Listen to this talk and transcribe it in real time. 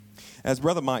As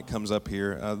Brother Mike comes up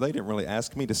here, they didn't really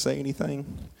ask me to say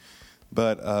anything,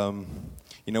 but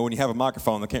when you have a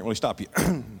microphone, they can't really stop you.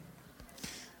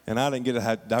 And I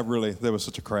didn't there was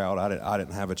such a crowd, I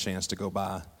didn't have a chance to go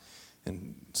by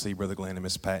and see Brother Glenn and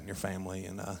Miss Pat and your family.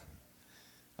 And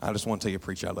I just want to tell you,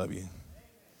 preacher, I love you.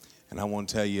 And I want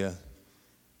to tell you,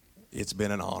 it's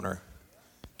been an honor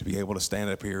to be able to stand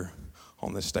up here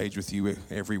on this stage with you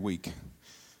every week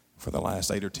for the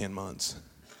last 8 or 10 months.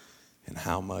 And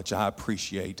how much I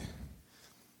appreciate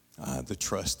the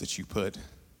trust that you put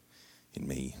in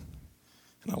me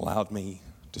and allowed me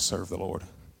to serve the Lord.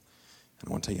 And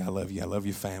I want to tell you, I love you. I love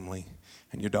your family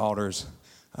and your daughters.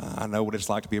 I know what it's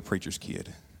like to be a preacher's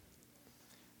kid.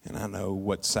 And I know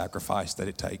what sacrifice that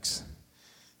it takes.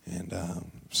 And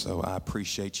so I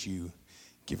appreciate you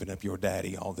giving up your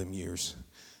daddy all them years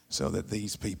so that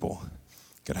these people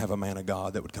could have a man of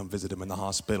God that would come visit them in the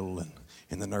hospital and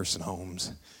in the nursing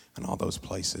homes and all those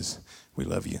places. We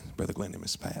love you, Brother Glenn and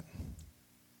Miss Pat.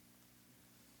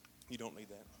 You don't need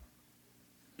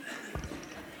that.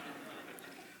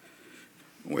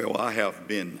 Well, I have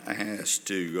been asked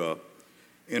to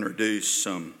introduce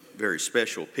some very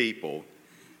special people,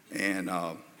 and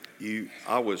I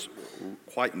was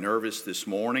quite nervous this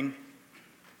morning.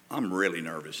 I'm really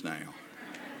nervous now,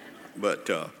 but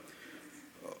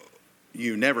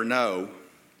you never know.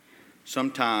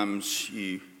 Sometimes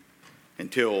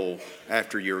until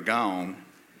after you're gone,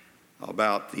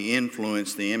 about the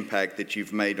influence, the impact that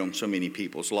you've made on so many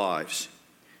people's lives.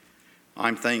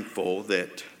 I'm thankful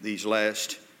that these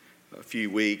last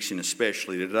few weeks, and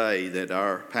especially today, that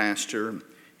our pastor,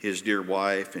 his dear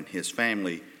wife, and his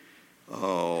family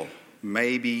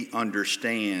maybe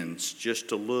understands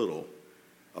just a little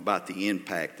about the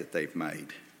impact that they've made.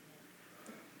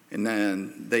 And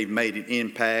then they've made an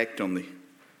impact on the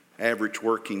average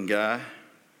working guy,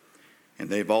 and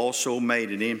they've also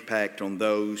made an impact on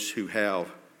those who have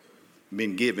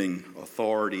been given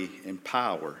authority and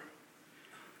power.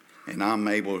 And I'm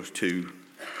able to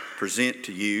present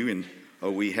to you,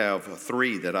 and we have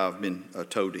 3 that I've been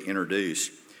told to introduce.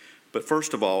 But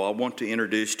first of all, I want to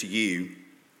introduce to you,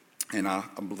 and I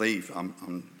believe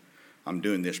I'm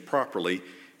doing this properly,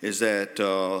 is that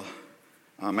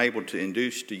I'm able to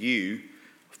introduce to you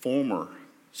former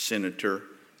Senator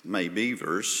May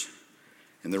Beavers.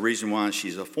 And the reason why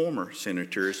she's a former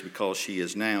senator is because she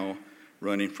is now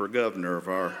running for governor of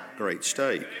our great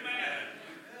state.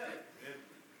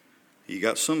 You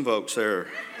got some votes there,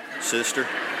 sister.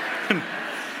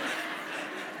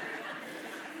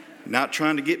 Not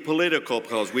trying to get political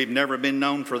because we've never been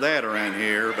known for that around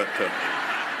here, but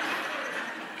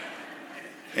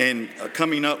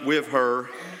coming up with her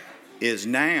is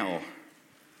now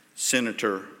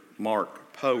Senator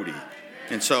Mark Pody.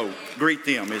 And so greet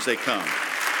them as they come.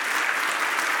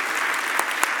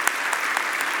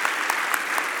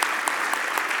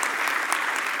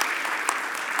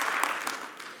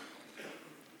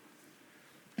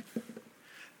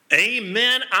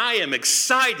 Amen. I am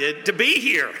excited to be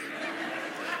here.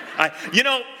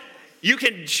 You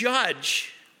can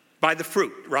judge by the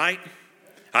fruit, right?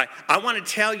 I want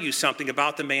to tell you something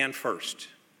about the man first.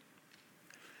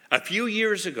 A few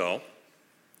years ago,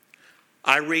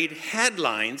 I read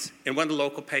headlines in one of the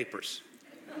local papers.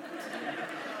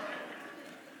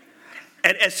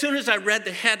 And as soon as I read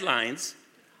the headlines,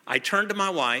 I turned to my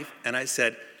wife and I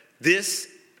said, "This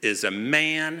is a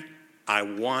man I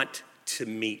want to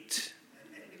meet.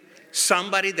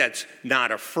 Somebody that's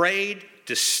not afraid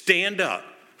to stand up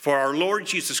for our Lord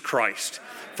Jesus Christ,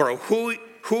 for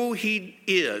who he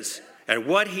is and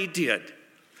what he did."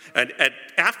 And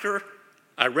after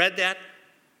I read that,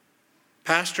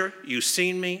 "Pastor, you've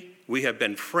seen me. We have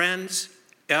been friends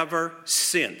ever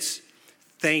since.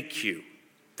 Thank you.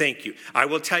 Thank you." I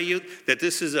will tell you that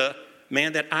this is a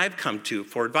man that I've come to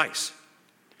for advice.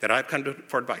 But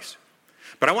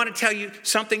I want to tell you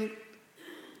something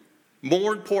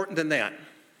more important than that,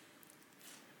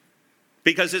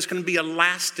 because it's going to be a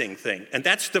lasting thing, and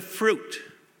that's the fruit.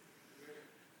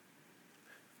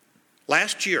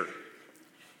 Last year,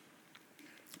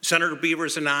 Senator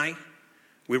Beavers and I,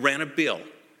 we ran a bill.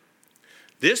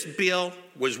 This bill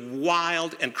was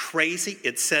wild and crazy.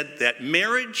 It said that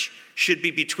marriage should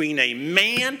be between a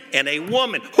man and a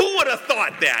woman. Who would have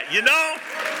thought that, you know?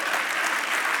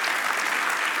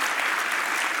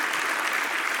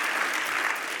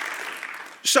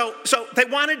 So they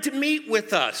wanted to meet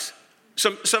with us,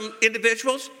 some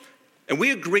individuals, and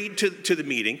we agreed to the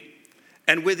meeting.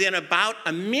 And within about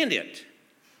a minute,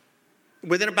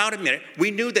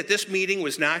 we knew that this meeting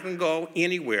was not going to go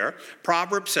anywhere.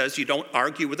 Proverbs says you don't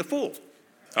argue with a fool.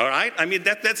 All right? I mean,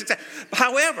 that's exactly.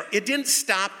 However, it didn't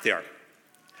stop there.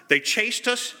 They chased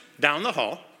us down the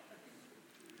hall.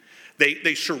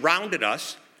 They surrounded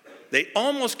us. They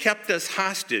almost kept us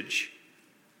hostage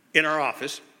in our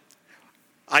office.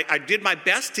 I did my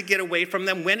best to get away from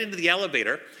them, went into the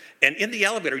elevator, and in the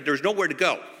elevator, there's nowhere to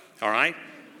go, all right?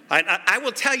 I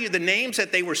will tell you the names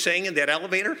that they were saying in that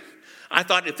elevator. I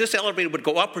thought if this elevator would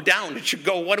go up or down, it should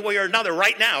go one way or another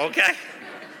right now, okay?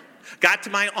 Got to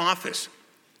my office.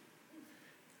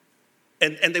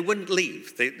 And they wouldn't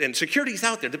leave. And security's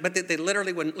out there, but they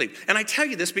literally wouldn't leave. And I tell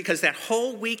you this because that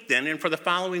whole week then, and for the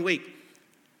following week,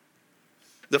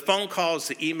 the phone calls,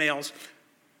 the emails,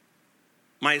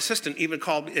 my assistant even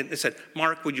called me and said,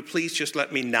 Mark, would you please just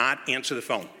let me not answer the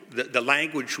phone? The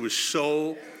language was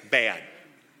so bad.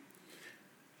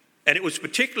 And it was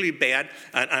particularly bad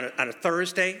on a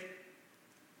Thursday.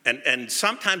 And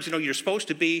sometimes, you're supposed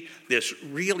to be this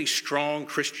really strong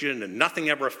Christian and nothing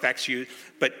ever affects you.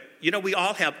 But, we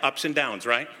all have ups and downs,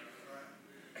 right?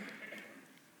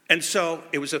 And so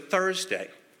it was a Thursday.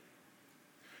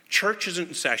 Church isn't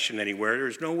in session anywhere.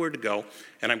 There's nowhere to go.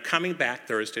 And I'm coming back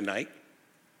Thursday night.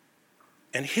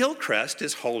 And Hillcrest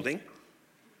is holding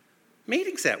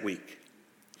meetings that week.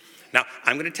 Now,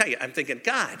 I'm going to tell you, I'm thinking,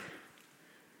 God,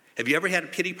 have you ever had a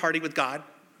pity party with God?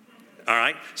 All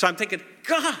right? So I'm thinking,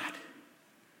 God,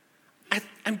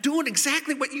 I'm doing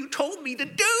exactly what you told me to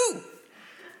do.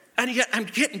 And yet I'm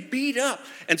getting beat up.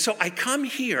 And so I come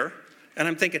here, and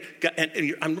I'm thinking,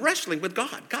 and I'm wrestling with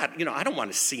God. God, I don't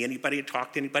want to see anybody and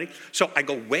talk to anybody. So I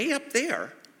go way up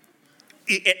there,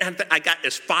 and I got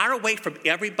as far away from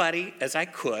everybody as I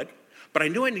could, but I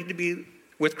knew I needed to be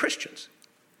with Christians.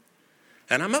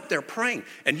 And I'm up there praying,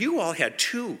 and you all had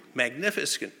 2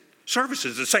 magnificent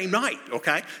services the same night,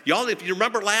 okay? Y'all, if you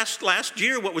remember last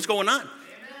year what was going on. Amen.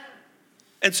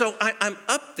 And so I'm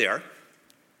up there,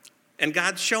 and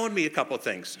God's showing me a couple of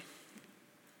things.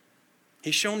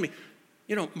 He's showing me,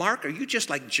 Mark, are you just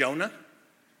like Jonah?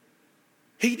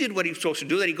 He did what he was supposed to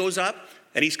do, then he goes up,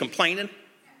 and he's complaining.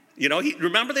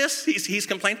 Remember this? He's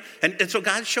complaining. And so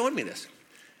God's showing me this.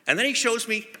 And then he shows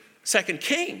me 2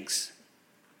 Kings,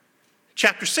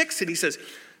 chapter 6, and he says,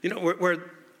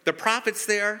 where the prophet's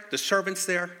there, the servant's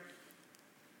there.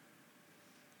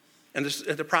 And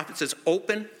the prophet says,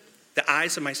 open the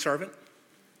eyes of my servant.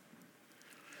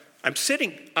 I'm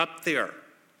sitting up there,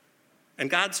 and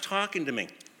God's talking to me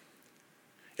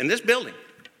in this building.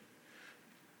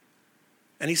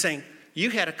 And he's saying, you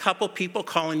had a couple people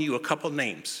calling you a couple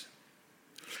names.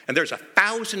 And there's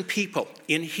 1,000 people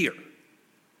in here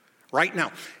right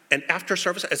now. And after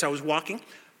service, as I was walking,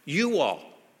 you all,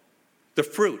 the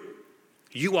fruit,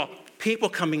 you all, people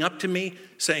coming up to me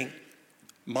saying,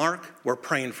 Mark, we're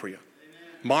praying for you.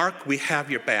 Amen. Mark, we have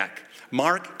your back.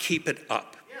 Mark, keep it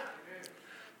up. Yeah.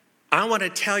 I want to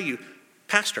tell you,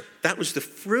 Pastor, that was the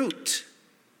fruit.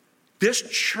 This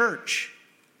church,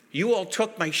 you all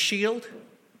took my shield,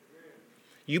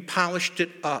 you polished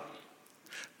it up.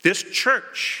 This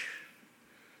church,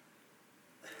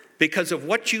 because of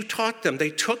what you taught them,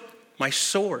 they took my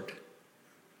sword,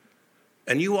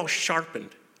 and you all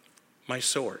sharpened my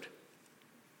sword.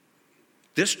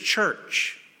 This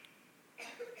church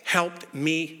helped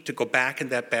me to go back in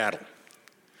that battle.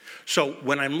 So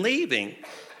when I'm leaving,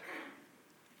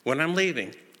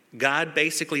 God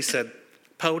basically said,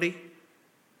 Pody,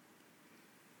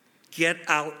 get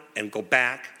out and go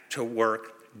back to work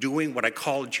doing what I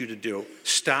called you to do.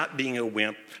 Stop being a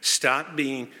wimp. Stop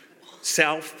being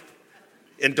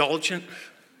self-indulgent.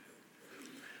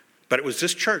 But it was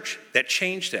this church that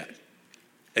changed that.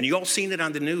 And you all seen it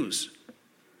on the news.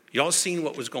 You all seen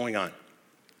what was going on.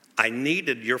 I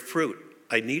needed your fruit.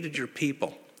 I needed your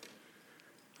people.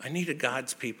 I needed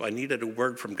God's people. I needed a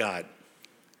word from God.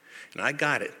 And I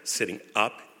got it sitting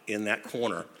up in that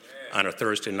corner on a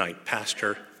Thursday night.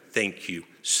 Pastor, thank you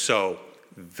so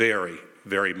very,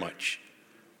 very much.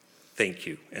 Thank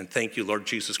you. And thank you, Lord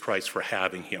Jesus Christ, for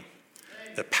having him,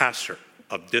 the pastor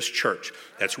of this church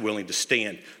that's willing to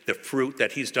stand, the fruit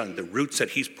that he's done, the roots that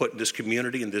he's put in this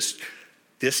community, in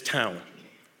this town,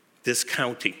 this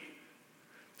county,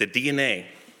 the DNA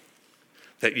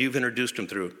that you've introduced him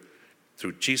through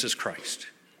Jesus Christ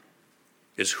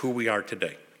is who we are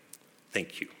today.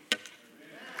 Thank you.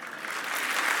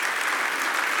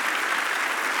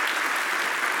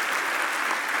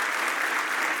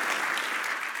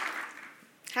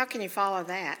 How can you follow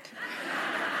that?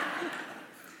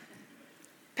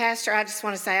 Pastor, I just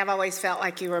want to say I've always felt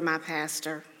like you were my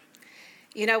pastor.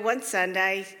 One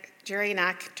Sunday, Jerry and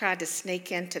I tried to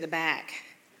sneak into the back.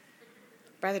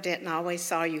 Brother Denton always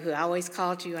saw you, who always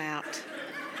called you out.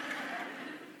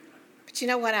 But you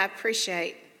know what? I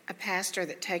appreciate a pastor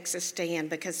that takes a stand,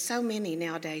 because so many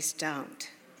nowadays don't.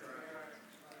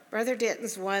 Brother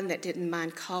Denton's one that didn't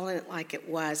mind calling it like it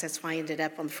was. That's why he ended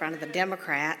up on the front of the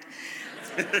Democrat.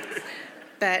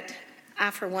 But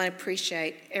I, for one,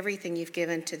 appreciate everything you've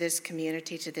given to this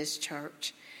community, to this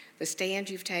church, the stand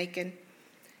you've taken.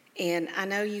 And I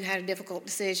know you had a difficult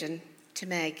decision to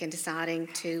make in deciding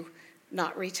to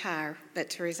not retire, but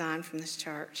to resign from this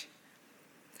church.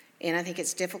 And I think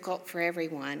it's difficult for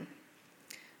everyone.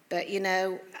 But,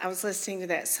 I was listening to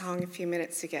that song a few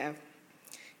minutes ago.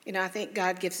 I think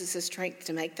God gives us the strength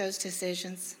to make those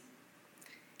decisions,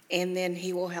 and then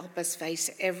he will help us face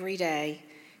every day.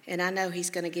 And I know he's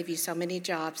going to give you so many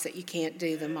jobs that you can't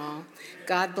do them all.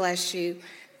 God bless you.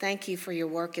 Thank you for your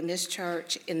work in this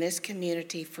church, in this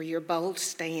community, for your bold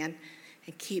stand,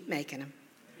 and keep making them.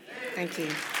 Thank you.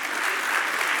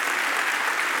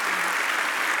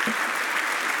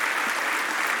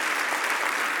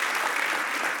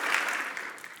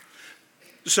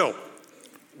 So,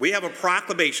 we have a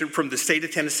proclamation from the state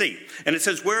of Tennessee, and it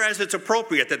says, whereas it's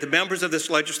appropriate that the members of this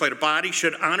legislative body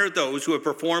should honor those who have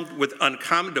performed with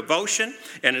uncommon devotion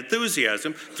and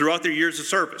enthusiasm throughout their years of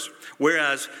service.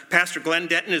 Whereas Pastor Glenn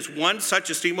Denton is one such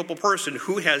estimable person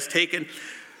who has taken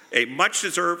a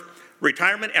much-deserved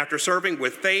retirement after serving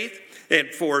with faith and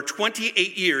for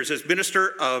 28 years as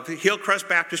minister of Hillcrest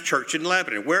Baptist Church in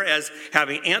Lebanon. Whereas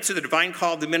having answered the divine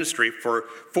call of the ministry for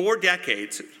 4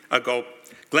 decades ago,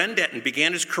 Glenn Denton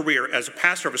began his career as a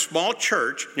pastor of a small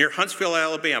church near Huntsville,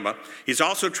 Alabama. He's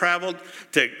also traveled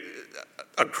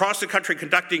across the country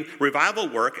conducting revival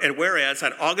work. And whereas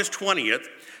on August 20th,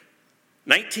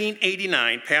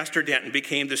 1989, Pastor Denton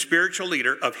became the spiritual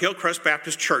leader of Hillcrest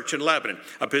Baptist Church in Lebanon,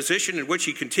 a position in which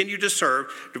he continued to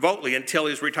serve devoutly until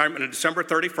his retirement on December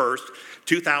 31st,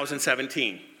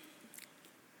 2017.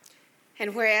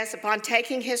 And whereas upon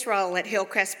taking his role at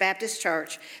Hillcrest Baptist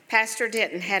Church, Pastor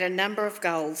Denton had a number of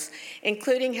goals,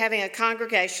 including having a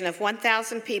congregation of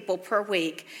 1,000 people per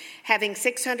week, having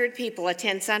 600 people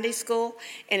attend Sunday school,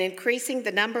 and increasing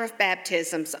the number of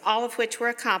baptisms, all of which were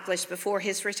accomplished before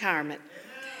his retirement.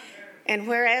 And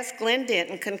whereas Glenn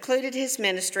Denton concluded his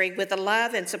ministry with the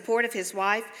love and support of his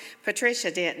wife,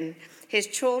 Patricia Denton, his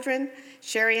children,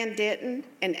 Sherry-Ann Denton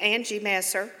and Angie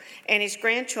Messer, and his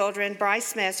grandchildren,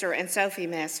 Bryce Messer and Sophie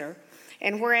Messer.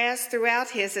 And whereas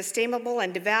throughout his estimable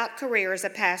and devout career as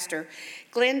a pastor,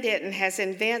 Glenn Denton has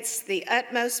evinced the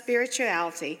utmost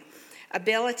spirituality,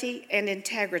 ability, and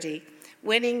integrity,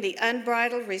 winning the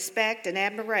unbridled respect and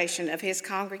admiration of his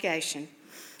congregation.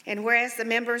 And whereas the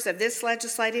members of this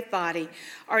legislative body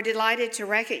are delighted to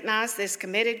recognize this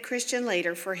committed Christian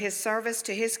leader for his service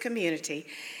to his community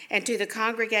and to the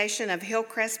congregation of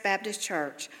Hillcrest Baptist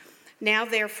Church, now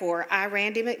therefore, I,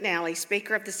 Randy McNally,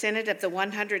 Speaker of the Senate of the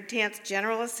 110th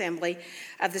General Assembly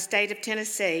of the State of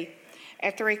Tennessee,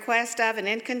 at the request of and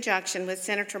in conjunction with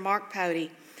Senator Mark Pody,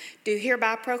 do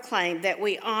hereby proclaim that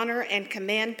we honor and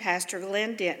commend Pastor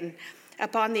Glenn Denton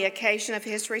upon the occasion of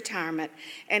his retirement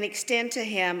and extend to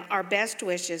him our best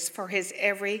wishes for his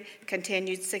every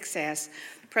continued success.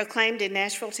 Proclaimed in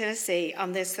Nashville, Tennessee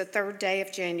on this, the 3rd day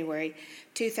of January,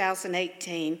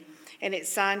 2018. And it's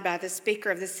signed by the Speaker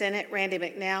of the Senate, Randy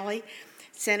McNally,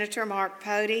 Senator Mark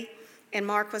Pody, and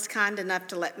Mark was kind enough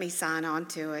to let me sign on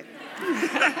to it.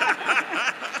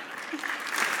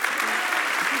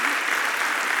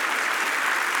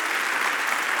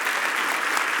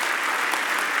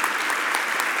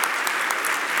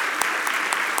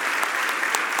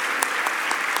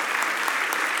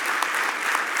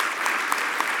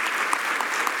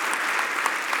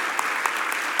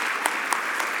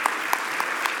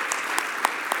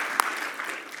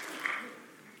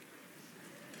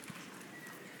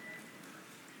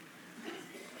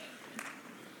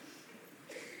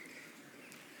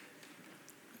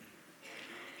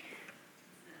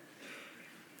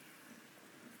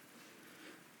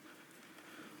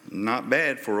 Not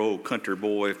bad for old country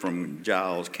boy from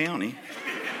Giles County.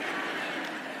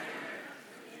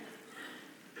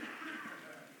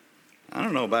 I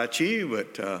don't know about you,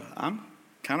 but I'm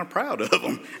kind of proud of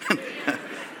them.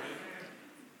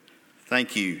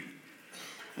 Thank you,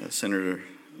 Senator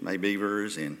May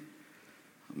Beavers and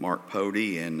Mark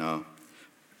Pody. And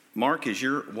Mark, is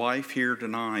your wife here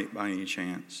tonight by any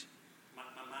chance? My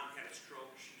mom had a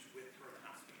stroke. She's with her in the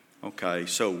hospital. Okay,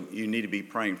 so you need to be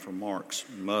praying for Mark's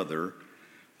mother.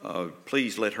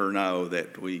 Please let her know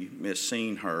that we miss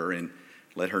seeing her and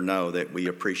let her know that we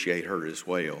appreciate her as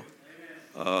well.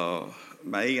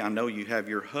 May, I know you have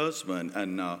your husband,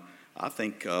 and I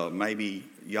think maybe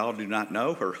y'all do not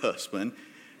know her husband,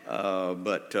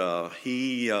 but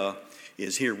he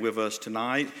is here with us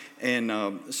tonight. And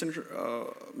Senator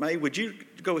May, would you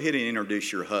go ahead and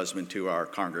introduce your husband to our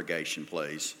congregation,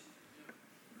 please?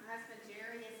 My husband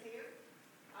Jerry is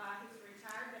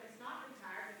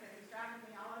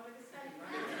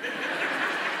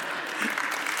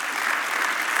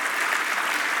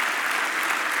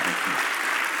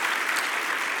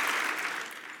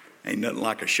Ain't nothing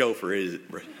like a chauffeur, is it?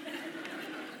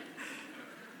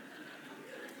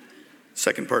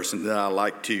 Second person that I'd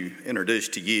like to introduce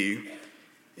to you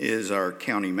is our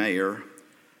county mayor,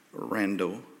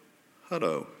 Randall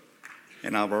Hutto.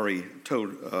 And I've already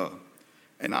told,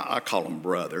 and I call him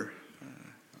brother.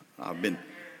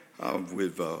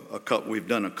 We've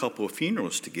done a couple of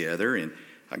funerals together, and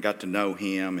I got to know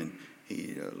him and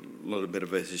a little bit of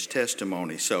his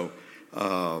testimony. So,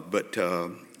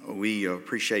 we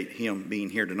appreciate him being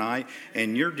here tonight.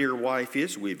 And your dear wife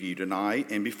is with you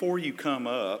tonight. And before you come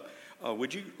up,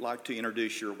 would you like to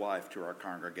introduce your wife to our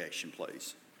congregation,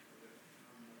 please?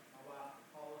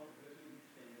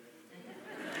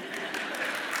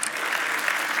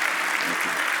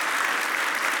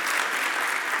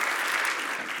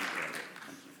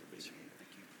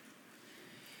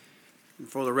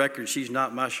 For the record, she's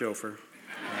not my chauffeur.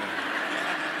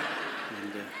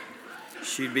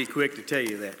 She'd be quick to tell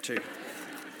you that, too.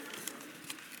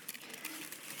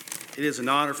 It is an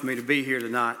honor for me to be here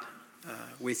tonight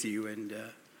with you, and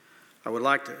I would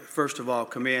like to, first of all,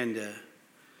 commend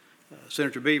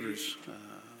Senator Beavers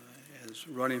as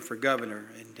running for governor,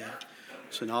 and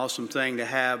it's an awesome thing to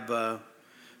have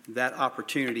that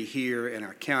opportunity here in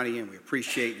our county, and we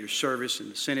appreciate your service in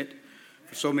the Senate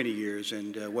for so many years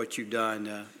and what you've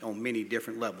done on many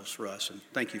different levels for us, and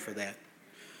thank you for that.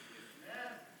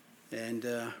 And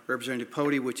Representative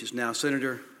Pody, which is now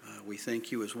Senator, we thank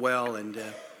you as well. And,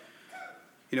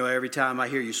 every time I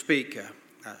hear you speak,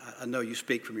 I know you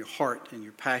speak from your heart and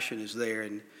your passion is there.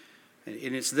 And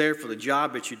it's there for the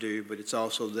job that you do, but it's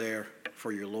also there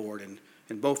for your Lord.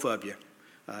 And both of you,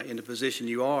 in the position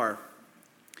you are,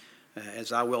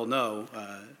 as I well know,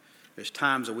 there's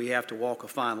times that we have to walk a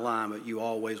fine line, but you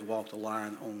always walk the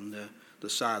line on the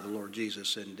side of the Lord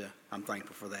Jesus, and I'm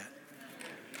thankful for that.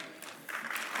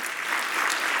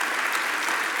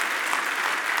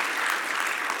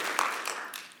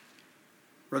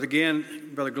 Brother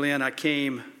Glenn, I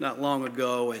came not long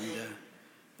ago, and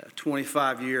a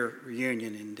 25-year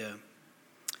reunion, and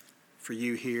for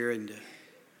you here, and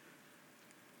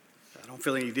I don't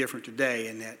feel any different today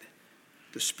in that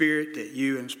the spirit that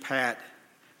you and Pat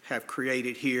have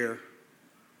created here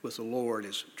with the Lord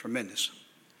is tremendous.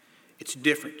 It's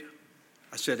different.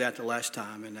 I said that the last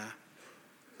time, and I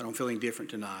don't feel any different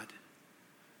tonight.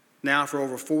 Now, for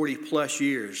over 40-plus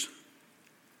years,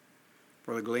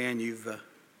 Brother Glenn, you've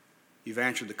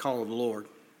answered the call of the Lord.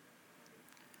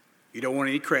 You don't want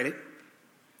any credit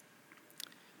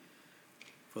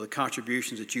for the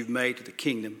contributions that you've made to the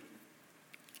kingdom,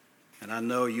 and I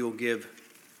know you'll give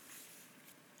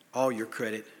all your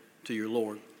credit to your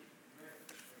Lord.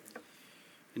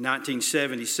 In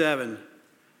 1977,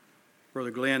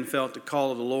 Brother Glenn felt the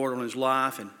call of the Lord on his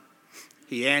life, and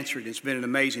he answered. It's been an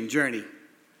amazing journey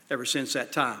ever since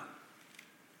that time.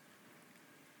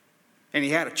 And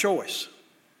he had a choice.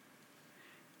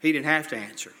 He didn't have to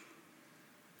answer,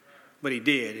 but he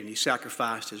did, and he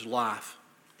sacrificed his life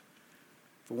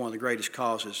for one of the greatest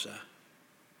causes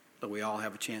that we all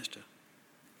have a chance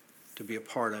to be a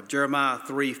part of. Jeremiah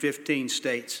 3:15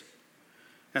 states,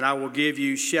 "And I will give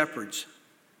you shepherds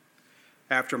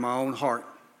after my own heart,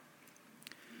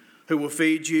 who will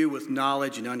feed you with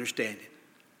knowledge and understanding."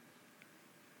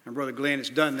 And Brother Glenn has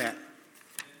done that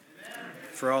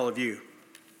for all of you.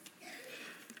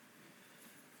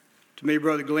 To me,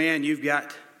 Brother Glenn, you've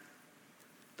got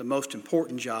the most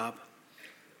important job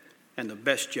and the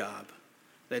best job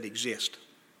that exists.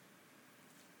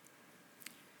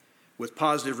 With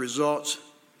positive results,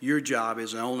 your job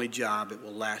is the only job that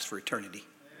will last for eternity.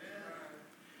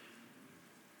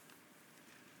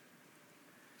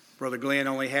 Brother Glenn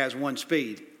only has one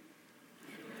speed.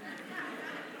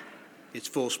 It's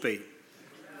full speed.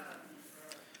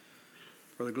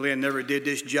 Brother Glenn never did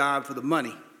this job for the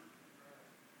money.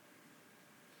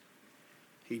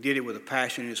 He did it with a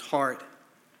passion in his heart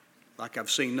like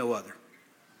I've seen no other.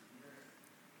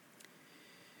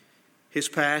 His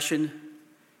passion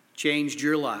changed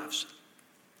your lives.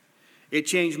 It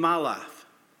changed my life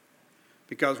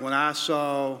because when I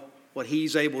saw what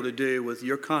he's able to do with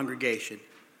your congregation,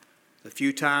 the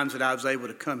few times that I was able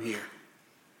to come here,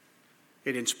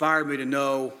 it inspired me to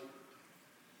know,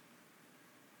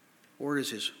 where does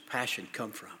his passion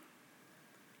come from?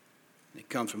 It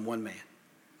comes from one man.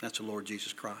 That's the Lord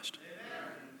Jesus Christ.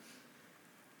 Amen.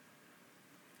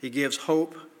 He gives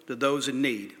hope to those in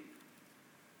need.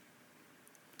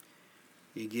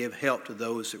 He gave help to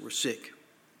those that were sick.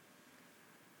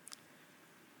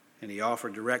 And he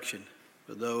offered direction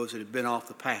to those that had been off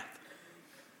the path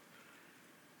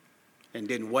and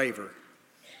didn't waver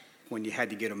when you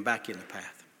had to get them back in the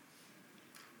path.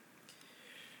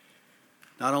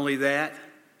 Not only that,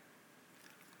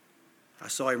 I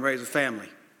saw him raise a family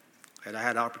that I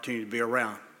had the opportunity to be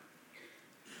around.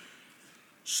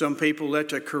 Some people let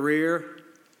their career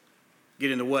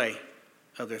get in the way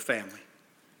of their family.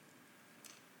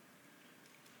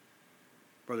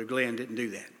 Brother Glenn didn't do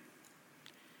that.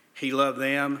 He loved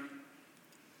them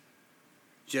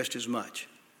just as much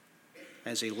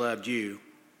as he loved you.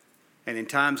 And in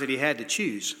times that he had to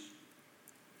choose,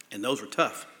 and those were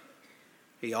tough,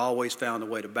 he always found a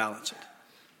way to balance it.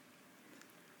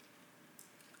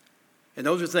 And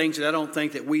those are things that I don't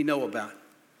think that we know about.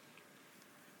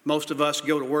 Most of us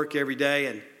go to work every day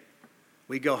and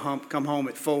we come home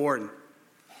at 4 and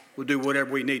we'll do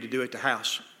whatever we need to do at the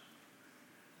house.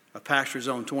 A pastor's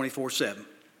on 24/7.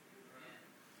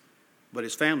 But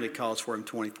his family calls for him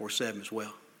 24/7 as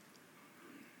well.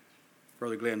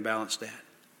 Brother Glenn balanced that.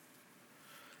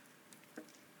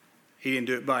 He didn't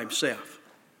do it by himself.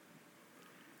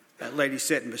 That lady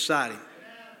sitting beside him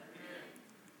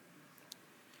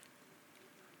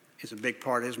is a big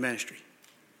part of his ministry.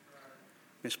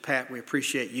 Miss Pat, we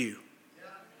appreciate you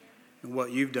and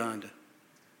what you've done to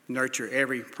nurture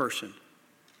every person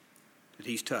that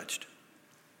he's touched.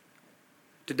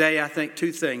 Today, I think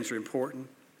 2 things are important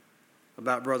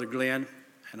about Brother Glenn,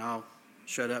 and I'll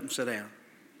shut up and sit down.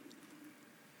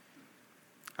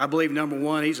 I believe, number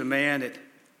one, he's a man that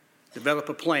developed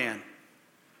a plan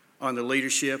on the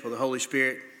leadership of the Holy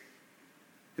Spirit,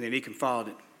 and then he can follow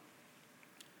it.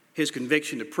 His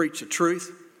conviction to preach the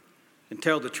truth and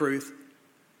tell the truth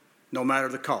no matter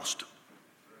the cost.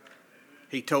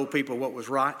 He told people what was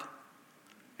right,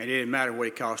 and it didn't matter what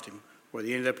it cost him. Whether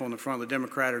he ended up on the front of the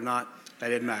Democrat or not, that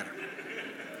didn't matter.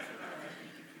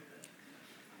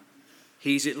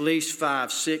 He's at least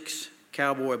 5'6",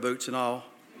 cowboy boots and all.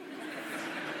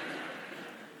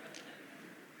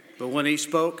 But when he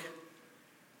spoke,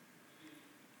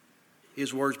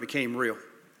 his words became real.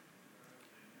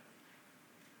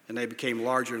 And they became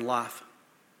larger in life.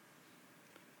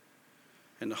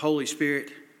 And the Holy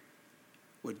Spirit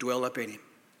would dwell up in him.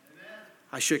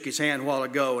 I shook his hand a while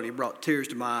ago and he brought tears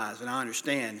to my eyes, and I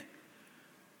understand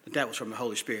that that was from the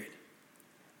Holy Spirit.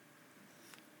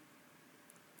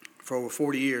 For over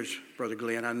 40 years, Brother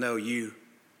Glenn, I know you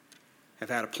have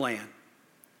had a plan.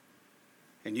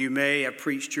 And you may have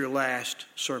preached your last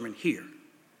sermon here.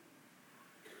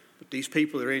 But these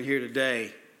people that are in here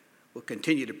today will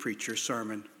continue to preach your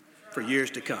sermon for years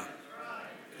to come.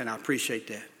 And I appreciate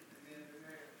that.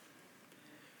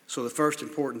 So the first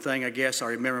important thing I guess I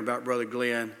remember about Brother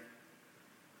Glenn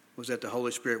was that the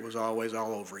Holy Spirit was always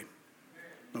all over him,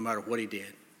 no matter what he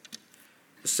did.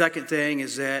 The second thing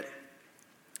is that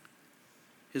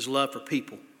his love for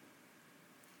people.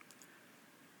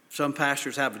 Some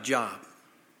pastors have a job.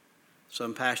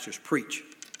 Some pastors preach.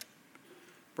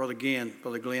 Brother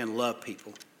Glenn loved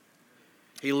people.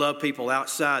 He loved people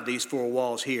outside these 4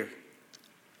 walls here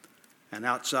and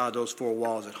outside those 4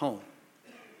 walls at home.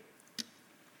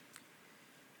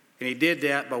 And he did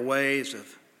that by ways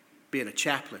of being a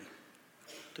chaplain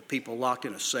to people locked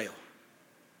in a cell.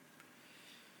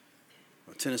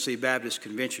 On Tennessee Baptist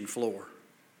Convention floor.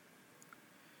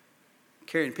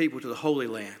 Carrying people to the Holy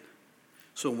Land.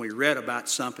 So when we read about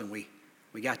something, we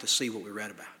got to see what we read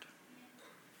about.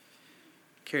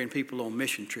 Carrying people on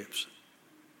mission trips.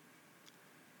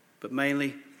 But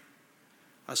mainly,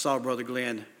 I saw Brother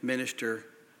Glenn minister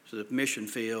to the mission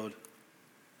field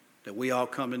that we all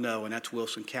come to know, and that's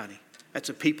Wilson County. That's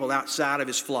the people outside of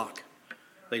his flock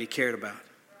that he cared about.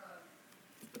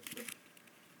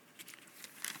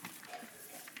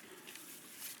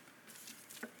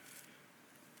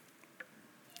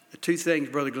 The 2 things,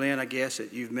 Brother Glenn, I guess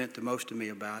that you've meant the most to me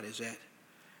about is that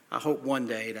I hope one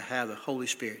day to have the Holy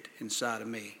Spirit inside of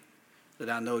me that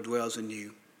I know dwells in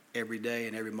you every day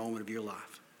and every moment of your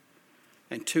life.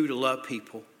 And 2, to love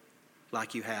people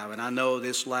like you have. And I know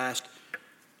this last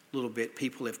little bit,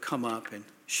 people have come up and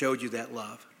showed you that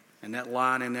love. And that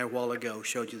line in there a while ago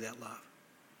showed you that love.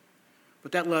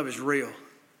 But that love is real.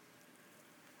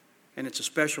 And it's a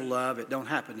special love. It don't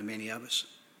happen to many of us.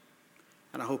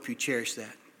 And I hope you cherish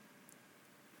that.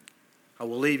 I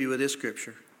will leave you with this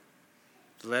scripture.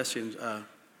 Lessons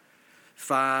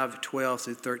 5:12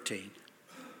 through 13.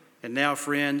 And now,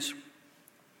 friends,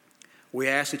 we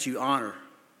ask that you honor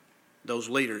those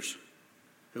leaders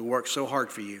who work so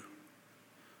hard for you,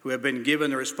 who have been given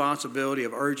the responsibility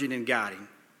of urging and guiding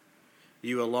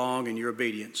you along in your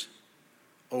obedience.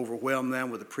 Overwhelm them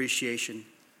with appreciation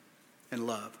and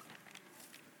love.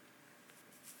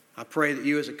 I pray that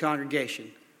you as a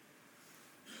congregation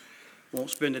won't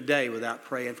spend a day without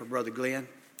praying for Brother Glenn,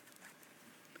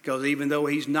 because even though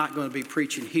he's not going to be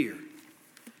preaching here,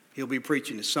 he'll be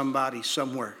preaching to somebody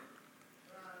somewhere.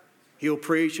 He'll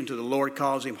preach until the Lord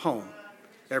calls him home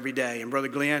every day. And Brother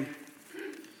Glenn,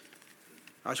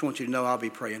 I just want you to know I'll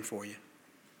be praying for you.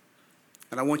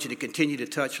 And I want you to continue to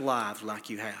touch lives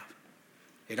like you have.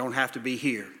 They don't have to be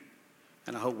here.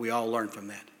 And I hope we all learn from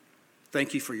that.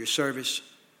 Thank you for your service.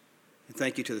 And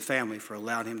thank you to the family for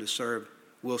allowing him to serve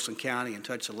Wilson County and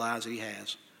touch the lives that he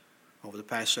has over the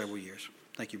past several years.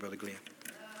 Thank you, Brother Glenn.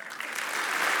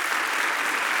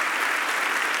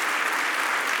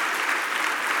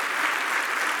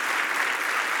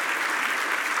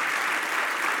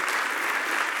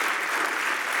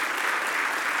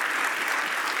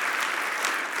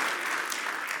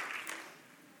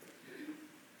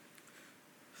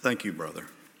 Thank you, brother.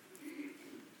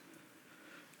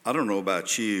 I don't know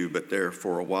about you, but there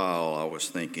for a while I was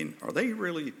thinking, are they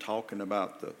really talking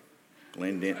about the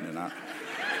Glenn Denton and I?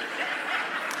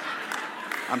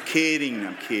 I'm kidding.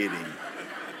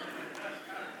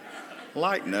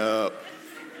 Lighten up.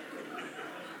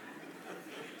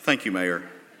 Thank you, Mayor.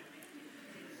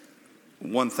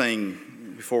 One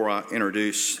thing before I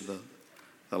introduce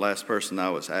the last person I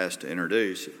was asked to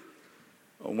introduce,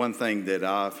 one thing that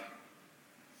I've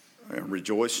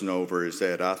rejoicing over is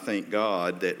that I thank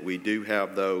God that we do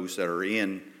have those that are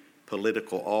in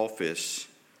political office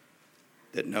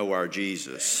that know our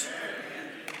Jesus.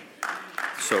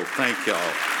 So thank y'all.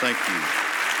 Thank you.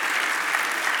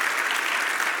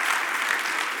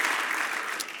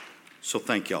 So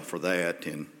thank y'all for that,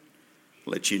 and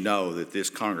let you know that this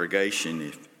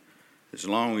congregation, as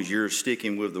long as you're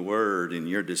sticking with the word and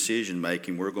your decision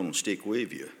making, we're going to stick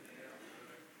with you.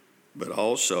 But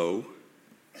also,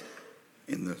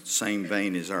 in the same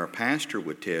vein as our pastor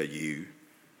would tell you,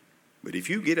 but if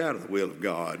you get out of the will of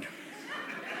God,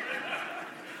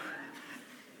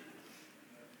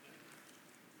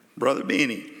 Brother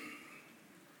Benny,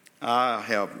 I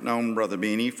have known Brother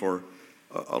Benny for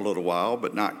a little while,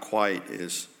 but not quite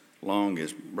as long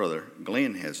as Brother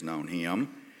Glenn has known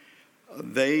him.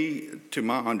 They, to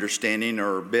my understanding,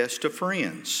 are best of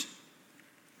friends.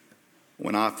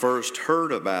 When I first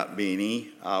heard about Benny,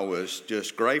 I was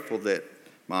just grateful that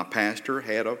my pastor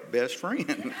had a best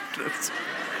friend.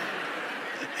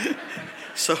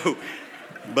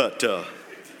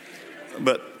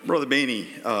 But Brother Benny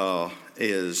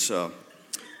is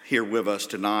here with us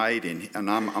tonight, and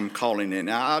I'm calling it.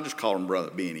 Now I'll just call him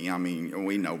Brother Benny. I mean,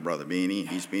 we know Brother Benny.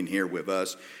 He's been here with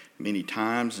us many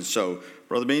times, and so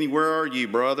Brother Benny, where are you,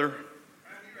 brother?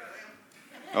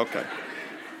 Okay,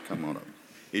 come on up.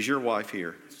 Is your wife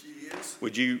here? She is.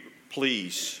 Would you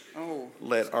please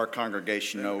let our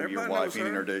congregation know your wife and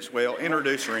introduce? Well,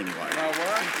 introduce her anyway. My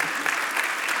wife.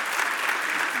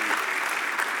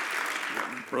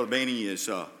 Brother Benny is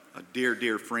a dear,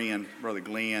 dear friend, Brother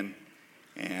Glenn,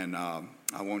 and I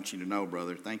want you to know,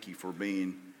 brother, thank you for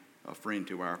being a friend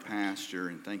to our pastor,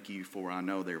 and thank you for, I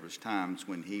know there was times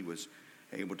when he was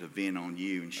able to vent on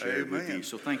you and share with you.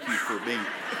 So thank you for being,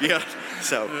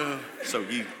 so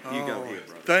you go ahead,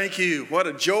 brother. Thank you. What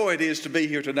a joy it is to be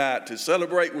here tonight to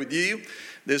celebrate with you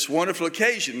this wonderful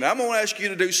occasion. I'm going to ask you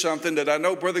to do something that I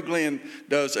know Brother Glenn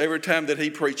does every time that he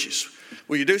preaches.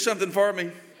 Will you do something for me?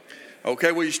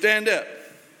 Okay, will you stand up?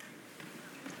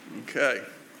 Okay.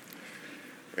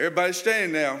 Everybody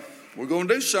standing now. We're going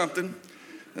to do something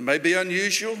that may be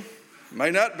unusual,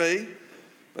 may not be,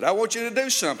 but I want you to do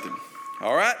something.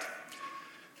 All right?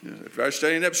 If you're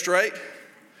standing up straight,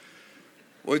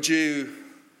 would you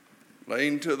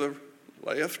lean to the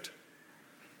left?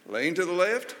 Lean to the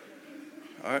left.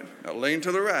 All right. Now lean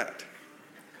to the right.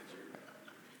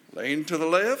 Lean to the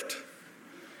left.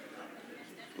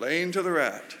 Lean to the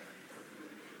right.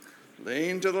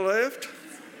 Lean to the left.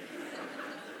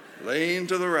 Lean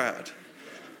to the right.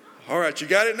 All right. You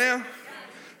got it now?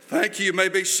 Thank you. You may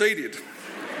be seated.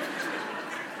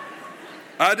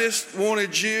 I just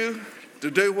wanted you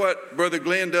to do what Brother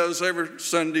Glenn does every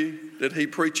Sunday that he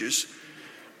preaches,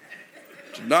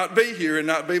 to not be here and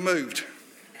not be moved.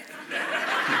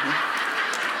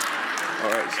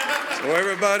 All right, so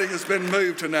everybody has been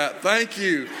moved tonight. Thank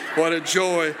you. What a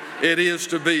joy it is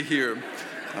to be here.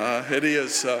 It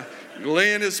is.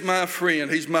 Glenn is my friend.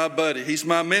 He's my buddy. He's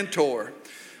my mentor.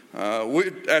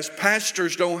 We, as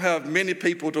pastors, don't have many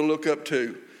people to look up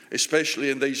to,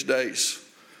 especially in these days.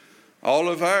 All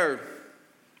of our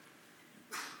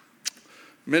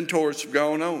mentors have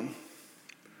gone on,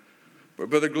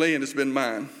 but Brother Glenn has been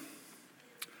mine.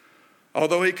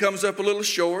 Although he comes up a little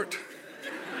short,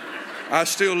 I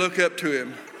still look up to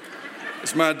him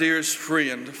as my dearest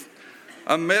friend.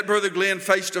 I met Brother Glenn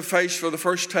face to face for the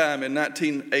first time in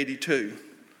 1982.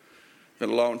 Been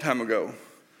a long time ago.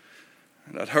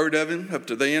 And I'd heard of him up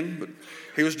to then, but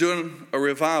he was doing a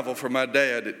revival for my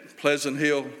dad at Pleasant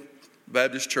Hill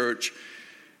Baptist Church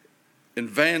in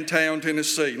Vantown,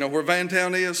 Tennessee. You know where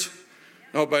Vantown is?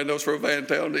 Nobody knows where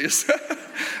Vantown is.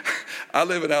 I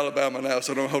live in Alabama now,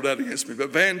 so don't hold that against me.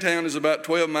 But Vantown is about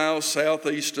 12 miles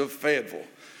southeast of Fayetteville,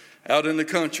 out in the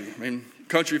country. I mean,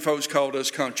 country folks called us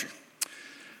country.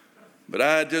 But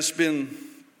I had just been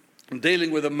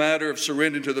dealing with a matter of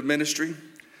surrendering to the ministry.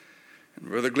 And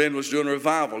Brother Glenn was doing a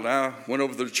revival. And I went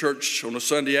over to the church on a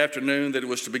Sunday afternoon that it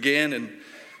was to begin, and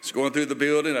was going through the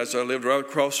building as I lived right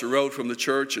across the road from the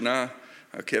church, and I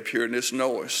kept hearing this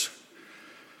noise.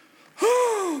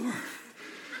 Oh!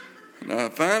 And I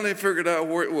finally figured out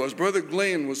where it was. Brother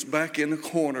Glenn was back in the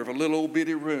corner of a little old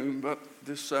bitty room about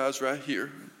this size right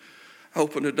here. I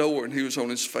opened the door, and he was on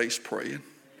his face praying,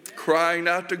 crying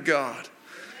out to God.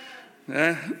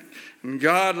 And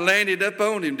God landed up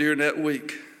on him during that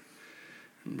week.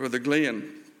 And Brother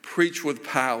Glenn preached with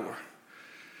power.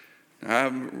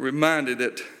 I'm reminded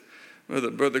that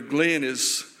Brother Glenn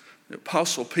is the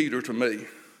Apostle Peter to me.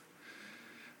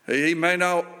 He may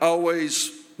not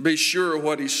always be sure of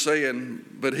what he's saying,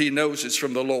 but he knows it's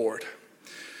from the Lord.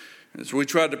 As we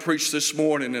tried to preach this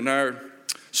morning in our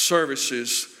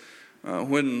services,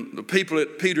 when the people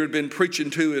that Peter had been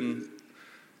preaching to in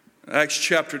Acts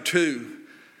chapter 2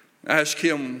 asked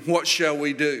him, "What shall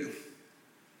we do?"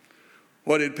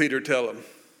 What did Peter tell them?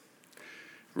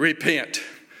 Repent,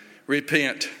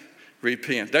 repent,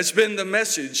 repent. That's been the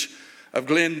message of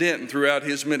Glenn Denton throughout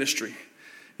his ministry,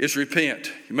 is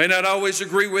repent. You may not always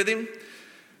agree with him,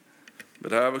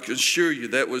 but I can assure you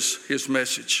that was his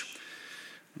message.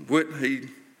 He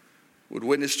would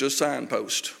witness to a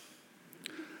signpost.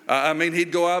 I mean,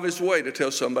 he'd go out of his way to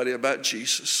tell somebody about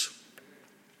Jesus.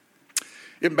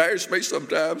 It embarrassed me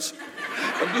sometimes.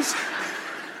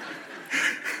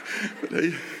 But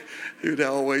he would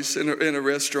always, in a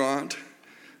restaurant,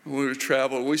 when we would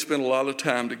travel, we spent a lot of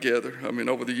time together. I mean,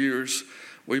 over the years,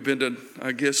 we've been to,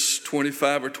 I guess,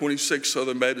 25 or 26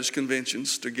 Southern Baptist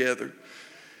conventions together.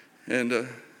 And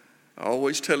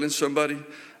always telling somebody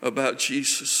about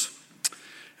Jesus.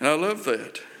 And I love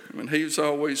that. I mean, he was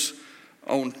always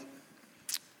on.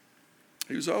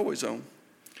 He was always on.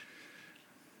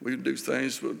 We would do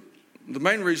things, but the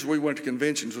main reason we went to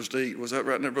conventions was to eat. Was that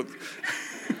right now, brother?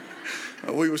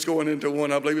 We was going into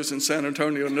one, I believe it was in San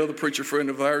Antonio. Another preacher friend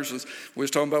of ours we was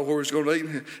talking about where we was going to eat.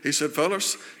 He said,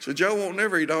 "Fellas," said, "y'all won't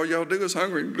never eat. All y'all do is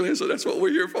hungry." And Glenn said, "That's what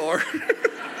we're here for."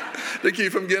 To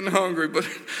keep from getting hungry. But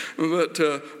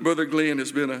Brother Glenn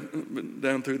has been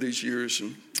down through these years,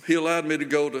 and he allowed me to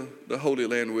go to the Holy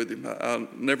Land with him. I'll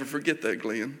never forget that,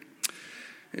 Glenn.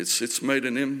 It's made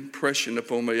an impression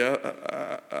upon me.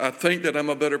 I think that I'm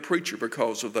a better preacher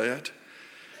because of that.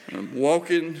 I'm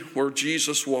walking where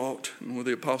Jesus walked, and where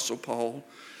the Apostle Paul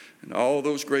and all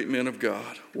those great men of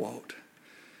God walked.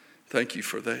 Thank you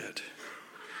for that.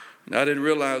 And I didn't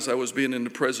realize I was being in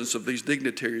the presence of these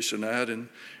dignitaries tonight, and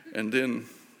then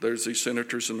there's these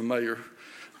senators and the mayor.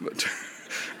 But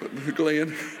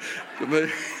Glenn, to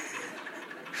me,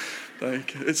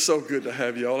 thank you. It's so good to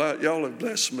have y'all. Y'all have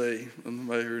blessed me, and the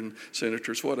mayor and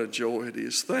senators. What a joy it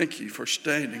is. Thank you for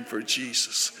standing for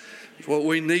Jesus. It's what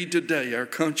we need today. Our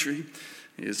country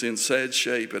is in sad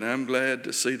shape, and I'm glad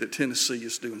to see that Tennessee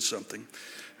is doing something.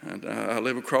 And I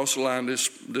live across the line,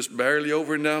 just barely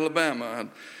over in Alabama,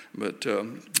 but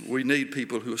we need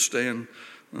people who stand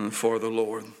for the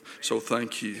Lord. So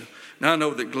thank you. Now I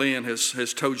know that Glenn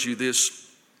has told you this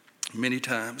many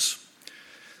times.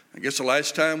 I guess the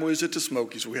last time we was at the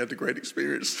Smokies, we had the great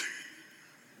experience.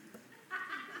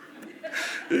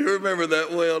 You remember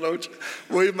that well, don't you?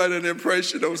 We made an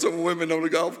impression on some women on the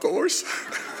golf course.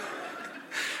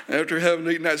 After having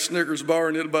eaten that Snickers bar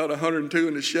and it about 102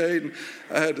 in the shade, and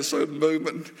I had a sudden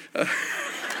movement.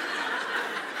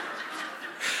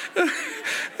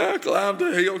 I climbed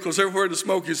the hill because everywhere the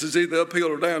Smokies is either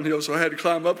uphill or downhill, so I had to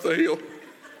climb up the hill.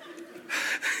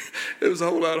 It was a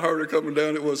whole lot harder coming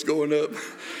down than it was going up.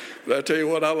 But I tell you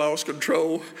what, I lost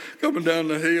control coming down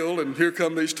the hill, and here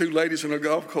come these two ladies in a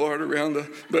golf cart around the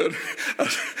bed.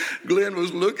 Glenn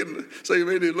was looking, see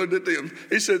me, he looked at them.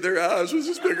 He said their eyes was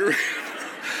just bigger.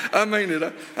 I mean it.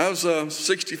 I was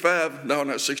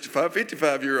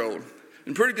 55-year-old,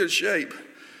 in pretty good shape.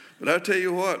 But I tell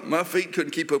you what, my feet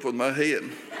couldn't keep up with my head.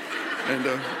 And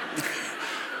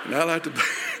I like to,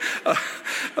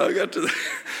 I got to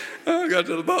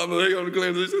the bottom of the hill, and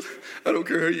Glenn said, "I don't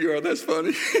care who you are, that's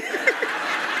funny."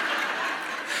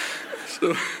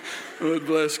 So,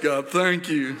 bless God. Thank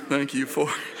you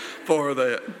for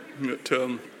that.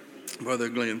 Brother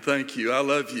Glenn, thank you. I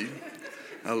love you,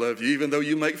 even though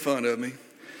you make fun of me.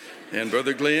 And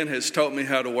Brother Glenn has taught me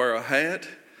how to wear a hat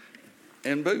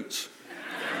and boots.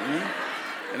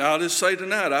 And I'll just say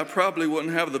tonight, I probably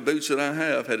wouldn't have the boots that I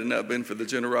have had it not been for the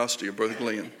generosity of Brother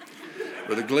Glenn.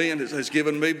 Brother Glenn has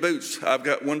given me boots. I've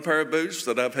got one pair of boots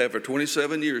that I've had for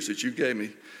 27 years that you gave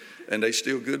me, and they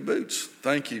still good boots.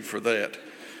 Thank you for that.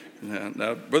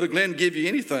 Now Brother Glenn give you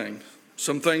anything.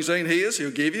 Some things ain't his,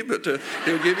 he'll give you, but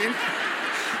he'll give you.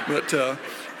 But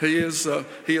he is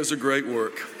a great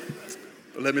work.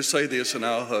 But let me say this and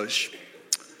I'll hush.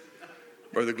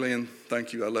 Brother Glenn,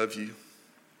 thank you. I love you.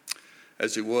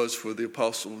 As it was for the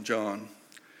Apostle John,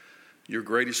 your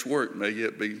greatest work may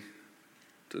yet be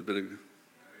to be.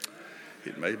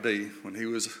 It may be when he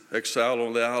was exiled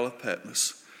on the Isle of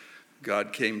Patmos,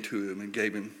 God came to him and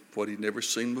gave him what he'd never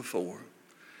seen before.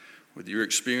 With your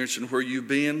experience and where you've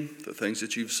been, the things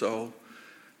that you've saw,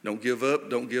 don't give up,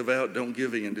 don't give out, don't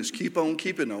give in. Just keep on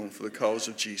keeping on for the cause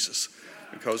of Jesus.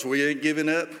 Because we ain't giving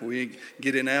up, we ain't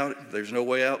getting out. There's no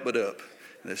way out but up.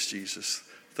 And that's Jesus.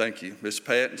 Thank you. Miss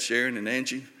Pat and Sharon and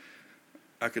Angie,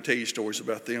 I could tell you stories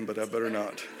about them, but I better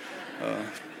not.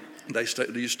 They used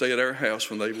to stay at our house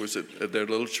when they was at their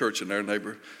little church in their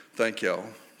neighbor. Thank y'all.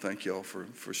 Thank y'all for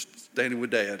standing with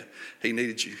Dad. He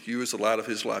needed you. You was the light of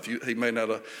his life. He may not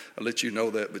have let you know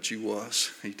that, but you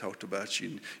was. He talked about you,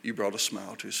 and you brought a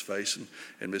smile to his face,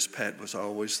 and Miss Pat was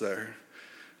always there.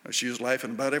 She was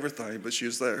laughing about everything, but she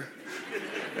was there.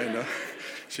 And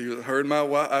her and my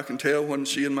wife, I can tell when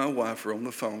she and my wife are on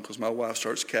the phone because my wife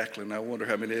starts cackling. I wonder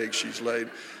how many eggs she's laid.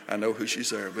 I know who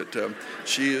she's there, but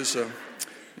she's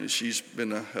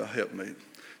been a helpmate.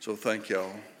 So thank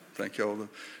y'all. Thank y'all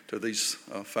to these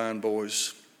fine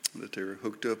boys that they're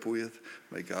hooked up with.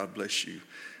 May God bless you.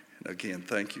 And again,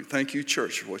 thank you. Thank you,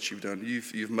 church, for what you've done.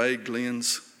 You've made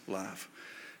Glenn's life.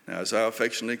 Now, as I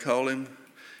affectionately call him,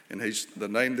 and he's the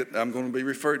name that I'm going to be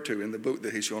referred to in the book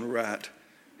that he's going to write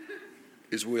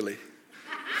is Willie.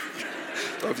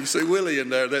 So if you see Willie in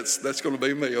there, that's going to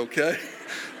be me, okay?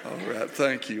 All right,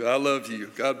 thank you. I love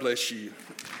you. God bless you.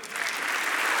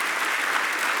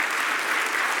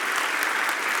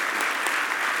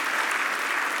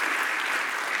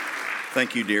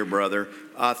 Thank you, dear brother.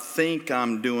 I think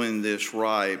I'm doing this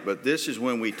right, but this is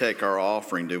when we take our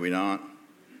offering, do we not?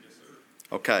 Yes, sir.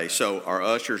 Okay, so our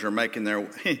ushers are making their...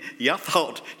 Y'all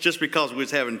thought just because we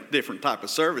was having a different type of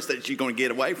service that you're going to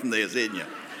get away from this, didn't you?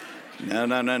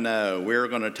 No. We're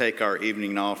going to take our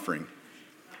evening offering.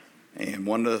 And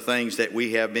one of the things that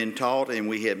we have been taught, and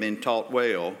we have been taught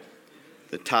well,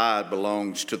 the tithe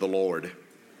belongs to the Lord.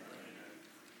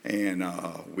 And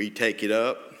we take it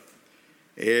up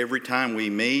every time we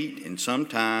meet, and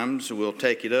sometimes we'll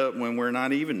take it up when we're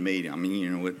not even meeting. I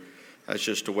mean, that's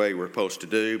just the way we're supposed to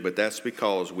do, but that's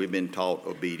because we've been taught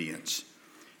obedience.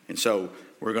 And so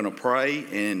we're going to pray,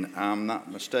 and I'm not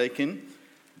mistaken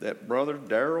that Brother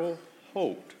Darrell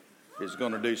Holt is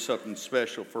going to do something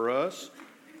special for us.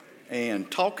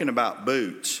 And talking about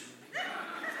boots,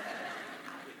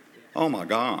 oh my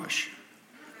gosh.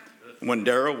 When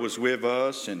Darrell was with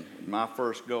us and my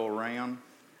first go around,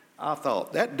 I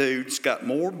thought, that dude's got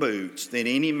more boots than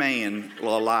any man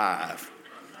alive.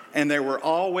 And they were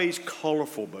always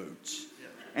colorful boots.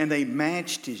 And they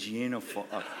matched his uniform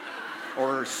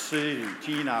or suit,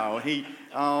 He'd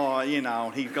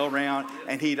go around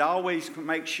and he'd always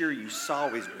make sure you saw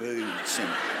his boots.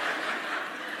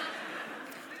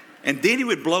 And then he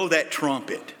would blow that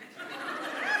trumpet.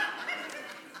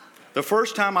 The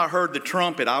first time I heard the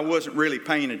trumpet, I wasn't really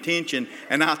paying attention,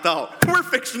 and I thought, we're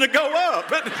fixing to go up.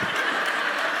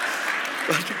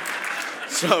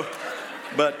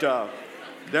 But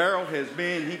Darrell has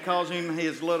been, he calls him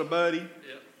his little buddy,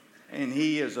 and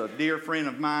he is a dear friend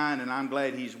of mine, and I'm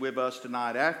glad he's with us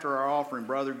tonight. After our offering,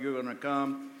 brother, you're going to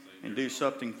come and do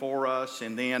something for us,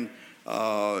 and then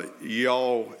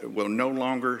y'all will no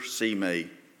longer see me.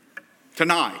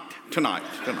 Tonight.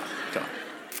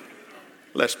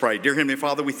 Let's pray. Dear Heavenly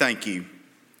Father, we thank you.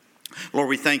 Lord,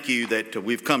 we thank you that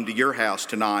we've come to your house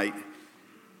tonight.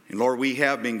 And Lord, we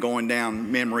have been going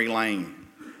down memory lane.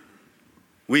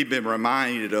 We've been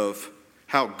reminded of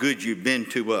how good you've been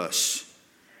to us.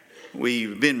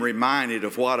 We've been reminded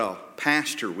of what a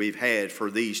pastor we've had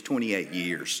for these 28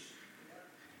 years.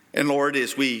 And Lord,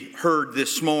 as we heard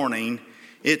this morning,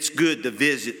 it's good to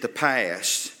visit the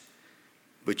past,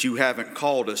 but you haven't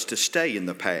called us to stay in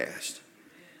the past.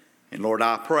 And Lord,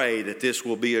 I pray that this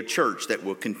will be a church that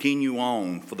will continue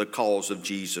on for the cause of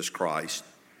Jesus Christ.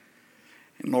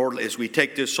 And Lord, as we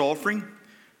take this offering,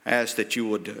 I ask that you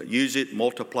would use it,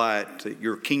 multiply it, that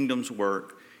your kingdom's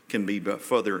work can be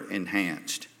further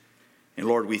enhanced. And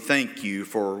Lord, we thank you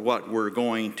for what we're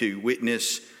going to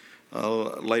witness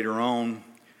later on.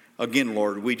 Again,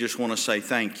 Lord, we just want to say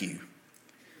thank you.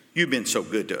 You've been so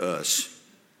good to us.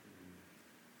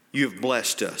 You have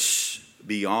blessed us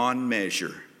beyond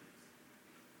measure.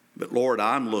 But Lord,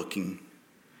 I'm looking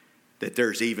that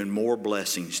there's even more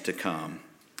blessings to come.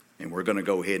 And we're going to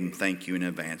go ahead and thank you in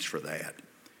advance for that.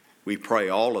 We pray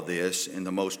all of this in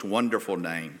the most wonderful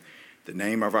name, the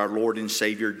name of our Lord and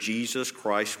Savior, Jesus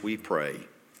Christ, we pray.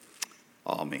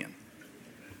 Amen.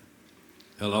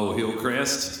 Hello,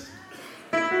 Hillcrest.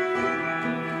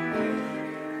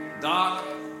 Doc,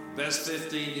 best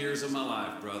 15 years of my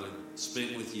life, brother,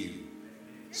 spent with you,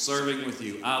 serving with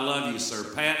you. I love you, sir.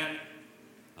 Pat,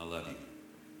 I love you.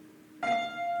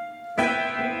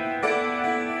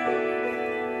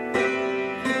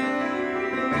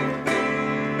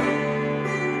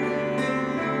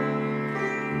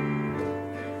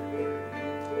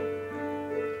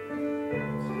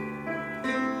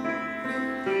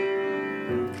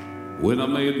 When I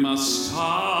made my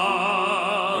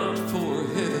start for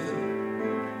heaven,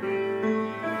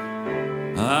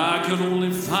 I could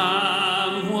only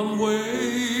find one way.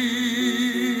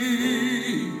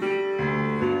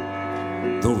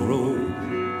 The road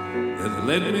that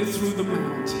led me through the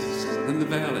mountains and the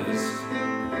valleys.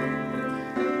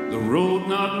 The road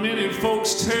not many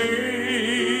folks take.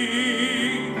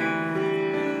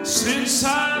 Since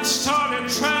I've started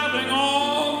traveling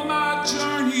on my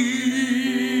journey,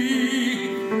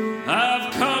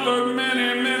 I've covered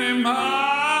many, many miles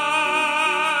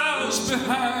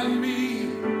behind me.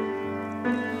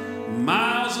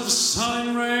 Miles of sun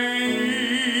and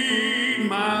rain,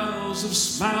 miles of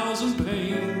smiles and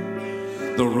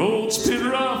pain. The road's been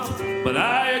rough, but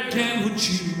I again would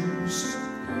choose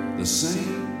the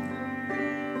same.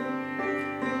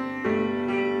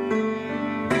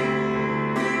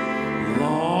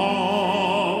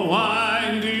 Long,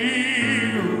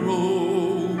 winding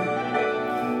road,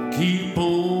 keep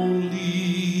on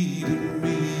leading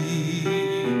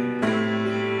me.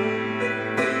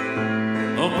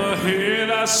 Up ahead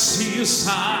I see a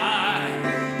sign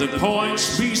that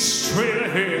points me straight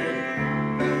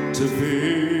ahead to victory.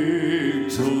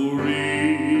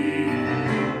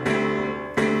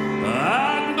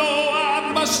 I know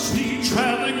I must be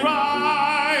traveling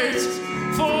right,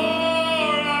 for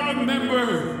I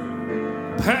remember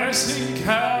passing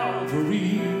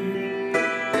Calvary.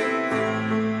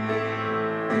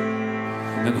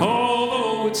 And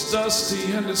although it's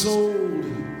dusty and it's old,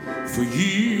 for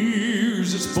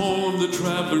years it's borne the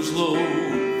traveler's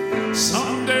load.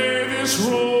 Someday this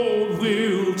road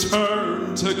will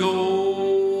turn to gold.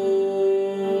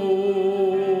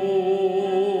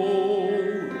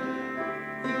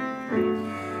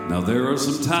 Now there are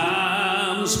some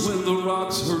times when the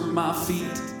rocks hurt my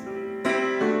feet.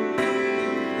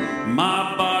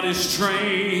 My body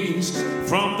strains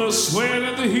from the sweat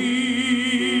and the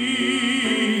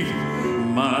heat.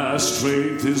 My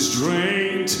strength is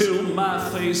drained till my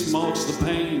face marks the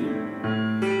pain.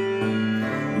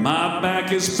 My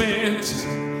back is bent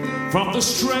from the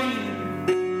strain.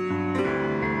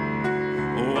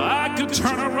 Oh, I could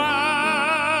turn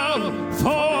around,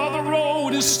 for the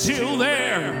road is still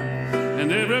there.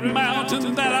 And every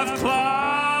mountain that I've climbed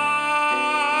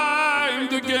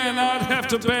again I'd have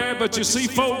to bear. But you see,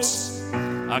 folks,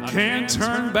 I can't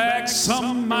turn back.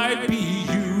 Some might be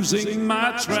using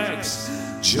my tracks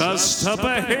just up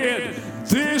ahead.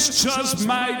 This just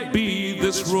might be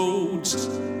this road's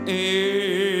end.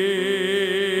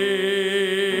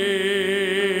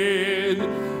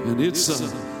 And it's a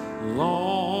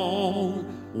long,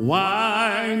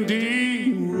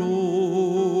 winding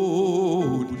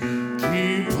road.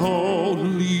 Keep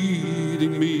on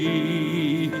leading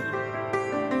me.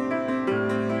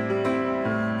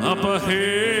 Up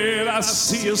ahead I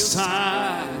see a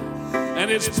sign,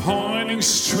 and it's pointing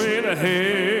straight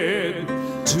ahead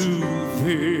to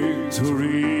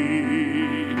victory.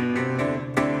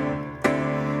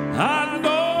 I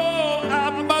know I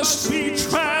must be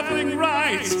traveling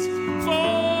right, for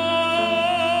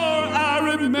I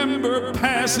remember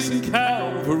passing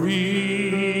Calvary.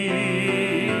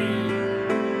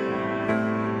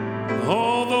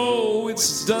 Although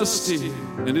it's dusty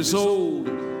and it's old,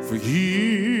 for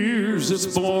years it's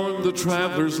borne the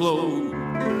traveler's load.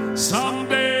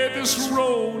 Someday this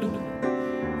road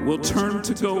will turn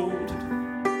to gold.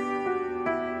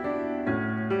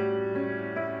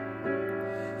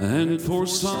 And for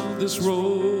some this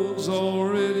road's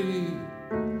already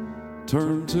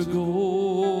turned to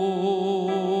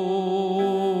gold.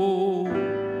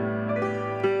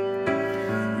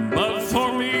 But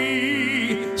for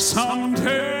me,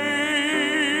 someday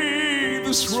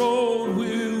this road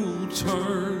will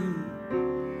turn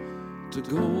to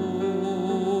gold.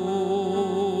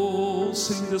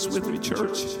 Sing this with me,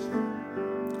 church.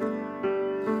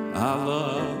 I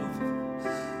love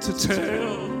to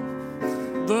tell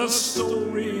the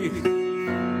story.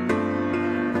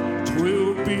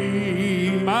 'Twill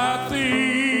be my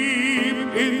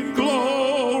theme in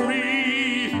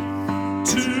glory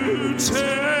to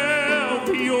tell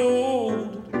the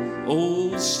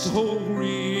old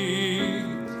story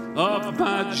of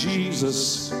my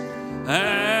Jesus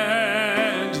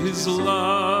and his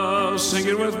love. Sing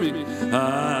it with me.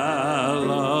 I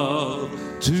love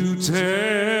to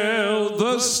tell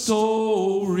the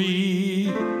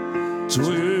story.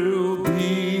 'Twill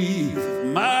be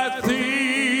my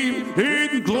theme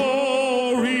in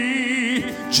glory,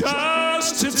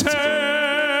 just to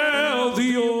tell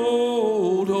the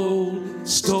old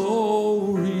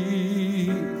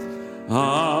story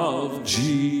of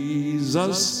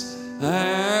Jesus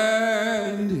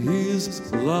and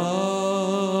his love.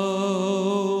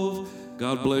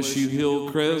 God bless you,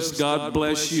 Hillcrest. God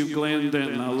bless you, Glenn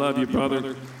Denton. I love you,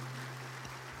 brother.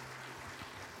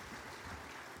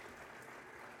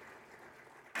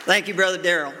 Thank you, Brother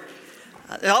Darrell.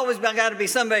 There's always got to be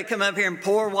somebody come up here and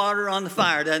pour water on the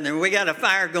fire, doesn't there? We got a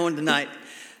fire going tonight.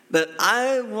 But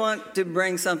I want to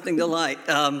bring something to light.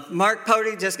 Mark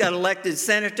Pody just got elected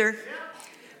senator.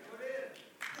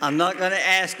 I'm not going to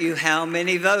ask you how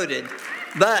many voted,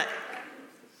 but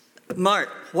Mark,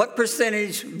 what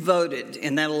percentage voted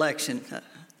in that election?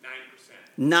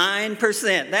 9%.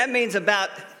 9%. That means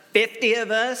about 50 of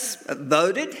us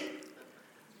voted.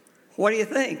 What do you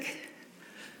think?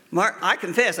 Mark, I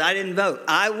confess, I didn't vote.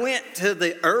 I went to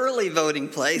the early voting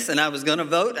place, and I was going to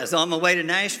vote. I was on my way to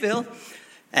Nashville,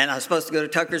 and I was supposed to go to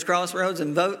Tucker's Crossroads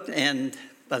and vote, and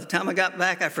by the time I got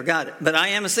back, I forgot it. But I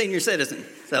am a senior citizen,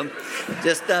 so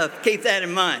just keep that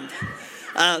in mind.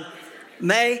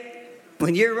 May,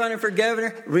 when you're running for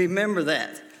governor, remember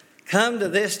that. Come to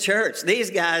this church.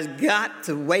 These guys got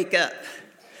to wake up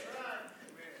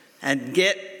and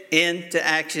get into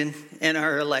action in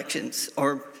our elections.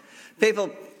 Or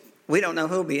people, we don't know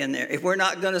who'll be in there. If we're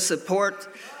not going to support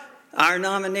our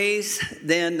nominees,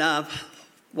 then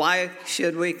why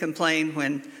should we complain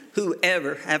when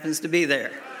whoever happens to be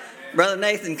there? Brother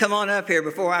Nathan, come on up here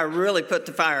before I really put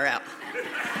the fire out.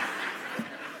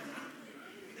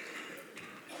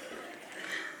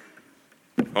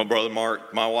 Well, Brother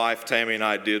Mark, my wife Tammy and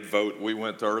I did vote. We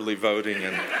went to early voting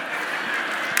and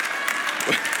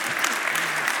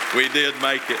we did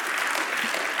make it.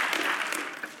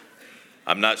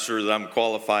 I'm not sure that I'm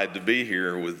qualified to be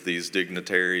here with these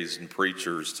dignitaries and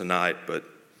preachers tonight, but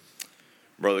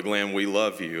Brother Glenn, we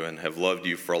love you and have loved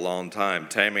you for a long time.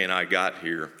 Tammy and I got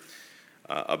here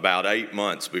about 8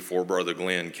 months before Brother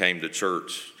Glenn came to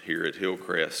church here at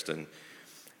Hillcrest, and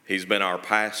he's been our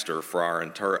pastor for our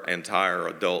entire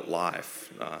adult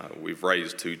life. We've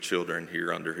raised 2 children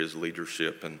here under his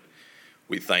leadership, and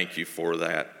we thank you for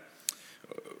that.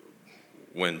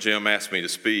 When Jim asked me to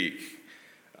speak,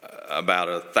 about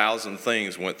 1,000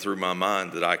 things went through my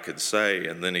mind that I could say,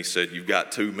 and then he said, "You've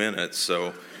got 2 minutes,"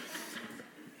 so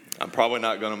I'm probably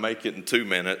not going to make it in 2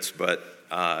 minutes, but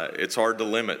it's hard to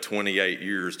limit 28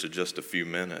 years to just a few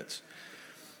minutes.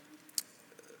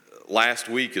 Last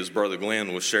week, as Brother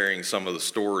Glenn was sharing some of the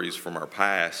stories from our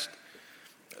past,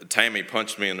 Tammy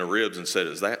punched me in the ribs and said,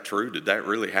 "Is that true? Did that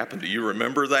really happen? Do you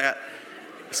remember that?"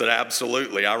 I said,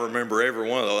 "Absolutely. I remember every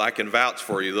one of those. I can vouch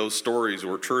for you. Those stories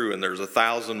were true, and there's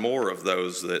 1,000 more of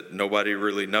those that nobody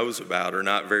really knows about, or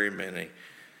not very many."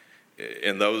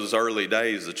 In those early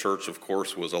days, the church, of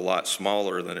course, was a lot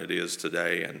smaller than it is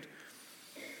today, and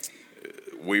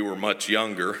we were much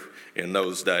younger in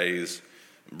those days.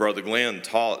 Brother Glenn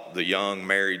taught the young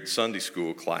married Sunday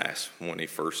school class when he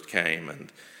first came,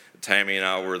 and Tammy and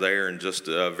I were there, and just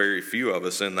very few of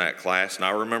us in that class. And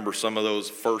I remember some of those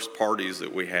first parties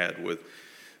that we had with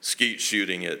skeet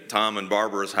shooting at Tom and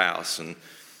Barbara's house, and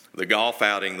the golf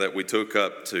outing that we took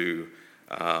up to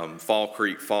Fall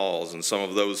Creek Falls, and some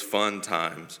of those fun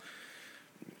times.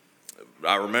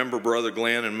 I remember Brother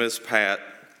Glenn and Miss Pat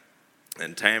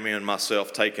and Tammy and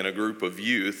myself taking a group of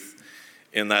youth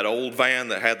in that old van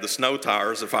that had the snow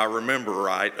tires, if I remember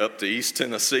right, up to East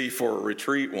Tennessee for a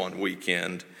retreat one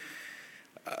weekend.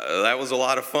 That was a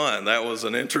lot of fun. That was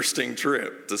an interesting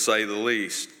trip, to say the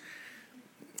least.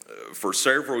 For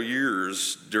several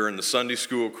years during the Sunday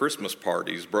school Christmas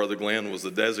parties, Brother Glenn was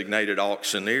the designated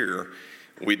auctioneer.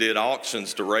 We did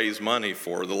auctions to raise money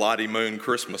for the Lottie Moon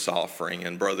Christmas offering,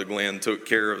 and Brother Glenn took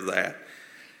care of that.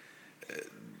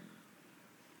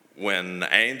 When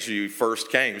Angie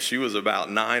first came, she was about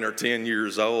 9 or 10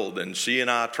 years old, and she and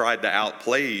I tried to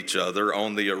outplay each other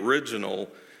on the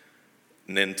original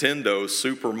Nintendo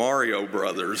Super Mario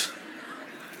Brothers.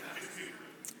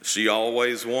 She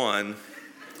always won.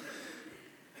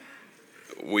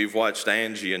 we've watched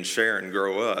Angie and Sharon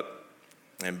grow up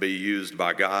and be used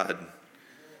by God.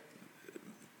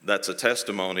 That's a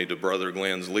testimony to Brother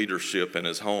Glenn's leadership in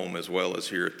his home as well as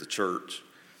here at the church.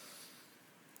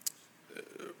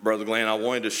 Brother Glenn, I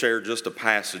wanted to share just a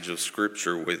passage of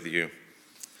Scripture with you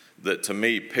that to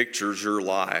me pictures your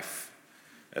life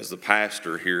as the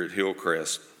pastor here at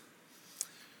Hillcrest.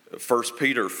 1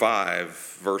 Peter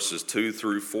 5, verses 2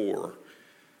 through 4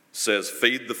 says,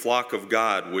 "Feed the flock of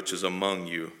God which is among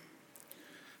you,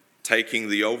 taking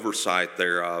the oversight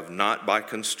thereof, not by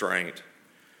constraint,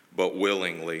 but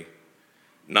willingly,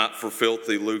 not for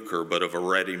filthy lucre, but of a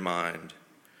ready mind.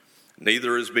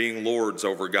 Neither as being lords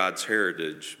over God's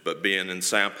heritage, but being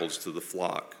ensamples to the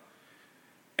flock.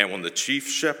 And when the chief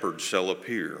shepherd shall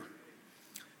appear,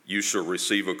 you shall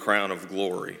receive a crown of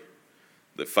glory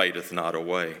that fadeth not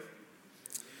away."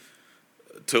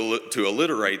 To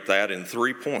alliterate that in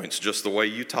 3 points, just the way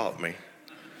you taught me.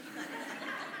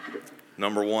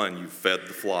 Number one, you fed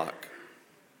the flock.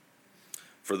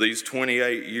 For these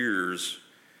 28 years,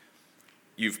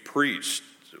 you've preached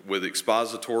with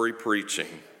expository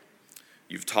preaching.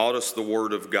 You've taught us the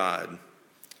Word of God.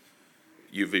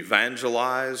 You've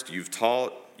evangelized, you've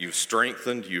taught, you've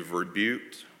strengthened, you've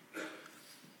rebuked,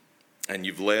 and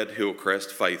you've led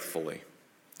Hillcrest faithfully.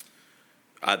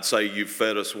 I'd say you've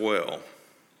fed us well.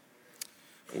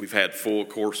 We've had full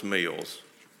course meals.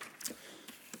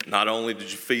 Not only did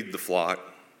you feed the flock,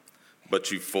 but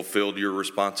you fulfilled your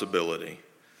responsibility.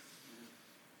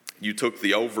 You took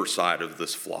the oversight of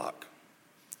this flock.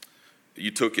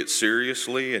 You took it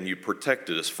seriously and you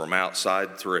protected us from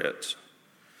outside threats,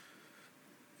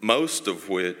 most of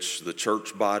which the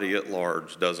church body at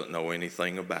large doesn't know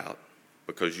anything about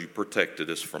because you protected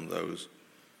us from those.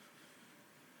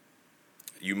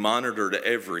 You monitored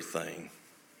everything.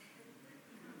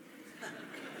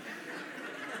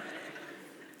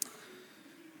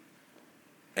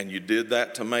 And you did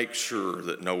that to make sure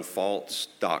that no false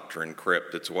doctrine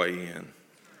crept its way in.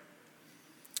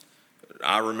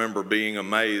 I remember being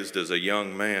amazed as a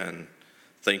young man,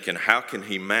 thinking, how can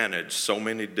he manage so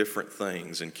many different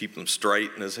things and keep them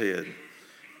straight in his head?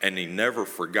 And he never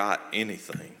forgot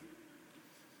anything.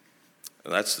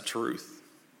 And that's the truth.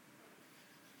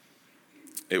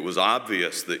 It was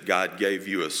obvious that God gave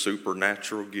you a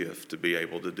supernatural gift to be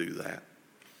able to do that.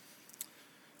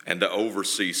 And to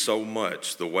oversee so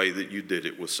much the way that you did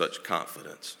it with such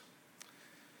confidence.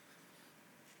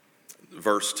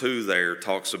 Verse 2 there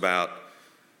talks about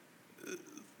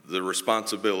the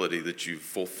responsibility that you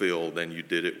fulfilled and you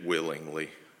did it willingly.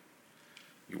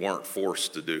 You weren't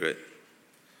forced to do it.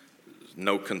 There's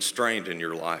no constraint in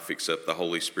your life except the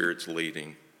Holy Spirit's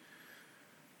leading.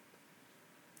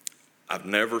 I've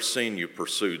never seen you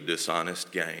pursue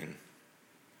dishonest gain.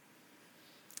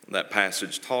 That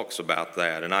passage talks about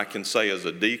that, and I can say as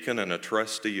a deacon and a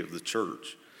trustee of the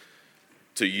church,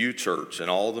 to you, church, and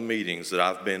all the meetings that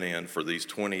I've been in for these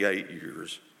 28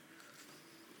 years,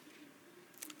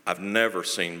 I've never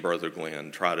seen Brother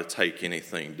Glenn try to take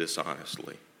anything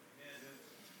dishonestly.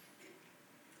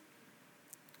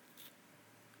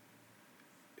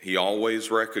 He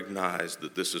always recognized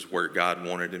that this is where God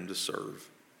wanted him to serve,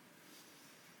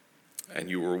 and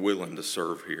you were willing to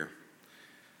serve here.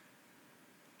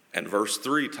 And verse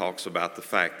 3 talks about the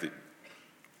fact that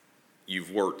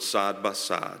you've worked side by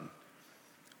side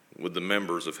with the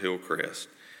members of Hillcrest,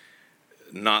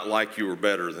 not like you were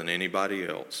better than anybody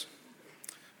else.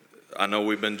 I know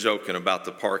we've been joking about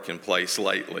the parking place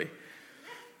lately.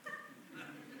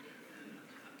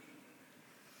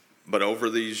 But over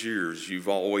these years, you've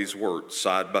always worked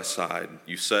side by side.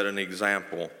 You set an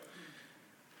example.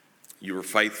 You were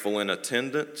faithful in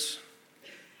attendance.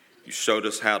 You showed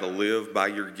us how to live by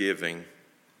your giving.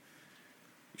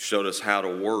 You showed us how to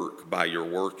work by your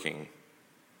working.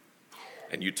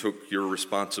 And you took your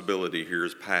responsibility here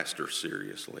as pastor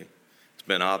seriously. It's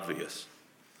been obvious.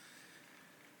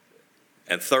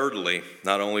 And thirdly,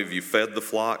 not only have you fed the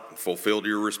flock, fulfilled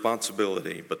your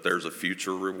responsibility, but there's a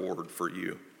future reward for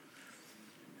you.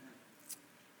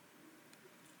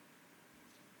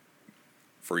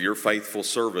 For your faithful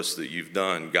service that you've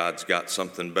done, God's got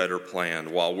something better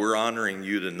planned. While we're honoring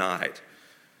you tonight,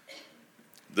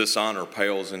 this honor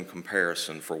pales in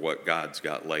comparison for what God's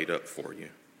got laid up for you.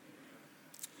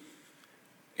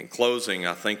 In closing,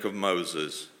 I think of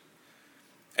Moses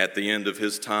at the end of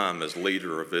his time as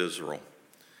leader of Israel.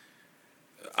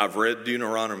 I've read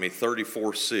Deuteronomy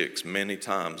 34:6 many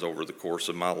times over the course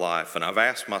of my life, and I've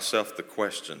asked myself the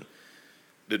question,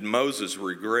 did Moses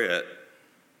regret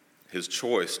his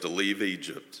choice to leave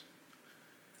Egypt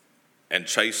and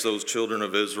chase those children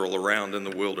of Israel around in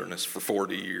the wilderness for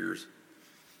 40 years?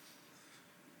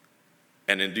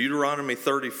 And in Deuteronomy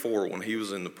 34, when he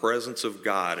was in the presence of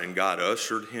God and God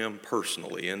ushered him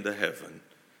personally into heaven,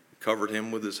 covered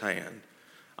him with his hand,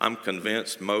 I'm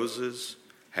convinced Moses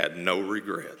had no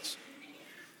regrets.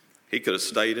 He could have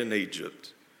stayed in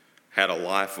Egypt, had a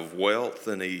life of wealth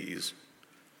and ease,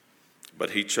 but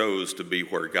he chose to be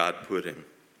where God put him.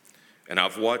 And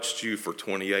I've watched you for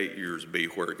 28 years be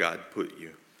where God put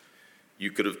you.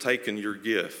 You could have taken your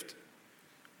gift,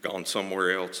 gone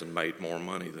somewhere else and made more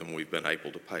money than we've been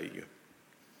able to pay you.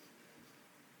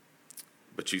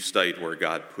 But you stayed where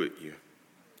God put you.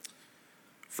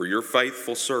 For your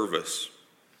faithful service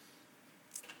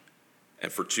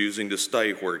and for choosing to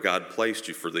stay where God placed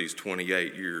you for these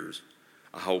 28 years,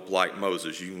 I hope, like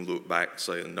Moses, you can look back and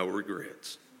say, no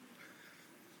regrets.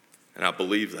 And I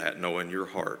believe that, knowing your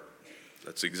heart.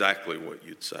 That's exactly what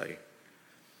you'd say.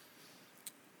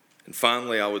 And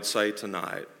finally, I would say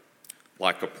tonight,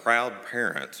 like a proud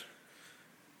parent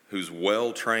who's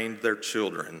well-trained their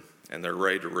children and they're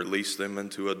ready to release them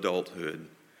into adulthood,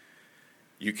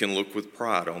 you can look with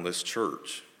pride on this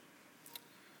church.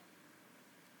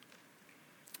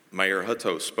 Mayor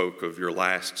Hutto spoke of your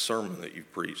last sermon that you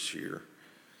preached here.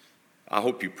 I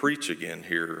hope you preach again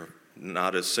here,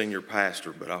 not as senior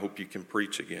pastor, but I hope you can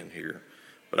preach again here.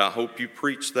 But I hope you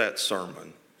preach that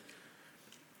sermon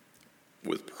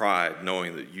with pride,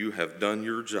 knowing that you have done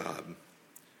your job.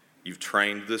 You've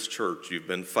trained this church. You've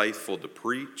been faithful to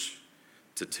preach,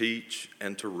 to teach,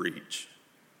 and to reach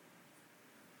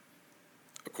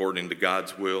according to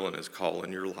God's will and his call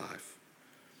in your life.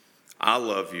 I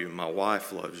love you. My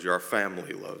wife loves you. Our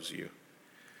family loves you.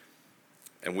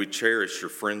 And we cherish your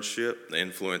friendship, the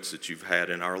influence that you've had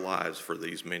in our lives for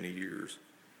these many years.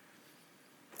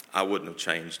 I wouldn't have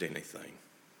changed anything.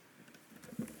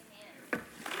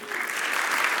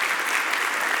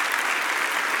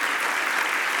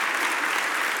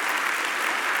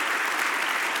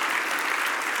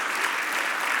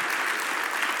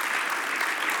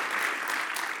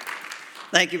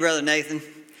 Thank you, Brother Nathan.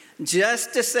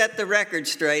 Just to set the record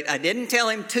straight, I didn't tell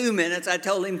him 2 minutes, I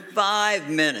told him 5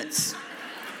 minutes.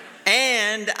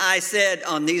 And I said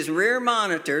on these rear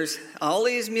monitors, all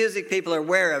these music people are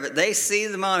aware of it, they see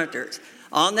the monitors.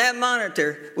 On that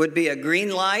monitor would be a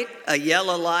green light, a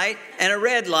yellow light, and a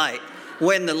red light.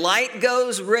 When the light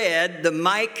goes red, the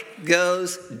mic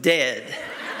goes dead.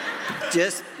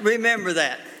 Just remember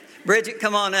that. Bridget,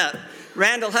 come on up.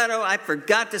 Randall Hutto, I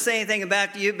forgot to say anything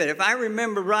about you, but if I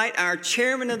remember right, our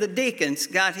chairman of the deacons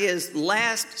got his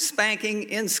last spanking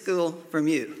in school from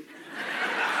you.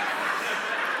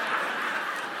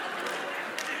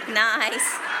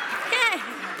 Nice. Yeah.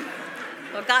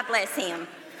 Well, God bless him.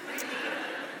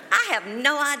 I have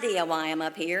no idea why I'm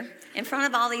up here in front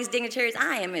of all these dignitaries.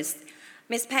 I am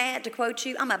Miss Pat, to quote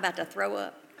you, I'm about to throw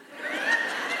up.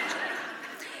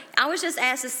 I was just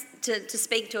asked to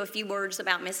speak to a few words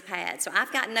about Miss Pat. So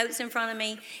I've got notes in front of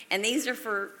me, and these are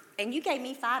for, and you gave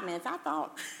me 5 minutes. I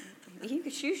thought you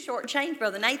shortchanged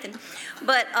Brother Nathan.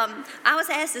 But I was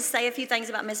asked to say a few things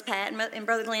about Miss Pat, and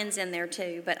Brother Glenn's in there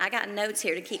too. But I got notes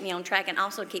here to keep me on track and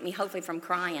also keep me hopefully from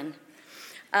crying.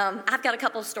 I've got a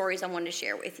couple of stories I wanted to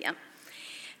share with you.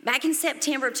 Back in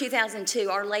September of 2002,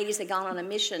 our ladies had gone on a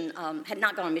mission, had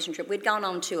not gone on a mission trip. We'd gone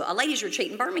on to a ladies'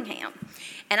 retreat in Birmingham.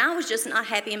 And I was just not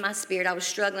happy in my spirit. I was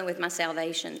struggling with my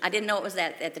salvation. I didn't know it was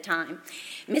that at the time.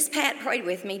 Miss Pat prayed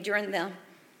with me during the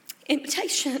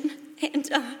invitation, and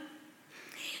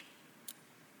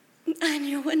I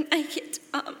knew I wouldn't make it.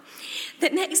 The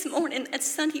next morning, that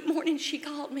Sunday morning, she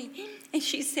called me, and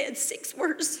she said 6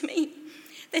 words to me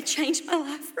that changed my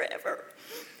life forever.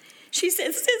 She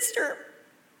said, "Sister,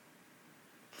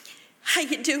 how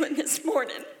you doing this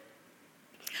morning?"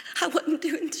 I wasn't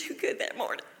doing too good that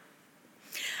morning.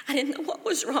 I didn't know what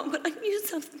was wrong, but I knew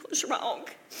something was wrong.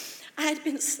 I had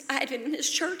been in this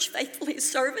church faithfully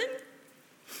serving,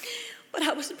 but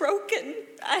I was broken.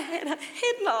 I had a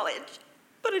head knowledge,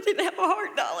 but I didn't have a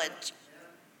heart knowledge.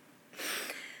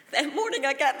 That morning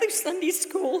I got through Sunday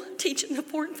school teaching the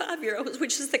 4 and 5-year-olds,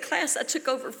 which is the class I took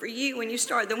over for you when you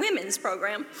started the women's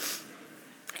program.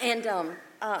 And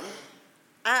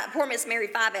poor Miss Mary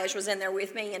Five-Ash was in there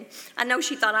with me, and I know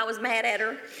she thought I was mad at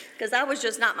her because I was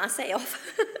just not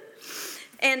myself.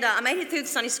 And I made it through the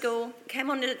Sunday school, came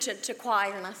on to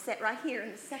choir, and I sat right here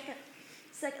in the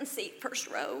second seat, first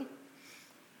row.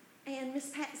 And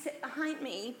Miss Pat sat behind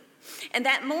me. And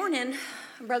that morning,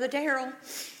 Brother Darrell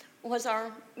was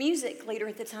our music leader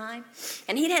at the time,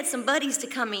 and he'd had some buddies to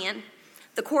come in.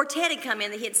 The quartet had come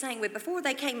in that he had sang with before.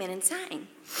 They came in and sang.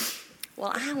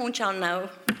 Well, I want y'all to know,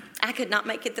 I could not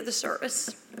make it to the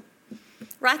service.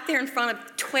 Right there in front of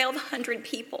 1,200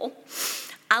 people,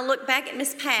 I looked back at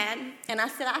Miss Pat, and I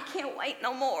said, I can't wait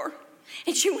no more.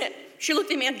 And she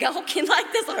looked at me gawking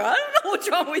like this, like, I don't know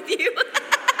what's wrong with you.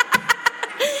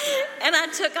 And I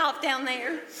took off down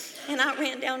there, and I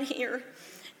ran down here,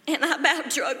 and I about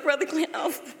drug Brother Glenn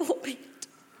off the pulpit.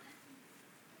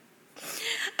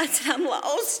 I said, I'm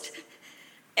lost,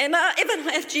 and if I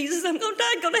don't have Jesus, I'm going to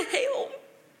die and go to hell.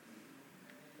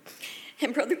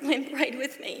 And Brother Glenn prayed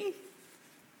with me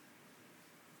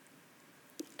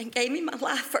and gave me my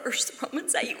life verse,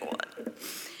 Romans 8:1.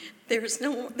 There is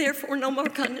therefore no more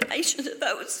condemnation to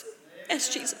those as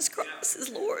Jesus Christ is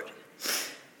Lord.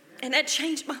 And that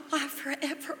changed my life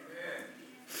forever.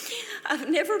 I've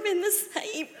never been the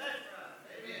same.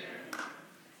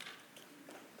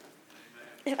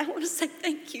 And I want to say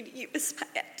thank you to you, Miss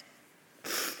Pat,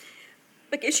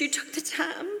 because you took the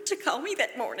time to call me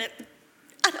that morning.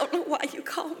 I don't know why you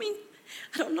called me.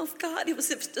 I don't know if it was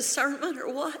discernment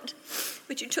or what,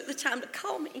 but you took the time to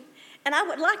call me. And I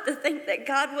would like to think that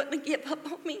God wouldn't give up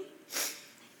on me,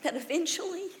 that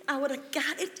eventually I would have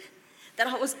got it, that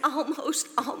I was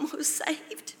almost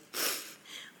saved.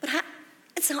 But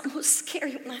it's almost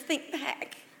scary when I think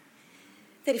back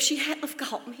that if she hadn't have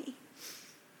called me,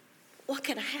 what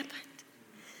could have happened?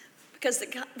 Because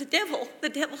the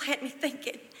devil had me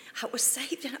thinking I was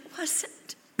saved and I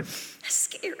wasn't. That's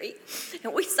scary.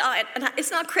 And we saw it, and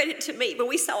it's not credit to me, but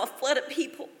we saw a flood of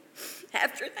people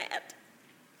after that.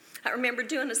 I remember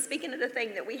speaking at a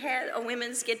thing that we had, a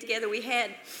women's get-together we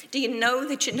had. Do you know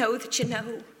that you know that you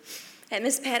know? And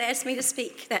Miss Pat asked me to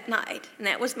speak that night, and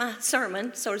that was my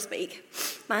sermon, so to speak,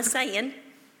 my saying.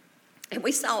 And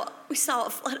we saw a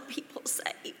flood of people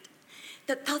saved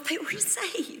that thought they were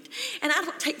saved. And I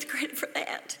don't take the credit for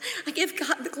that. I give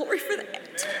God the glory for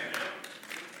that.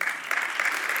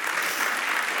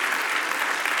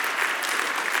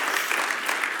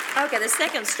 Okay, the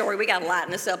second story, we got to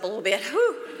lighten this up a little bit.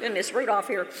 Whew, getting this root off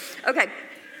here. Okay,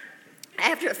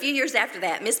 after a few years after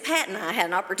that, Miss Pat and I had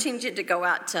an opportunity to go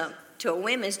out to a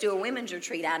women's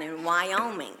retreat out in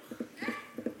Wyoming.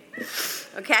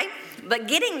 Okay, but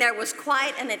getting there was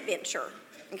quite an adventure.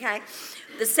 Okay,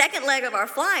 the second leg of our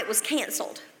flight was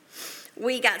canceled.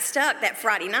 We got stuck that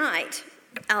Friday night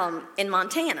in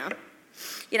Montana.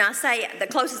 You know, I say the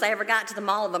closest I ever got to the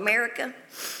Mall of America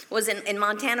was in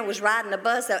Montana, was riding a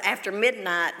bus after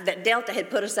midnight that Delta had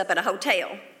put us up at a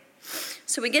hotel.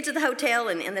 So we get to the hotel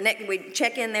and we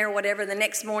check in there or whatever. The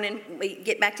next morning we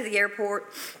get back to the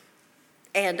airport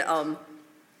and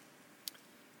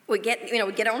we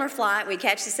get on our flight, we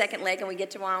catch the second leg and we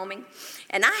get to Wyoming.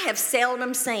 And I have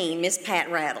seldom seen Miss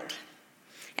Pat rattled.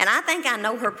 And I think I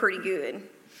know her pretty good.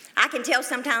 I can tell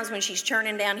sometimes when she's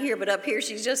churning down here, but up here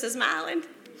she's just as smiling.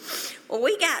 Well,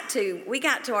 we got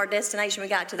to our destination. We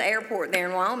got to the airport there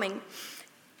in Wyoming,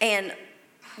 and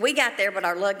we got there, but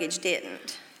our luggage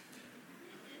didn't.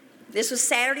 This was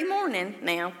Saturday morning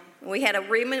now. We had a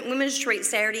women's retreat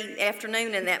Saturday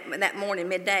afternoon and that morning,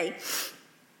 midday.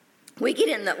 We get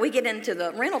into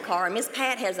the rental car, and Miss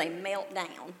Pat has a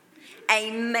meltdown.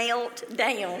 A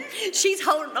meltdown. She's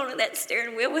holding on to that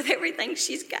steering wheel with everything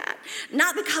she's got.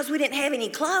 Not because we didn't have any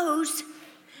clothes,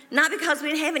 not because we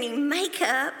didn't have any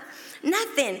makeup,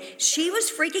 nothing. She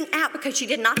was freaking out because she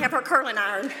did not have her curling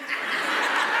iron. And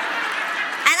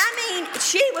I mean,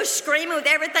 she was screaming with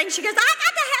everything. She goes, I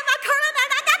got to have my curling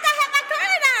iron. I got to have my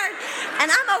curling iron.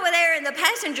 And I'm over there in the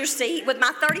passenger seat with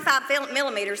my 35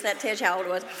 millimeters, that tells you how old it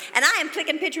was. And I am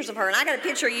taking pictures of her, and I got a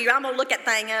picture of you. I'm going to look that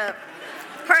thing up.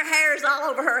 Her hair's all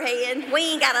over her head.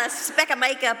 We ain't got a speck of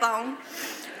makeup on.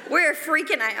 We're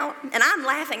freaking out, and I'm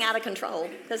laughing out of control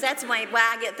because that's why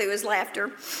I get through is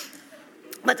laughter.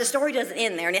 But the story doesn't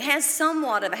end there, and it has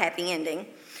somewhat of a happy ending.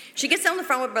 She gets on the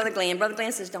phone with Brother Glenn. Brother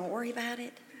Glenn says, don't worry about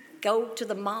it. Go to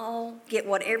the mall, get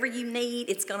whatever you need.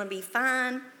 It's going to be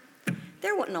fine.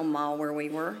 There wasn't no mall where we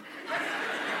were.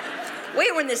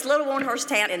 We were in this little one-horse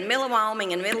town in the middle of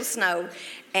Wyoming in the middle of snow,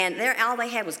 and there all they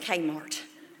had was Kmart.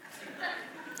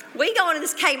 We go into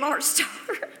this Kmart store.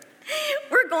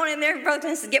 We're going in there, Brother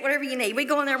Glenn says, get whatever you need. We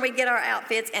go in there and we get our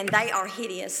outfits, and they are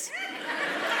hideous.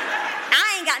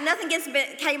 I ain't got nothing against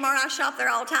Kmart. I shop there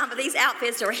all the time, but these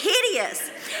outfits are hideous.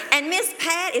 And Miss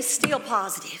Pat is still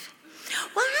positive.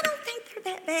 Well, I don't think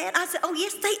they're that bad. I said, oh,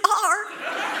 yes, they are.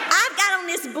 I've got on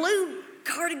this blue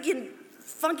cardigan,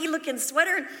 funky-looking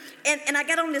sweater, and I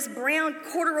got on this brown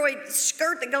corduroy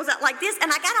skirt that goes out like this, and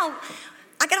I got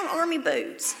on army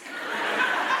boots.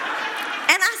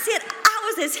 And I said,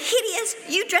 I was as hideous.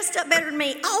 You dressed up better than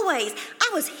me, always.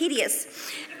 I was hideous.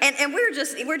 And we're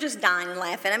just dying and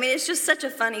laughing. I mean, it's just such a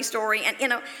funny story. And, you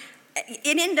know,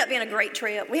 it ended up being a great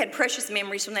trip. We had precious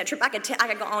memories from that trip. I could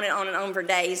go on and on for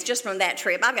days just from that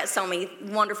trip. I've got so many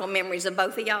wonderful memories of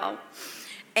both of y'all,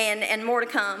 and more to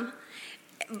come.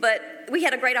 But we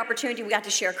had a great opportunity. We got to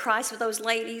share Christ with those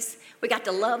ladies. We got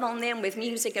to love on them with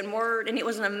music and word, and it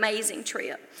was an amazing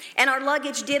trip. And our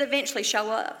luggage did eventually show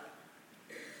up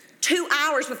 2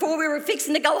 hours before we were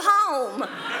fixing to go home.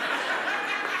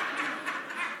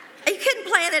 You couldn't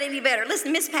plan it any better.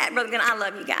 Listen, Miss Pat, Brother Glenn, I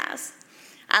love you guys.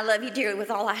 I love you dearly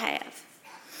with all I have.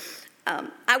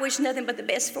 I wish nothing but the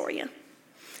best for you.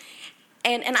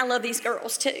 And I love these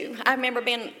girls, too. I remember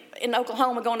being in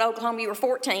Oklahoma, going to Oklahoma. You were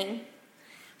 14,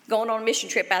 going on a mission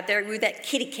trip out there with that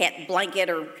kitty cat blanket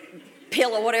or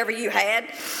pillow, whatever you had.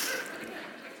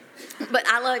 But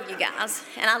I love you guys,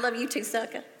 and I love you too,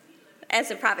 Sucka.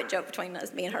 That's a private joke between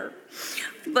us, me and her.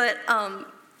 But,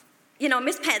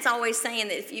 Miss Pat's always saying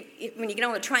that when you get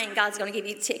on the train, God's going to give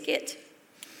you a ticket.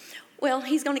 Well,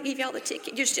 he's going to give you all the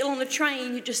ticket. You're still on the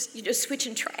train. You're just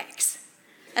switching tracks.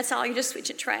 That's all. You're just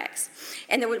switching tracks.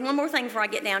 And there was one more thing before I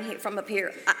get down here from up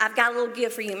here. I've got a little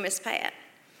gift for you, Miss Pat.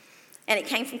 And it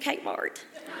came from Kmart.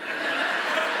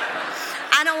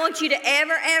 I don't want you to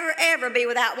ever, ever, ever be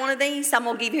without one of these, so I'm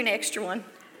going to give you an extra one.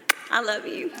 I love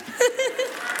you.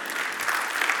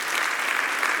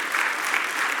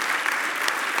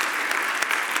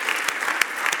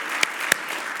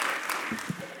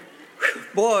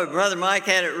 Boy, Brother Mike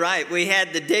had it right. We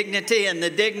had the dignity and the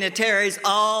dignitaries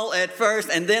all at first,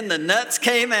 and then the nuts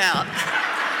came out.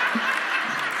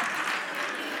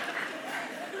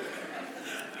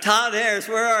 Todd Harris,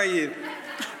 where are you?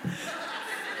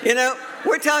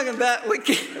 We talk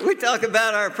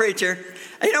about our preacher.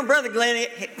 Brother Glenn,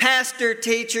 pastor,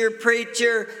 teacher,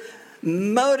 preacher,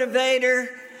 motivator,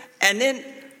 and then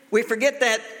we forget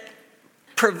that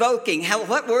provoking.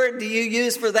 What word do you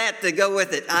use for that to go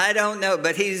with it? I don't know,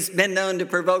 but he's been known to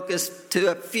provoke us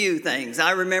to a few things. I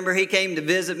remember he came to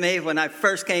visit me when I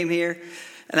first came here,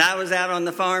 and I was out on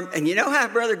the farm. And you know how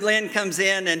Brother Glenn comes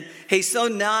in, and he's so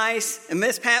nice, and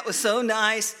Miss Pat was so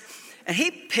nice, and he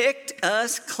picked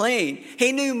us clean.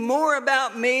 He knew more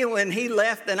about me when he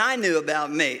left than I knew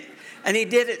about me. And he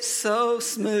did it so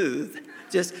smooth,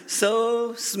 just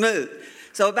so smooth.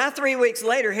 So about 3 weeks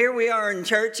later, here we are in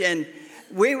church, and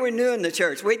we were new in the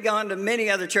church. We'd gone to many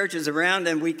other churches around,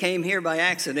 and we came here by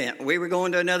accident. We were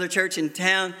going to another church in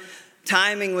town.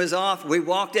 Timing was off. We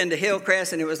walked into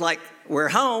Hillcrest, and it was like, we're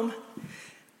home.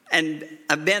 And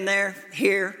I've been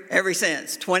here ever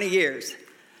since, 20 years.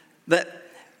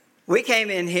 But we came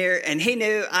in here, and he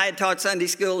knew I had taught Sunday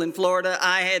school in Florida.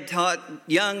 I had taught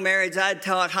young marrieds. I'd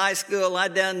taught high school.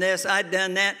 I'd done this. I'd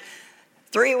done that.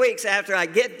 3 weeks after I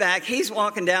get back, he's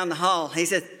walking down the hall. He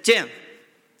said, Jim.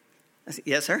 I said,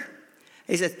 yes, sir.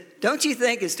 He said, don't you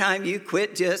think it's time you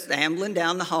quit just ambling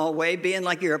down the hallway, being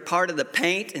like you're a part of the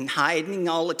paint and hiding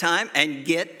all the time, and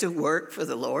get to work for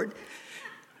the Lord?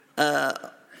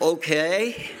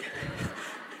 Okay.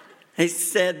 He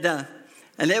said,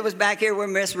 and it was back here where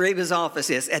Miss Reba's office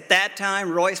is. At that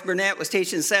time, Royce Burnett was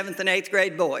teaching 7th and 8th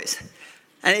grade boys.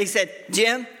 And he said,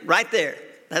 Jim, right there.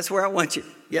 That's where I want you.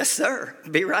 Yes, sir.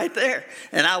 Be right there.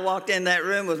 And I walked in that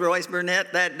room with Royce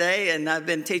Burnett that day, and I've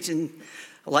been teaching,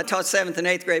 I taught 7th and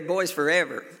 8th grade boys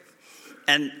forever.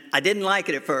 And I didn't like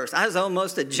it at first. I was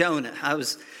almost a Jonah. I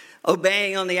was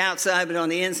obeying on the outside, but on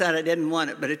the inside I didn't want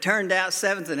it. But it turned out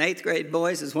 7th and 8th grade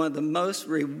boys is one of the most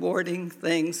rewarding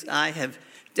things I have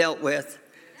dealt with,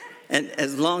 and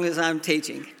as long as I'm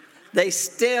teaching. They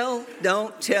still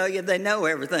don't tell you they know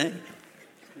everything.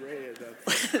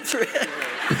 It's red.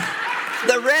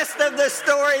 The rest of the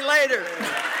story later.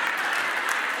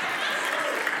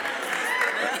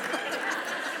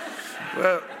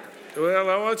 Well,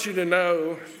 I want you to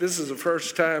know this is the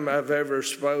first time I've ever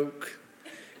spoke,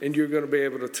 and you're going to be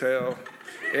able to tell.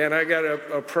 And I got an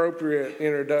appropriate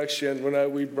introduction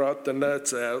when we brought the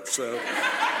nuts out. So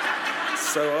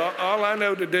all I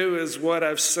know to do is what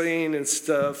I've seen and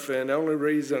stuff, and the only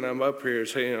reason I'm up here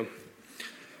is him.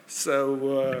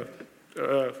 So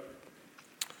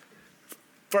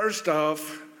first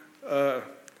off, I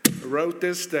wrote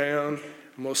this down.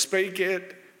 I'm going to speak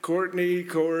it. Courtney,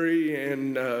 Corey,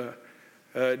 and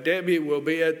Debbie will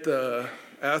be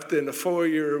out in the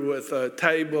foyer with a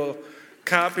table.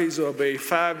 Copies will be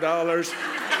 $5.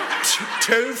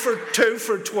 two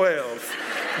for 12.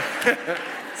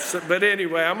 But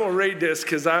anyway, I'm going to read this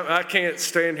because I can't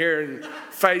stand here and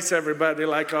face everybody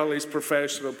like all these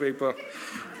professional people.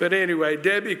 But anyway,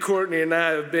 Debbie, Courtney, and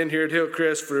I have been here at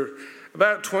Hillcrest for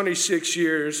about 26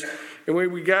 years. And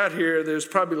when we got here, there's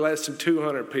probably less than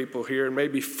 200 people here, and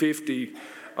maybe 50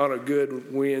 on a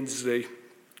good Wednesday.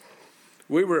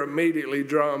 we were immediately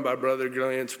drawn by Brother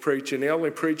Glenn's preaching. The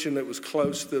only preaching that was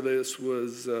close to this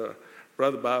was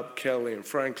Brother Bob Kelly in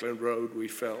Franklin Road, we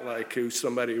felt like, who's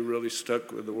somebody who really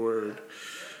stuck with the Word.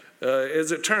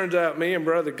 As it turns out, me and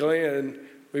Brother Glenn,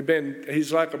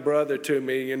 he's like a brother to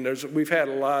me, and we've had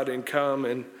a lot in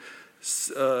common.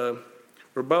 We're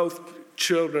both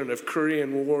children of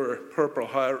Korean War Purple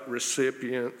Heart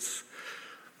recipients.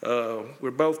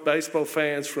 We're both baseball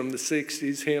fans from the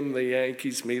 60s, him the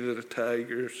Yankees, me the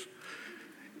Tigers.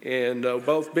 And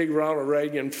both big Ronald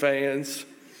Reagan fans.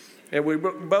 And we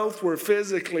both were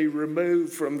physically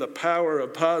removed from the Power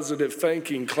of Positive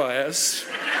Thinking class.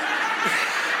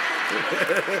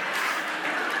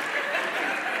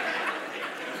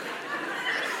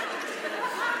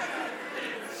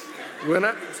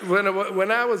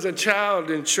 When I was a child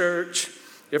in church,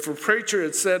 if a preacher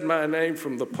had said my name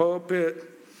from the pulpit,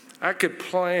 I could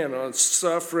plan on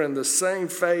suffering the same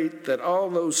fate that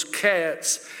all those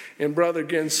cats in Brother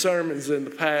Ginn's sermons in the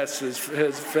past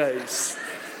has faced.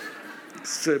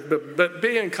 So, but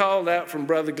being called out from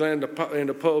Brother Glenn in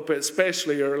the pulpit,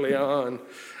 especially early on,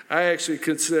 I actually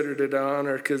considered it an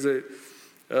honor because it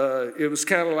was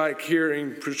kind of like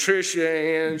hearing Patricia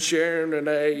Ann, Sharon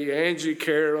Renee, Angie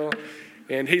Carroll,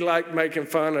 and he liked making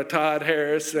fun of Todd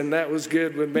Harris, and that was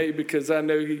good with me because I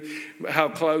knew how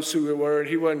close we were, and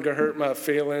he wasn't going to hurt my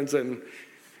feelings, and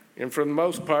for the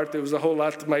most part, there was a whole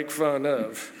lot to make fun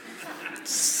of.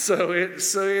 So it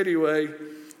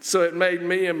made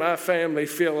me and my family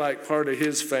feel like part of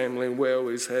his family, and we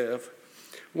always have.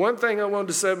 One thing I wanted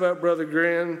to say about Brother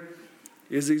Glenn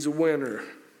is he's a winner.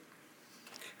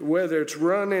 Whether it's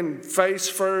running face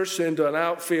first into an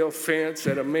outfield fence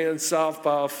at a men's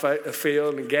softball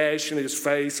field and gashing his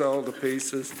face all to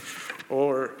pieces,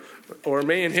 or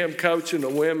me and him coaching a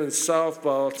women's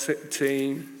softball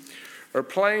team, or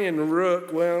playing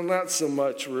rook, well, not so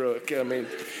much rook. I mean,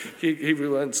 he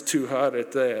wasn't too hot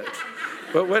at that.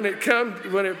 But when it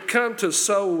come to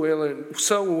soul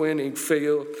winning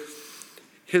field,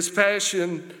 his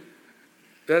passion,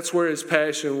 that's where his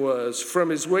passion was. From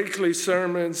his weekly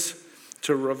sermons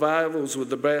to revivals with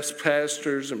the best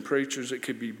pastors and preachers that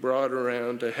could be brought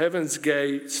around, to Heaven's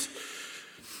Gates,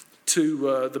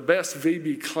 to the best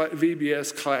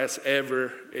VBS class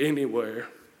ever anywhere.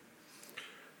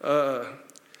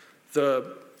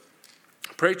 The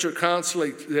preacher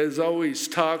constantly has always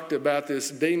talked about this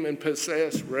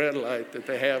demon-possessed red light that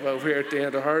they have over here at the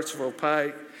end of Hartsville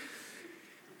Pike.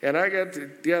 And I got to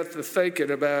thinking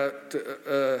about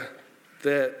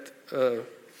that.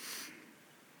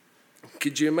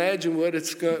 Could you imagine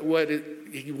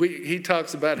he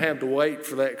talks about having to wait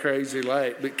for that crazy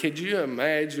light, but could you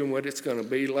imagine what it's going to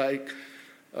be like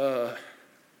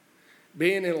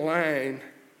being in line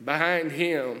behind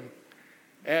him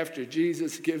after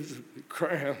Jesus gives the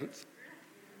crowns?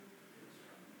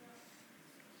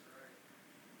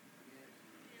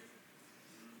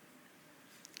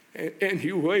 And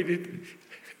you waited,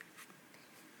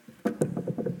 and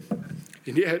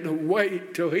you had to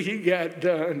wait till he got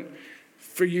done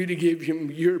for you to give him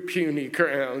your puny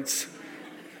crowns,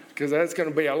 because that's going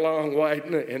to be a long wait,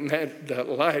 and that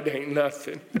light ain't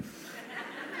nothing.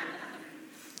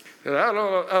 And I'd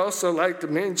also like to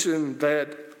mention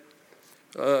that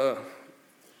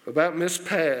about Miss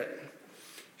Pat.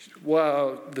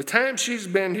 While the time she's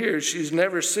been here, she's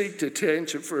never sought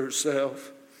attention for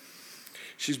herself.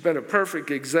 She's been a perfect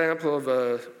example of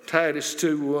a Titus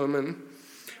 2 woman.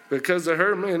 Because of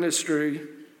her ministry,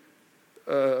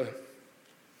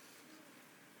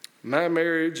 my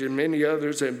marriage and many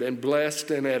others have been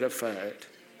blessed and edified.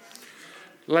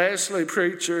 Lastly,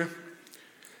 preacher,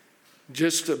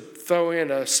 just to throw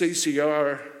in a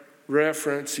CCR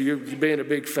reference, you being a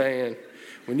big fan,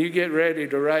 when you get ready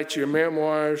to write your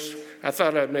memoirs, I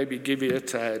thought I'd maybe give you a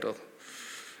title.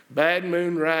 Bad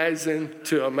Moon Rising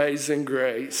to Amazing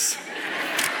Grace.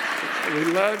 We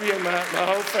love you. My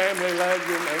whole family loves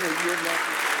you.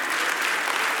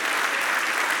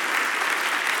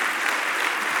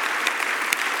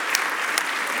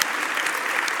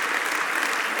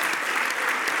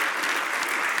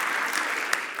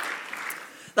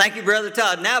 Thank you, Brother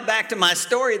Todd. Now back to my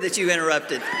story that you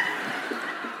interrupted.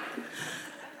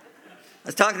 I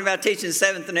was talking about teaching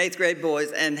 7th and 8th grade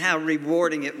boys and how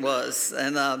rewarding it was.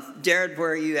 And Jared,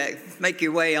 where you make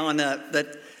your way on up,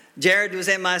 but Jared was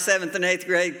in my 7th and 8th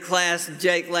grade class,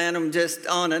 Jake Lanham, just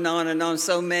on and on and on.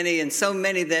 So many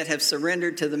that have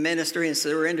surrendered to the ministry and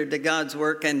surrendered to God's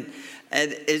work. And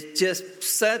it's just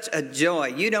such a joy.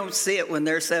 You don't see it when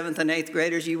they're 7th and 8th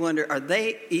graders. You wonder, are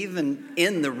they even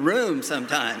in the room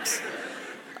sometimes?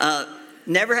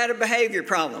 Never had a behavior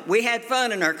problem. We had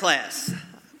fun in our class.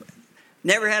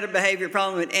 Never had a behavior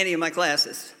problem in any of my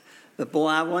classes. But boy,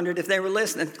 I wondered if they were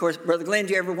listening. Of course, Brother Glenn,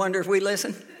 do you ever wonder if we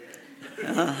listen?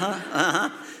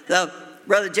 So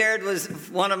Brother Jared was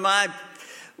one of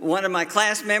my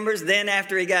class members. Then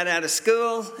after he got out of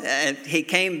school, he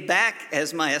came back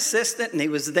as my assistant, and he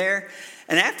was there.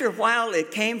 And after a while,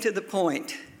 it came to the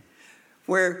point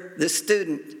where the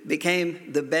student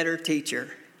became the better teacher.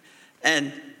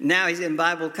 And now he's in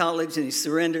Bible college, and he's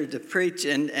surrendered to preach,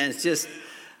 and it's just,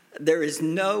 there is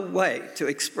no way to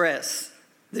express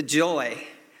the joy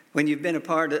when you've been a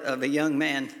part of a young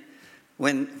man,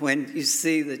 when you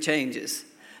see the changes.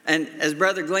 And as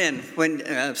Brother Glenn,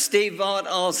 when Steve Vaught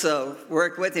also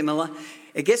worked with him a lot,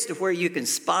 it gets to where you can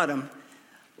spot them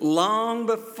long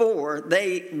before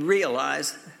they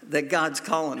realize that God's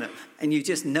calling them. And you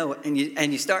just know it.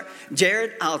 And you start.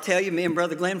 Jared, I'll tell you, me and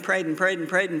Brother Glenn prayed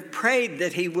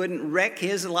that he wouldn't wreck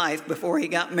his life before he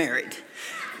got married.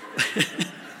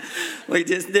 We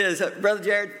just did. So, Brother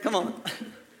Jared, come on.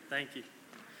 Thank you.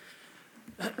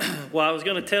 Well, I was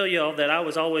going to tell y'all that I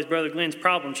was always Brother Glenn's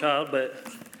problem child, but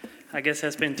I guess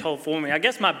that's been told for me. I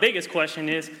guess my biggest question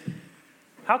is,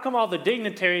 how come all the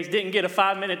dignitaries didn't get a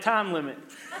 5-minute time limit?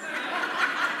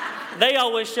 They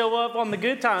always show up on the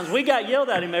good times. We got yelled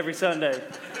at him every Sunday.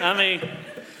 I mean,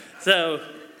 so,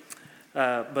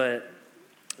 but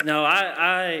no,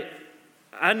 I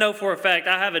know for a fact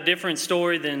I have a different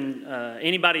story than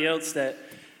anybody else that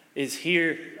is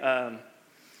here.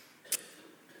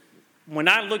 When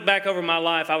I look back over my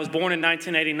life, I was born in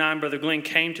 1989. Brother Glenn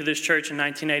came to this church in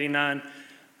 1989.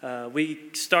 We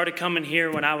started coming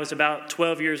here when I was about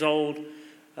 12 years old.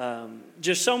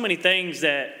 Just so many things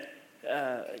that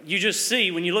you just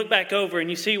see when you look back over and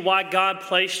you see why God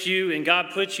placed you and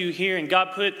God put you here and God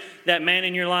put that man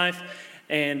in your life.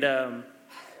 And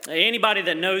anybody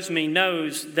that knows me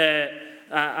knows that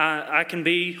I can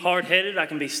be hard-headed, I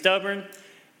can be stubborn,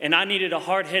 and I needed a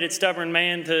hard-headed, stubborn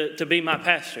man to be my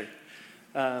pastor.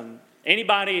 I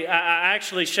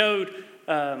actually showed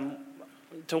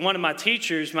to one of my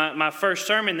teachers my first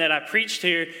sermon that I preached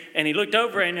here, and he looked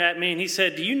over at me and he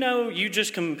said, "Do you know you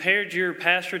just compared your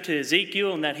pastor to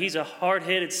Ezekiel and that he's a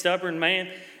hard-headed, stubborn man?"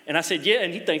 And I said, "Yeah,"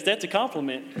 and he thinks that's a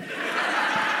compliment.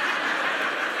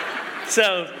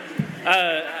 So,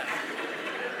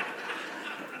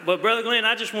 but Brother Glenn,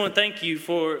 I just want to thank you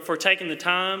for taking the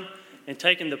time and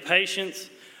taking the patience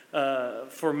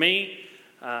for me.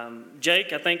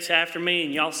 Jake, I think, is after me,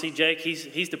 and y'all see Jake.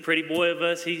 He's the pretty boy of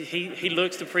us. He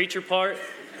looks the preacher part.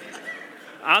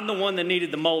 I'm the one that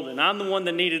needed the molding. I'm the one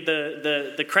that needed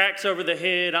the cracks over the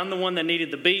head. I'm the one that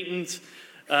needed the beatings.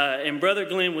 And Brother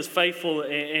Glenn was faithful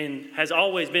and has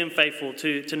always been faithful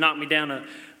to knock me down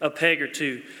a peg or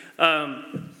two.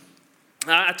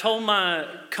 I told my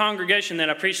congregation that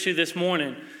I preached to this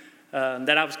morning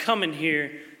that I was coming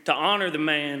here to honor the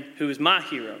man who is my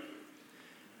hero.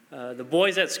 The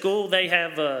boys at school, they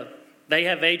have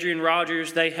Adrian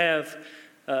Rogers. They have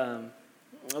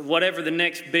whatever the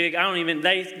next big.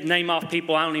 They name off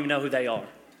people. I don't even know who they are.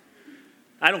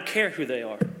 I don't care who they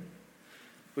are,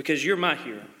 because you're my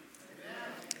hero.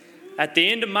 At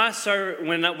the end of my service,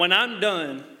 when I'm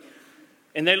done,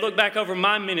 and they look back over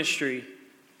my ministry,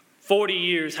 40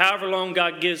 years, however long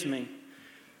God gives me,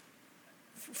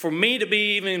 for me to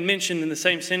be even mentioned in the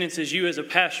same sentence as you as a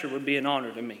pastor would be an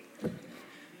honor to me.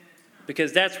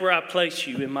 Because that's where I place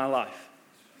you in my life.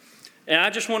 And I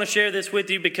just want to share this with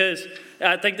you because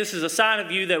I think this is a side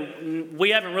of you that we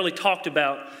haven't really talked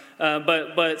about.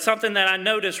 But something that I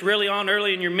noticed early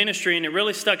in your ministry, and it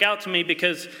really stuck out to me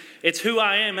because it's who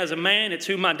I am as a man, it's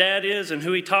who my dad is and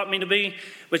who he taught me to be.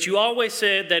 But you always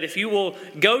said that if you will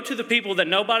go to the people that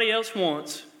nobody else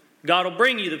wants, God will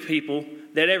bring you the people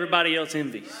that everybody else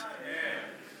envies.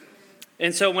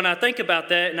 And so when I think about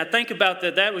that, and I think about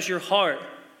that was your heart,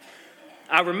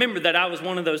 I remember that I was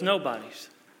one of those nobodies.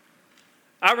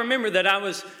 I remember that I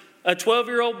was a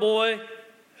 12-year-old boy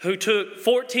who took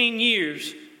 14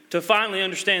 years to finally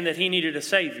understand that he needed a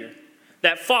Savior.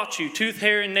 That fought you tooth,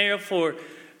 hair, and nail for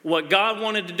what God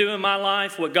wanted to do in my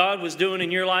life, what God was doing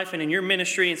in your life and in your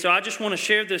ministry. And so I just want to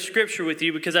share this scripture with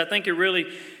you because I think it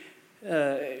really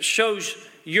shows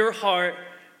your heart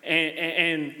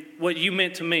and what you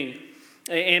meant to me.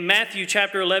 In Matthew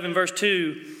chapter 11, verse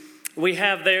 2, we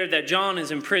have there that John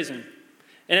is in prison.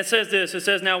 And it says this, it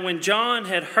says, "Now when John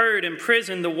had heard in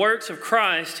prison the works of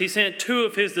Christ, he sent 2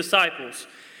 of his disciples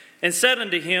and said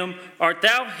unto him, Art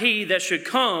thou he that should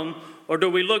come, or do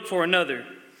we look for another?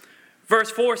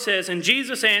 Verse 4 says, And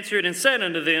Jesus answered and said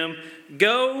unto them,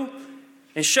 Go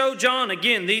and show John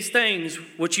again these things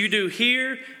which you do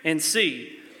hear and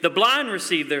see. The blind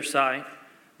receive their sight,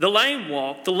 the lame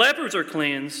walk, the lepers are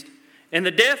cleansed, And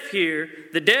the deaf hear,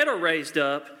 the dead are raised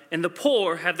up, and the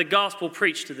poor have the gospel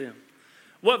preached to them.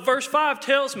 What verse 5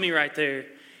 tells me right there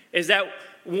is that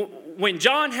when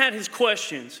John had his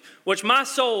questions, which my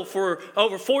soul for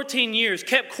over 14 years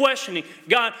kept questioning,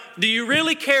 God, do you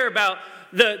really care about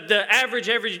the average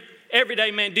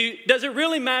everyday man? Does it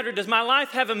really matter? Does my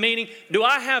life have a meaning? Do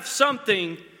I have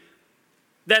something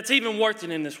that's even worth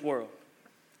it in this world?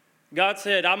 God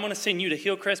said, I'm going to send you to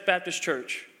Hillcrest Baptist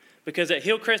Church, because at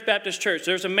Hillcrest Baptist Church,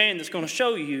 there's a man that's going to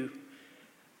show you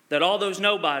that all those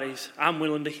nobodies I'm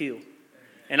willing to heal,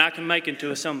 and I can make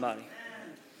into a somebody.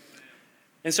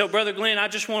 And so, Brother Glenn, I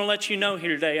just want to let you know here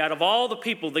today, out of all the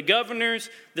people, the governors,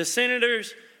 the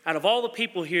senators, out of all the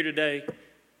people here today,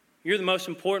 you're the most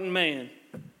important man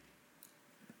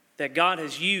that God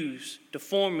has used to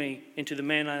form me into the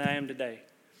man that I am today.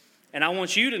 And I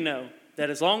want you to know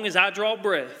that as long as I draw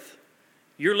breath,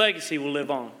 your legacy will live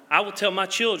on. I will tell my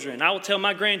children, I will tell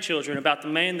my grandchildren about the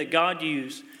man that God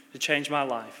used to change my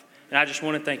life. And I just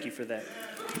want to thank you for that.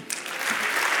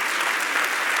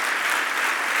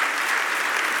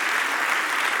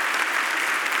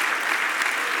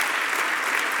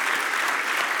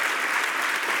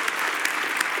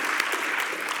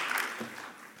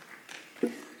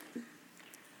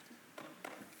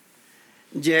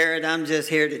 Jared, I'm just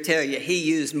here to tell you, he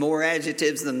used more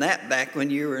adjectives than that back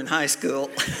when you were in high school.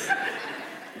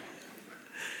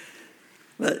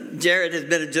 But Jared has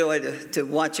been a joy to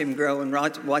watch him grow and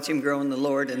watch him grow in the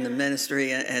Lord and the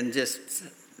ministry, and just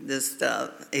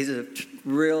he's a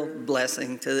real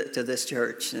blessing to this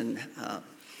church. And I'm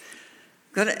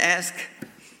going to ask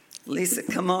Lisa,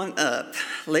 come on up.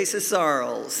 Lisa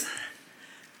Sarles.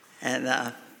 And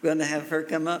I'm going to have her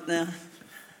come up now.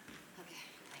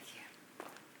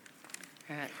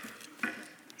 All right.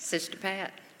 Sister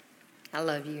Pat, I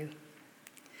love you.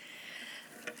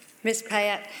 Miss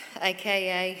Pat,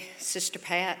 a.k.a. Sister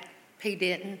Pat, P.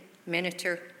 Denton,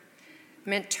 mentor,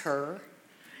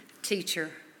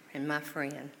 teacher, and my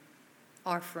friend,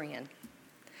 our friend.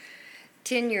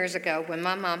 10 years ago, when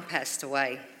my mom passed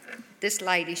away, this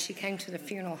lady, she came to the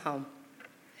funeral home,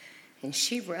 and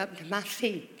she rubbed my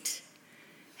feet.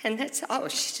 And that's all.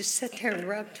 She just sat there and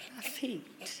rubbed my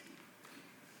feet.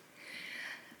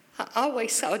 I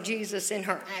always saw Jesus in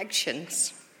her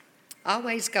actions,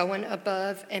 always going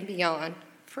above and beyond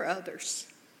for others.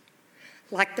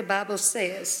 Like the Bible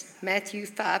says, Matthew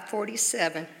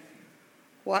 5:47,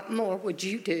 what more would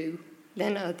you do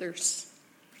than others?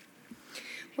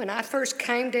 When I first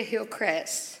came to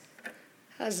Hillcrest,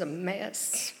 I was a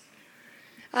mess.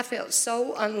 I felt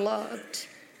so unloved,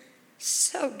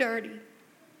 so dirty.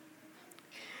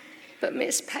 But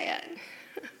Miss Pat,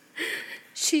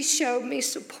 she showed me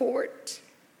support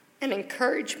and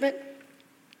encouragement.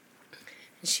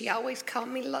 And she always called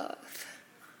me love.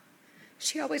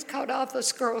 She always called all of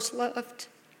us girls loved.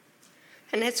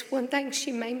 And that's one thing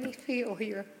she made me feel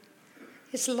here,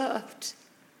 is loved.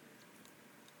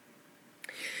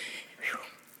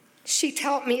 She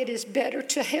taught me it is better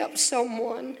to help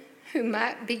someone who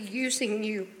might be using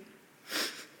you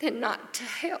than not to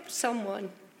help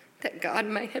someone that God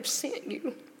may have sent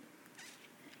you.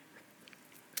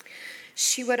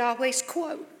 She would always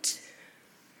quote,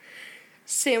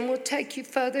 sin will take you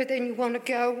further than you want to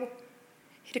go.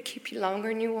 It'll keep you longer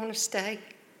than you want to stay.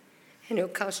 And it'll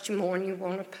cost you more than you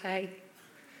want to pay.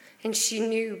 And she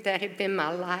knew that had been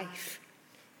my life.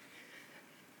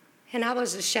 And I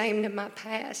was ashamed of my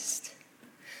past.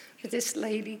 But this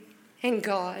lady and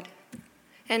God,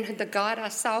 and the God I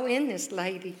saw in this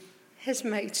lady, has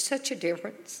made such a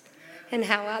difference in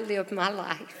how I live my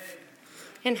life,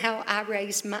 and how I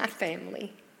raise my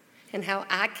family, and how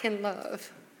I can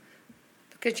love.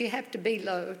 Because you have to be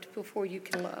loved before you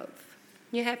can love.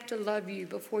 You have to love you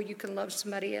before you can love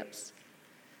somebody else.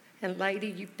 And lady,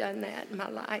 you've done that in my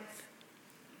life.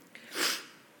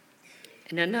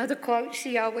 And another quote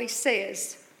she always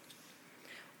says,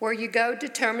 where you go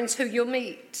determines who you'll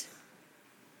meet.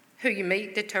 Who you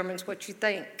meet determines what you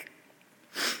think.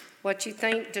 What you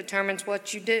think determines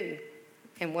what you do.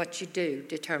 And what you do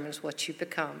determines what you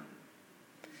become.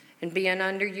 And being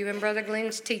under you and Brother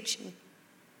Glenn's teaching,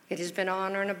 it has been an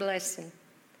honor and a blessing.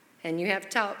 And you have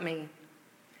taught me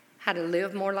how to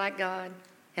live more like God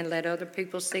and let other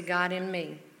people see God in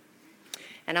me.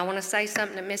 And I want to say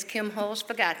something that Miss Kim Hulse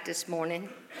forgot this morning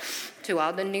to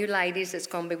all the new ladies that's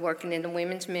going to be working in the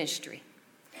women's ministry.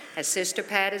 As Sister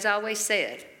Pat has always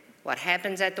said, what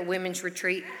happens at the women's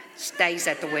retreat stays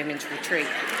at the women's retreat.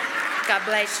 God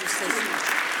bless you,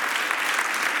 sisters.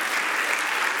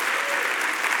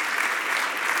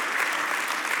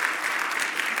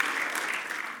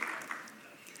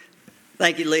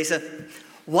 Thank you, Lisa.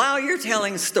 While you're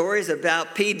telling stories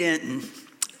about P. Denton,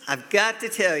 I've got to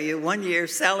tell you, one year,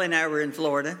 Sally and I were in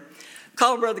Florida.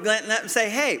 Called Brother Glinton up and say,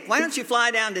 hey, why don't you fly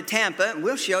down to Tampa and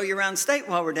we'll show you around the state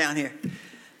while we're down here.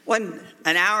 An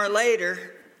hour later,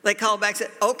 they called back and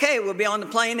said, okay, we'll be on the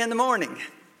plane in the morning.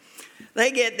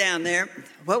 They get down there.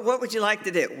 Well, what would you like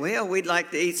to do? Well, we'd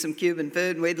like to eat some Cuban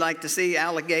food. We'd like to see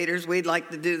alligators. We'd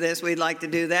like to do this. We'd like to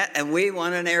do that. And we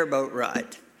want an airboat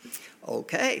ride.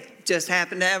 Okay, just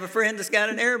happen to have a friend that's got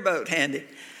an airboat handy.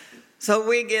 So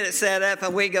we get it set up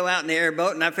and we go out in the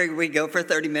airboat, and I figured we'd go for a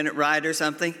 30-minute ride or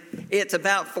something. It's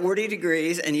about 40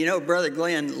 degrees, and you know Brother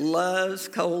Glenn loves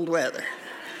cold weather.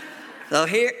 So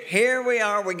here we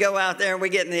are. We go out there and we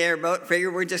get in the airboat.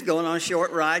 Figure we're just going on a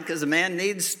short ride because the man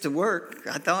needs to work,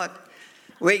 I thought.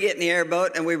 We get in the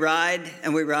airboat and we ride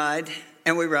and we ride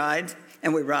and we ride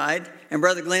and we ride. And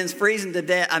Brother Glenn's freezing to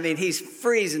death. I mean, he's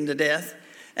freezing to death.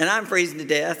 And I'm freezing to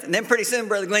death. And then pretty soon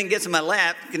Brother Glenn gets in my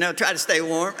lap, try to stay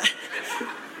warm.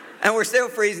 And we're still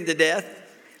freezing to death.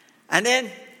 And then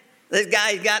this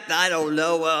guy's got, I don't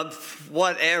know,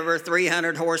 whatever,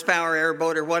 300 horsepower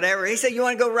airboat or whatever. He said, you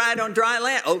want to go ride on dry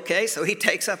land? Okay, so he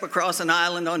takes up across an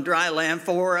island on dry land,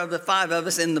 4 of the 5 of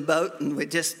us in the boat, and we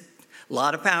just, a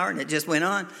lot of power, and it just went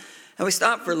on. And we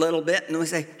stopped for a little bit, and we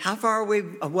say, how far are we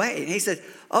away? And he said,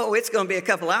 oh, it's going to be a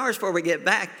couple hours before we get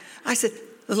back. I said,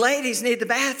 the ladies need the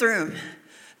bathroom.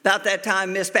 About that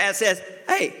time, Miss Pat says,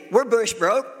 hey, we're bush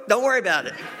broke. Don't worry about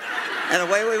it. And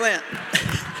away we went.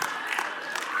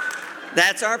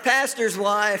 That's our pastor's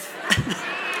wife.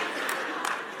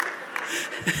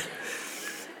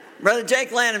 Brother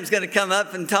Jake Lanham's going to come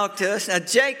up and talk to us. Now,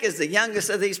 Jake is the youngest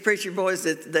of these preacher boys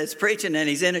that's preaching, and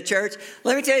he's in a church.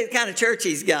 Let me tell you the kind of church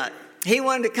he's got. He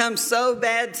wanted to come so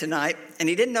bad tonight, and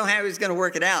he didn't know how he was going to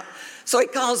work it out. So he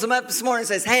calls them up this morning and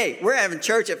says, hey, we're having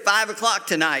church at 5 o'clock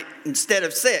tonight instead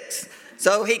of 6,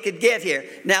 so he could get here.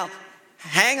 Now,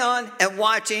 hang on and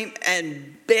watch him,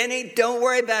 and Benny, don't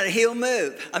worry about it. He'll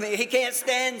move. I mean, he can't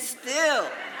stand still.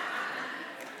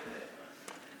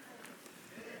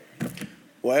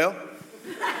 Well,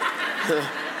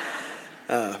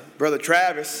 Brother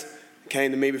Travis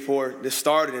came to me before this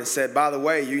started and said, by the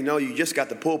way, you just got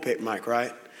the pulpit mic,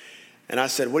 right? And I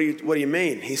said, what do you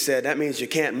mean? He said, that means you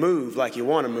can't move like you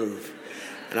want to move.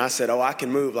 And I said, oh, I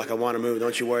can move like I want to move.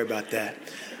 Don't you worry about that.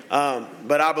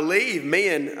 But I believe me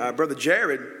and Brother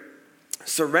Jared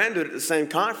surrendered at the same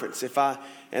conference, if I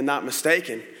am not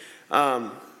mistaken.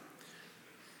 But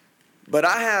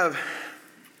I have,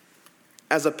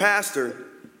 as a pastor,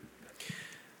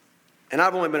 and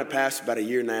I've only been a pastor about a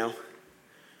year now,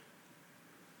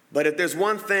 but if there's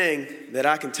one thing that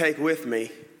I can take with me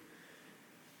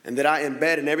and that I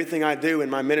embed in everything I do in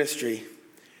my ministry,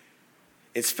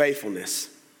 it's faithfulness.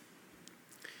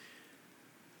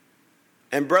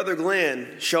 And Brother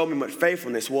Glenn showed me what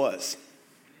faithfulness was.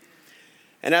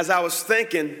 And as I was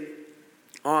thinking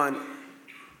on,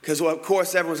 because of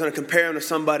course everyone's going to compare him to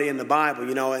somebody in the Bible,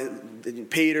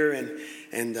 Peter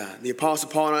and the Apostle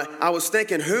Paul. And I was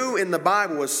thinking, who in the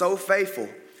Bible was so faithful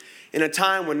in a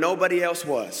time when nobody else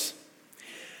was?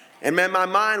 And man, my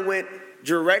mind went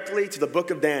directly to the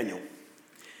book of Daniel.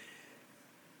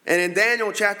 And in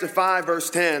Daniel chapter 5,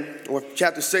 verse 10, or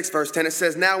chapter 6, verse 10, it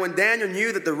says, now when Daniel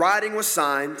knew that the writing was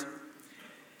signed,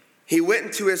 he went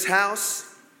into his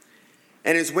house,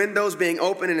 and his windows being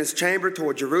open in his chamber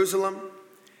toward Jerusalem,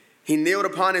 he kneeled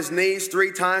upon his knees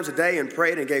 3 times a day and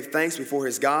prayed and gave thanks before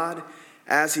his God,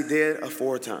 as he did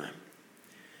aforetime.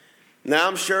 Now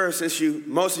I'm sure since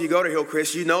most of you go to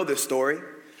Hillcrest, you know this story.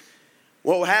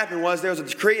 What happened was there was a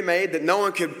decree made that no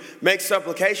one could make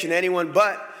supplication to anyone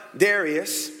but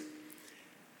Darius.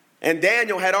 And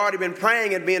Daniel had already been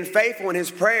praying and being faithful in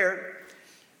his prayer,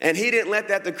 and he didn't let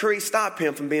that decree stop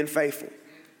him from being faithful.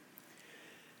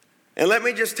 And let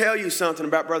me just tell you something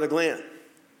about Brother Glenn.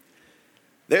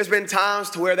 There's been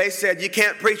times to where they said you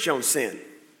can't preach on sin.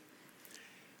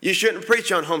 You shouldn't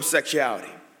preach on homosexuality.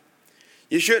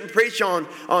 You shouldn't preach on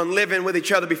living with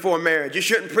each other before marriage. You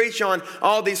shouldn't preach on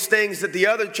all these things that the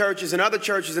other churches and other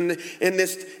churches in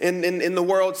the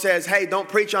world says, hey, don't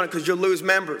preach on it because you'll lose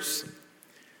members.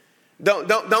 Don't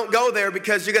go there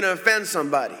because you're going to offend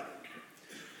somebody.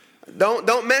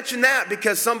 Don't mention that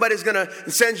because somebody's going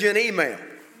to send you an email.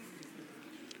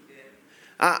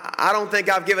 I don't think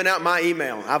I've given out my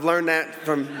email. I've learned that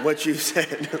from what you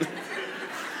said.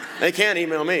 They can't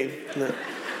email me. No.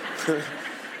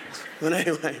 But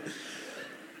anyway,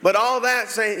 but all that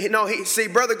saying, see,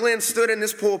 Brother Glenn stood in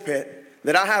this pulpit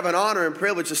that I have an honor and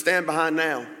privilege to stand behind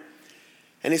now.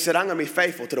 And he said, I'm going to be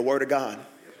faithful to the Word of God.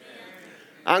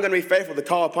 I'm going to be faithful to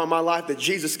call upon my life that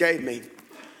Jesus gave me.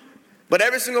 But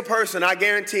every single person, I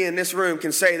guarantee, in this room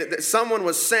can say that someone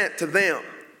was sent to them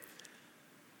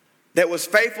that was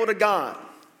faithful to God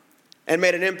and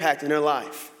made an impact in their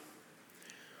life.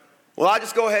 Well, I'll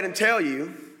just go ahead and tell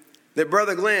you that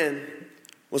Brother Glenn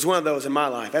was one of those in my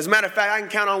life. As a matter of fact, I can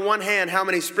count on one hand how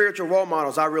many spiritual role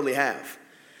models I really have.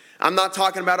 I'm not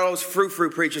talking about all those frou-frou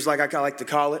preachers like I like to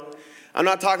call it. I'm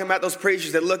not talking about those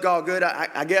preachers that look all good.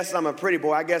 I guess I'm a pretty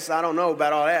boy. I guess I don't know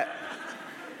about all that.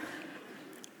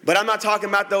 But I'm not talking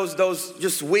about those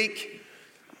just weak,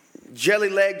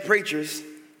 jelly-legged preachers.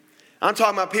 I'm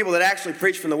talking about people that actually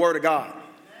preach from the Word of God.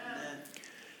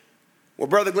 Well,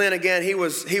 Brother Glenn, again, he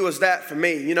was that for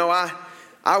me. You know,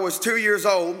 I was 2 years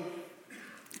old,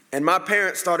 and my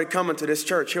parents started coming to this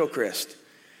church, Hillcrest.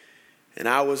 And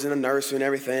I was in a nursery and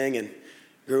everything, and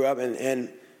grew up. And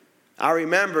I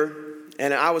remember,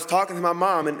 and I was talking to my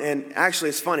mom, and actually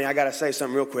it's funny, I got to say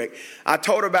something real quick. I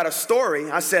told her about a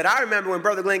story. I said, I remember when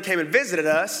Brother Glenn came and visited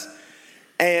us,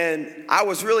 and I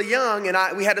was really young,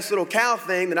 and we had this little cow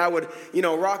thing that I would,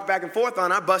 rock back and forth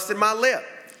on. I busted my lip.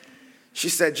 She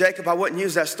said, Jacob, I wouldn't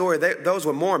use that story. Those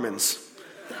were Mormons.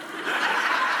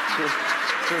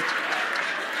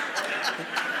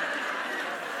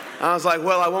 I was like,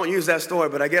 well, I won't use that story,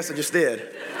 but I guess I just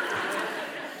did.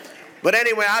 But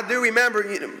anyway, I do remember,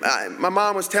 my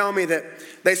mom was telling me that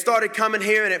they started coming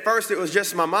here, and at first it was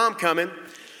just my mom coming,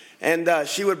 and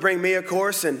she would bring me, of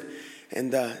course, and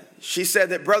she said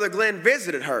that Brother Glenn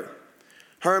visited her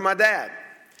and my dad,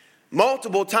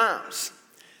 multiple times.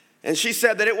 And she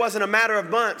said that it wasn't a matter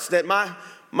of months that my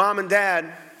mom and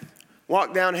dad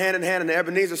walked down hand in hand in the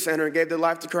Ebenezer Center and gave their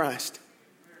life to Christ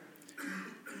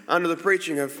under the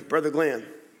preaching of Brother Glenn.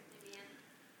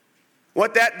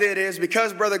 What that did is,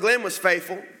 because Brother Glenn was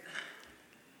faithful,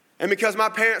 and because my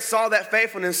parents saw that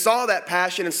faithfulness, saw that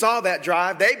passion, and saw that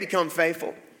drive, they become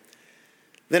faithful.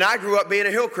 Then I grew up being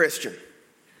a Hill Christian.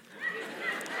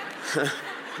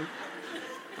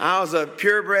 I was a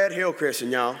purebred Hill Christian,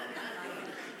 y'all.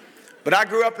 But I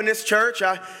grew up in this church.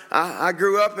 I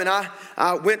grew up and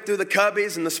I went through the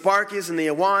Cubbies and the Sparkies and the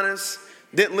Awanas.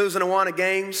 Didn't lose an Awana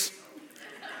games.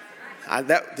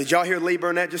 Did y'all hear Lee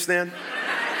Burnett just then?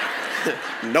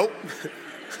 Nope.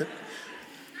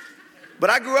 But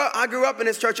I grew up in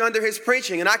this church under his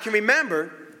preaching, and I can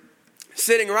remember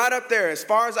sitting right up there. As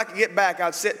far as I could get back,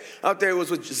 I'd sit up there. It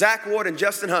was with Zach Ward and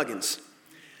Justin Huggins.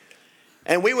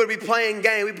 And we would be playing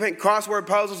games. We'd be playing crossword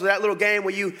puzzles, that little game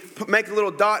where you make a little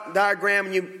dot diagram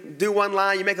and you do one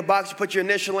line, you make a box, you put your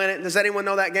initial in it. Does anyone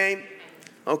know that game?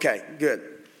 Okay, good.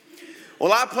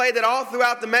 Well, I played that all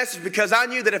throughout the message because I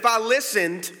knew that if I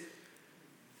listened,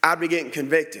 I'd be getting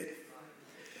convicted.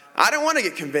 I didn't want to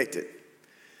get convicted.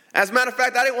 As a matter of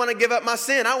fact, I didn't want to give up my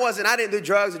sin. I didn't do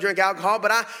drugs or drink alcohol,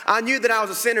 but I knew that I was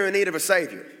a sinner in need of a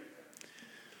Savior.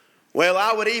 Well,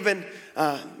 I would even,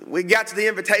 we got to the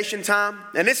invitation time,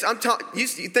 and this,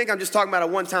 you think I'm just talking about a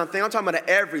one-time thing. I'm talking about it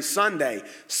every Sunday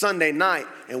night,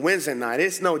 and Wednesday night.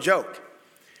 It's no joke.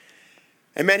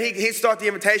 And man, he'd start the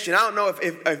invitation. I don't know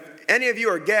if any of you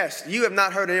are guests, you have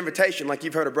not heard an invitation like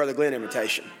you've heard a Brother Glenn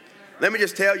invitation. Let me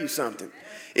just tell you something.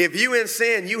 If you in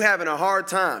sin, you having a hard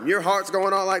time. Your heart's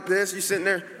going on like this. You sitting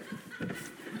there.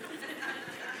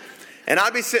 And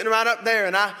I'd be sitting right up there,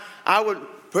 and I would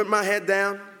put my head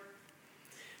down,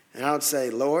 and I would say,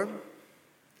 Lord,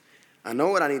 I know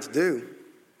what I need to do.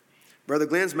 Brother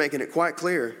Glenn's making it quite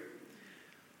clear.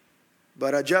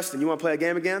 But Justin, you want to play a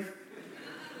game again?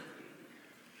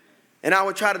 And I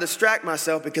would try to distract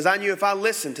myself because I knew if I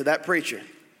listened to that preacher,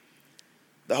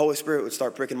 the Holy Spirit would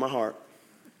start pricking my heart.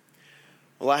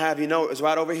 Well, I have you know, it was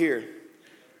right over here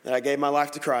that I gave my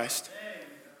life to Christ.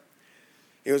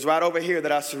 It was right over here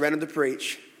that I surrendered to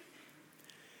preach.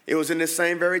 It was in this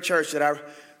same very church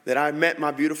that I met my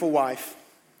beautiful wife.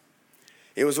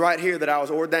 It was right here that I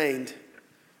was ordained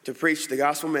to preach the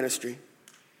gospel ministry.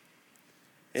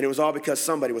 And it was all because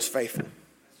somebody was faithful.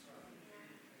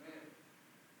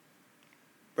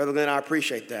 Brother Glenn, I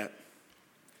appreciate that.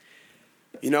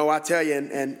 You know, I tell you,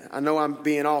 and I know I'm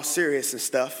being all serious and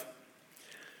stuff,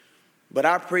 but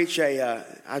I preach up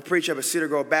at Cedar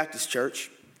Grove Baptist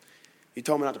Church. You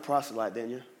told me not to proselyte, didn't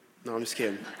you? No, I'm just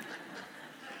kidding.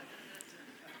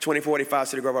 2045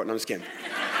 Cedar Grove Road. No, I'm just kidding.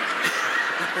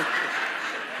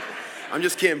 I'm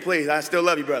just kidding, please. I still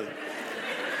love you, brother.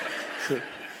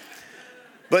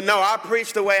 But no, I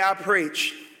preach the way I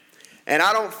preach. And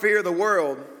I don't fear the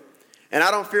world. And I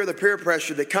don't fear the peer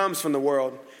pressure that comes from the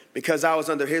world because I was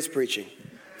under his preaching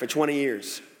for 20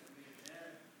 years.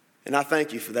 And I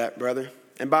thank you for that, brother.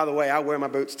 And by the way, I wear my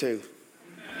boots too.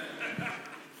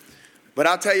 But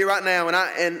I'll tell you right now,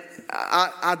 and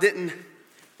I didn't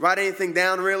write anything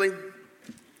down really,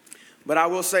 But I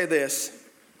will say this.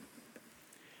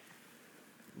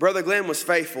 Brother Glenn was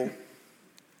faithful,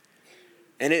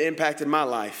 and it impacted my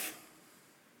life.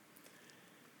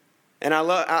 And I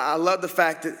love the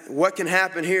fact that what can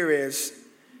happen here is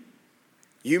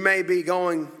you may be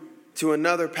going to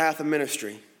another path of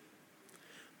ministry,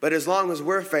 but as long as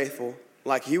we're faithful,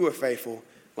 like you were faithful,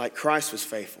 like Christ was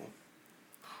faithful,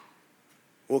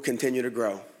 we'll continue to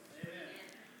grow.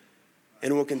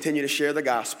 And we'll continue to share the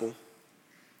gospel.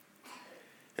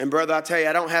 And brother, I tell you,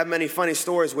 I don't have many funny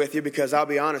stories with you because I'll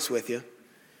be honest with you.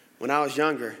 When I was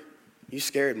younger, you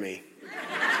scared me.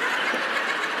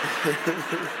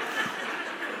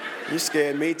 You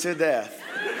scared me to death.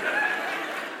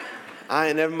 I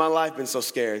ain't never in my life been so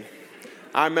scared.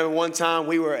 I remember one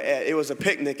time it was a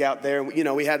picnic out there.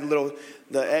 And, we had the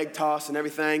egg toss and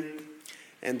everything.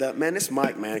 And man, this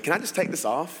mic, man, can I just take this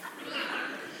off?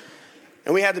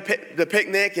 And we had the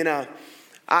picnic, and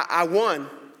I won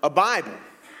a Bible.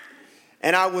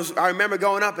 And I remember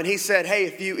going up, and he said, hey,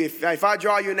 if I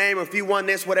draw your name, or if you won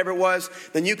this, whatever it was,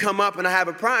 then you come up and I have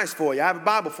a prize for you. I have a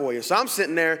Bible for you. So I'm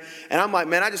sitting there, and I'm like,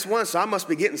 man, I just won, so I must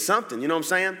be getting something. You know what I'm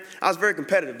saying? I was very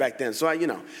competitive back then, so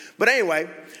But anyway,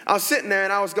 I was sitting there,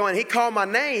 and I was going, he called my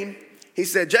name. He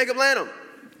said, Jacob Lanham.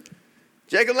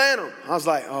 Jacob Lanham. I was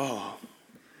like, oh,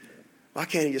 why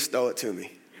can't he just throw it to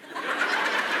me?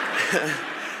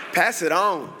 Pass it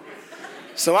on.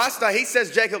 So he says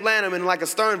Jacob Lanham in like a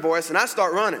stern voice, and I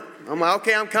start running. I'm like,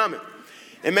 okay, I'm coming.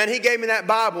 And man, he gave me that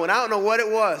Bible, and I don't know what it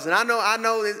was. And I know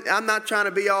I'm not trying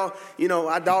to be all,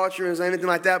 idolatrous or anything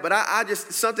like that, but I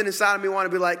just, something inside of me want to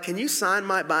be like, can you sign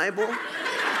my Bible?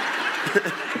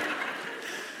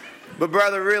 But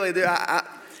brother, really, I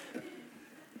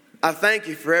thank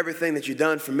you for everything that you've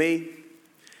done for me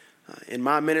in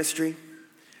my ministry.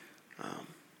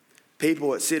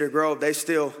 People at Cedar Grove,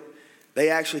 they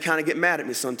actually kind of get mad at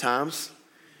me sometimes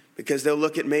because they'll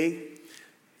look at me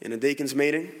in a deacon's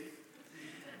meeting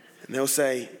and they'll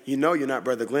say, you're not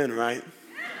Brother Glenn, right?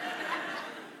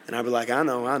 And I'll be like, I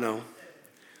know.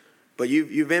 But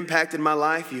you've impacted my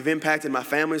life. You've impacted my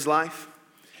family's life.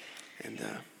 And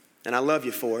I love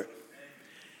you for it.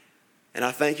 And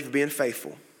I thank you for being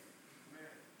faithful.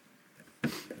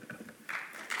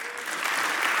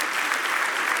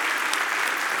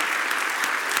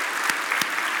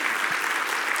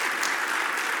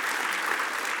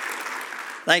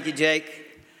 Thank you,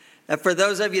 Jake. For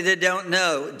those of you that don't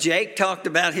know, Jake talked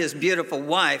about his beautiful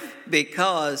wife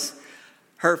because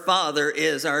her father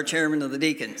is our chairman of the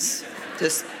deacons.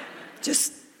 Just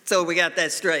so we got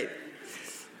that straight.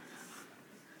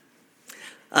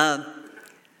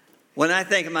 When I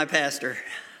think of my pastor,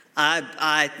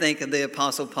 I think of the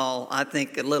Apostle Paul. I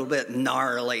think a little bit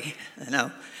gnarly,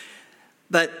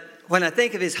 But when I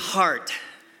think of his heart,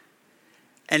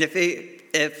 and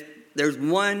if there's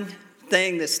one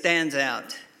thing that stands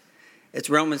out, it's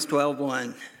Romans 12:1.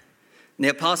 And the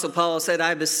Apostle Paul said,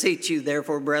 I beseech you,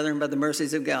 therefore, brethren, by the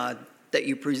mercies of God, that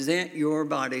you present your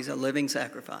bodies a living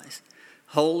sacrifice,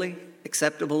 holy,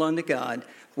 acceptable unto God,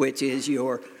 which is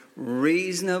your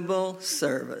reasonable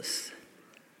service.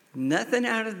 Nothing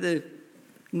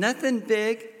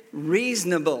big,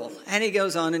 reasonable. And he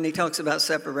goes on and he talks about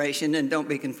separation and don't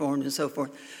be conformed and so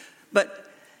forth. But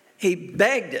he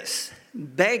begged us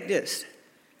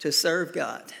to serve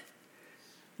God.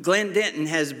 Glenn Denton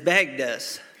has begged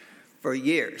us for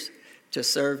years to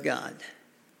serve God.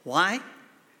 Why?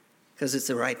 Because it's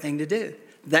the right thing to do.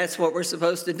 That's what we're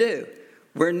supposed to do.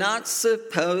 We're not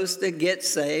supposed to get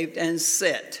saved and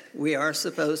sit. We are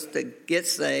supposed to get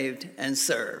saved and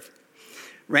serve.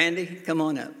 Randy, come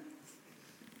on up.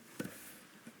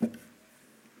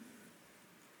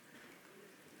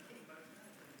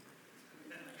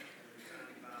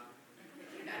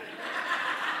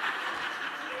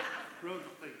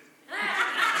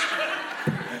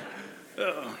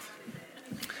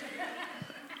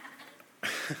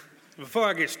 Before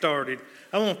I get started,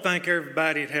 I want to thank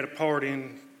everybody that had a part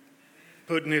in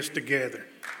putting this together.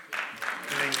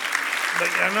 But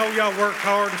I know y'all worked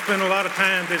hard and spent a lot of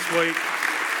time this week,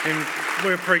 and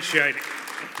we appreciate it.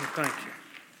 Thank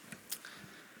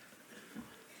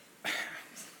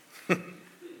you.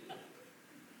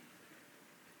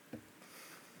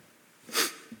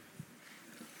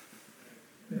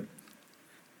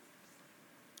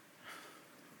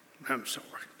 I'm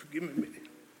sorry. Forgive me a minute.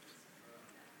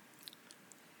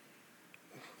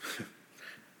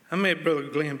 I met Brother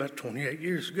Glenn about 28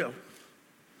 years ago,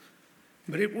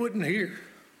 but it wasn't here.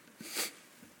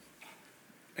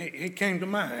 He came to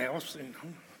my house, and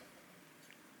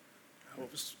I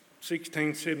was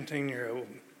 16, 17-year-old,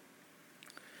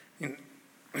 and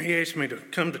he asked me to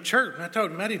come to church, and I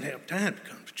told him I didn't have time to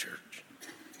come to church.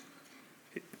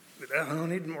 that I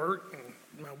hunted and worked, and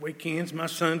my weekends, my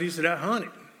Sundays that I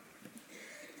hunted.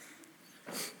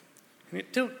 And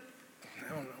it took,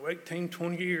 18,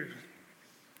 20 years.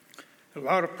 A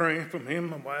lot of praying from him,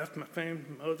 my wife, my family,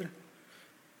 my mother.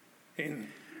 And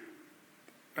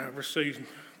I received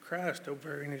Christ over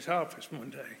there in his office one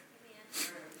day.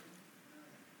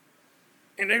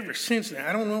 And ever since then,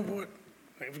 I don't know what,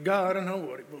 it was God, I know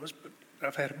what it was, but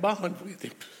I've had a bond with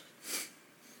him.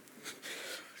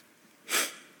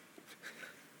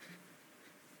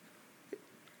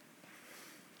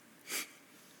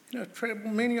 I've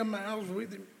traveled many a miles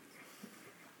with him.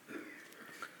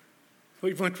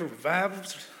 We went to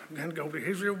revivals. I'm going to go to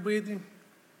Israel with him.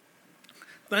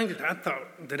 Things that I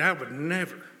thought that I would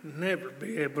never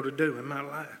be able to do in my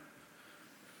life.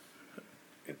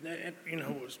 And that,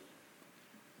 was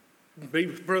be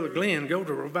with Brother Glenn, go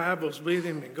to revivals with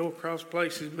him and go across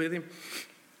places with him.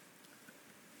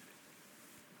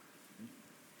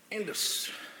 And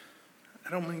I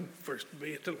don't mean for us to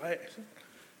be at the last.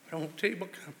 I won't tell you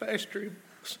what kind of pastor he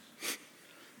was.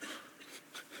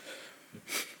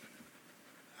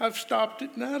 I've stopped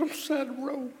at night on the side of the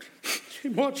road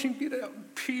and watched him get out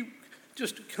and puke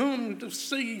just to come to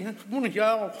see one of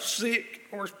y'all sick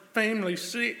or his family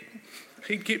sick.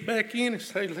 He'd get back in and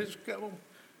say, let's go.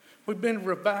 We've been to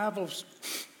revivals.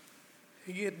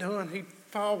 He'd get done, he'd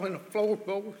fall in the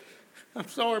floorboard. I'm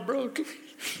sorry, brother.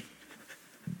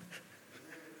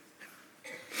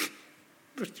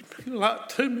 But you mean a lot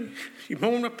to me. You're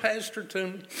more than a pastor to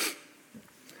me.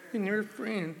 And you're a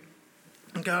friend.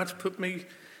 And God's put me,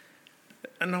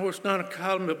 I know it's not a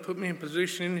calling, but put me in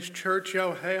position in this church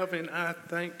y'all have, and I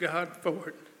thank God for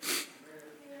it.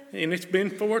 And it's been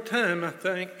for a time, I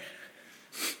think.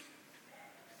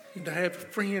 And to have a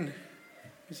friend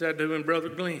as I do in Brother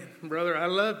Glenn. Brother, I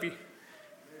love you.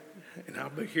 And I'll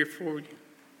be here for you.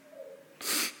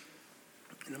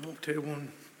 And I'm going to tell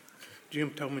one. Jim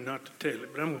told me not to tell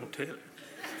it, but I'm going to tell it.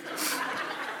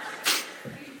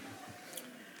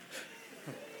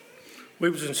 We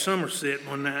was in Somerset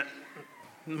one night,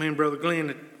 me and Brother Glenn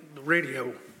at the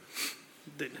radio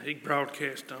that he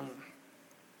broadcast on.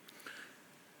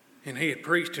 And he had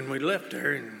preached, and we left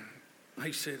there, and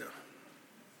he said,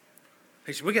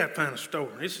 we got to find a store.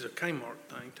 This is a Kmart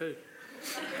thing, too.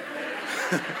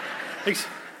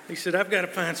 he said, I've got to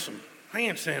find some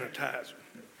hand sanitizer.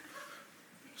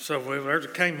 So there's a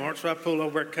Kmart, so I pull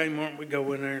over at Kmart, and we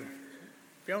go in there. And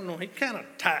y'all know, he kind of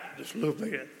tight just a little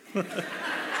bit.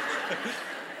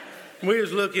 We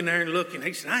was looking there and looking.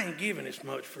 He said, I ain't giving this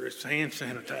much for this hand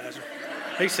sanitizer.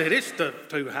 He said, this stuff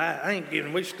too high. I ain't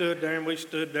giving. We stood there.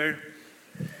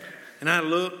 And I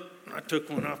looked. I took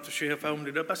one off the shelf, opened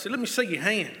it up. I said, let me see your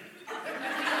hand.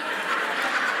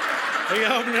 He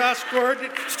opened it, I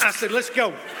squirted it. I said, let's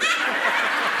go.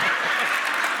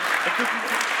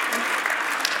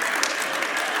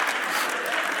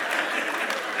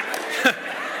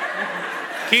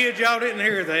 Kids, y'all didn't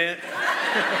hear that.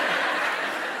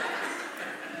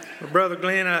 But Brother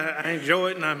Glenn, I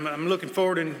enjoy it, and I'm looking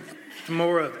forward to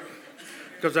more of it.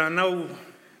 Because I know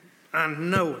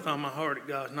with all my heart that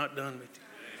God's not done with you.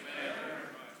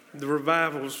 The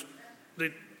revivals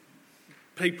that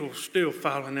people still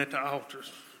falling at the altars,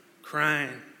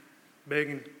 crying,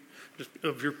 begging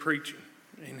of your preaching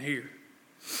in here.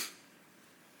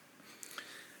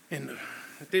 And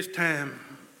at this time,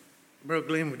 Brother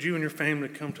Glenn, would you and your family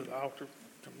come to the altar?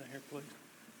 Come down here, please.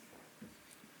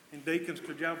 And deacons,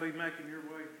 could y'all be making your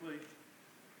way, please?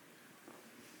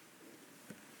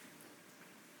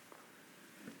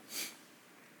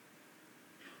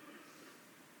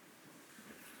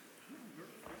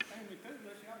 Family too,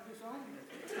 let's have this on here.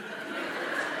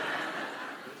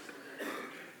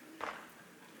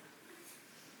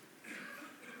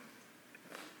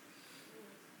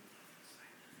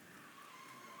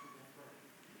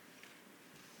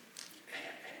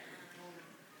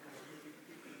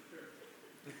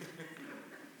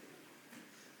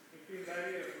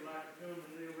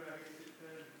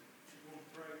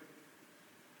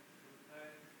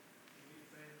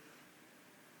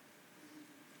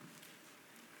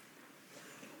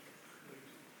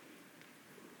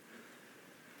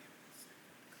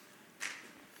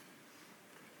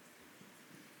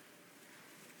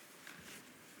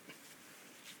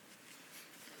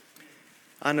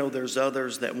 I know there's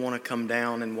others that want to come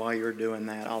down, and while you're doing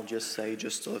that, I'll just say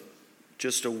just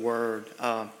a word.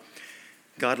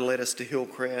 God led us to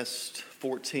Hillcrest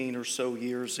 14 or so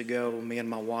years ago, me and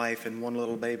my wife and one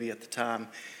little baby at the time.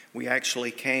 We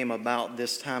actually came about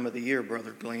this time of the year,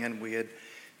 Brother Glenn. We had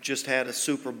just had a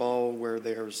Super Bowl where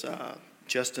there's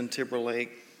Justin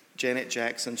Timberlake, Janet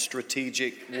Jackson,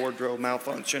 strategic wardrobe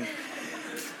malfunction.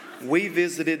 We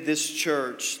visited this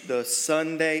church the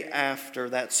Sunday after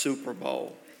that Super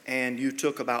Bowl, and you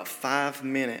took about 5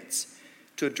 minutes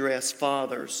to address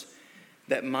fathers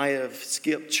that might have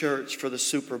skipped church for the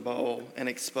Super Bowl and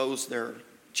exposed their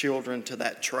children to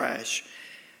that trash.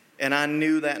 And I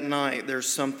knew that night there's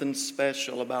something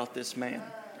special about this man.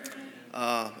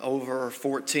 Over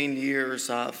 14 years,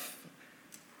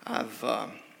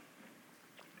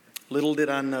 little did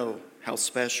I know how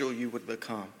special you would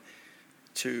become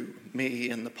to me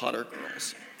and the Potter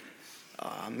girls.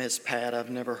 Miss Pat, I've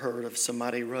never heard of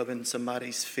somebody rubbing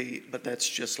somebody's feet, but that's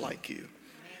just like you.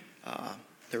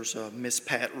 There's a Miss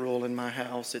Pat rule in my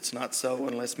house. It's not so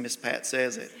unless Miss Pat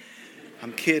says it.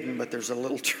 I'm kidding, but there's a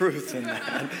little truth in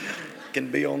that. It can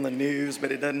be on the news,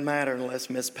 but it doesn't matter unless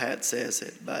Miss Pat says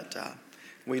it. But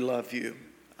we love you.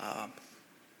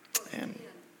 And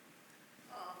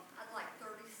I'd like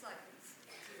 30 seconds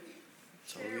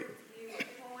to so share with you a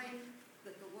coin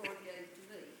that the Lord gave to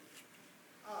me.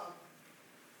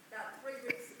 About 3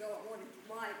 weeks ago, I wanted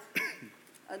to write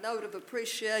a note of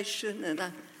appreciation, and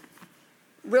I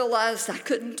realized I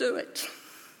couldn't do it.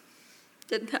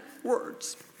 Didn't have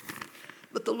words.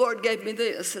 But the Lord gave me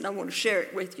this, and I want to share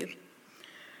it with you.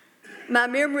 My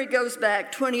memory goes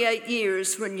back 28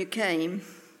 years when you came.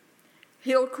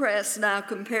 Hillcrest now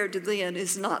compared to then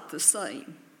is not the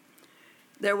same.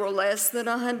 There were less than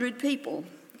 100 people.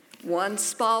 One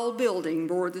small building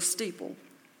bore the steeple.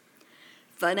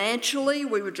 Financially,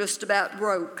 we were just about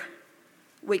broke.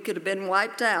 We could have been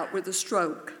wiped out with a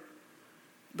stroke.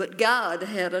 But God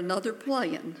had another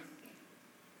plan.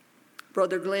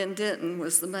 Brother Glenn Denton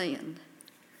was the man.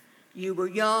 You were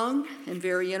young and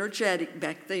very energetic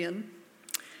back then.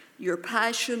 Your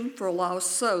passion for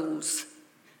lost souls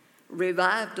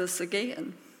revived us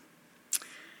again.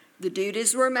 The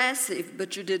duties were massive,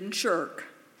 but you didn't shirk.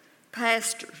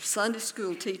 Pastor, Sunday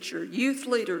school teacher, youth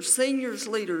leaders, seniors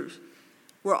leaders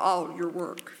were all your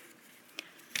work.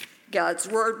 God's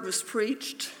word was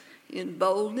preached in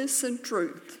boldness and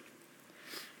truth.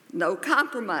 No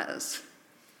compromise,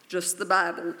 just the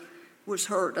Bible was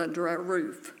heard under our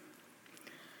roof.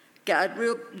 God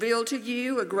revealed to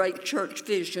you a great church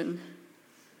vision.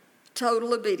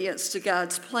 Total obedience to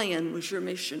God's plan was your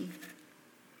mission.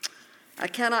 I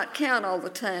cannot count all the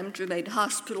times you made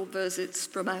hospital visits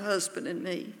for my husband and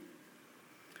me,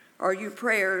 or your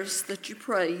prayers that you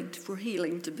prayed for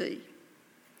healing to be.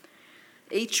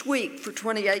 Each week for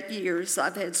 28 years,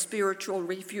 I've had spiritual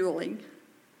refueling.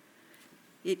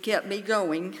 It kept me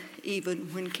going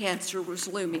even when cancer was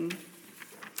looming.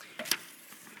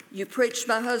 You preached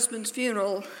my husband's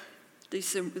funeral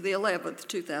December the 11th,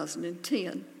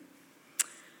 2010.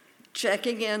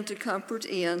 Checking in to comfort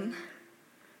in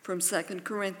from 2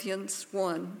 Corinthians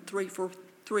 1, 3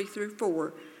 through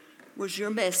 4 was your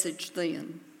message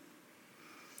then.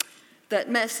 That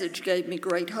message gave me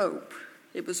great hope.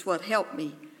 It was what helped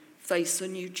me face a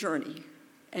new journey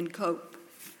and cope.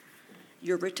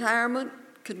 Your retirement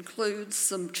concludes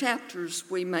some chapters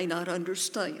we may not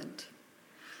understand.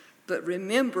 But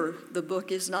remember, the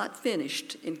book is not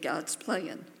finished in God's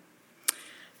plan.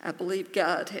 I believe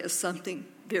God has something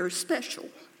very special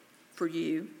for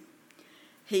you.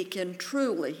 He can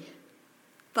truly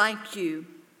thank you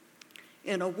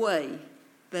in a way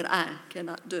that I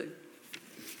cannot do.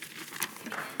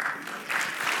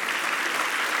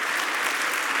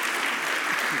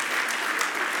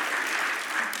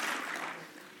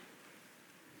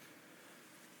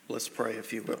 Let's pray,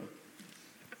 if you will.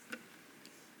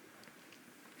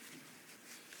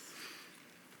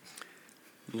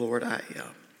 Lord, I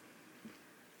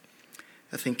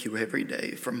thank you every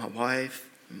day for my wife,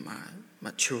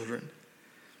 my children.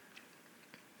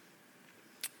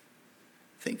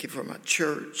 Thank you for my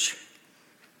church,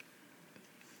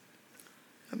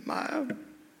 and my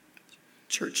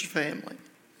church family.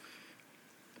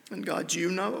 And God,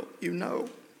 you know, in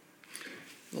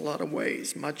a lot of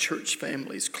ways, my church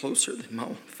family is closer than my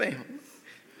own family.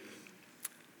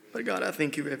 But God, I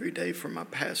thank you every day for my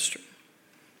pastor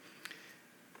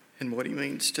and what he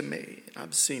means to me.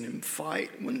 I've seen him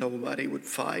fight when nobody would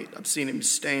fight. I've seen him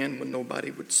stand when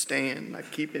nobody would stand.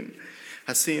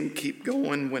 I see him keep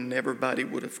going when everybody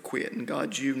would have quit. And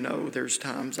God, you know there's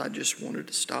times I just wanted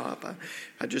to stop.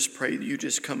 I just pray that you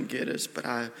just come get us. But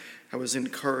I was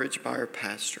encouraged by our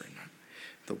pastor and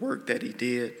the work that he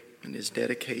did and his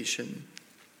dedication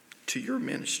to your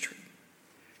ministry.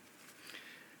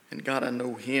 And God, I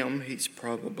know him. He's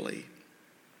probably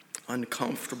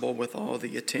uncomfortable with all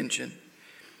the attention.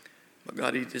 But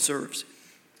God, he deserves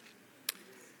it.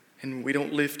 And we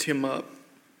don't lift him up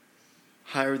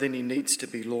higher than he needs to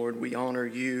be, Lord. We honor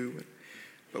you.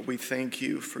 But we thank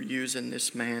you for using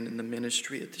this man in the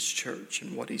ministry at this church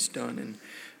and what he's done in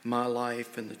my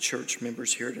life and the church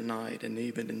members here tonight and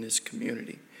even in this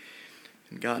community.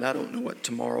 And God, I don't know what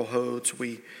tomorrow holds.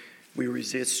 We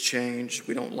resist change.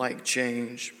 We don't like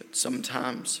change. But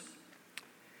sometimes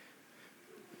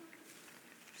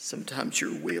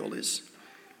your will is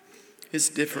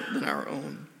different than our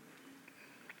own.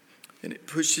 And it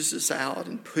pushes us out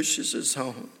and pushes us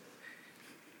on.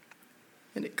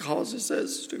 And it causes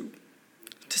us to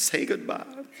say goodbye.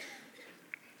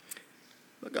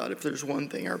 But God, if there's one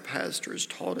thing our pastor has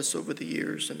taught us over the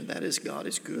years, and that is God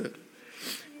is good.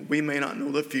 We may not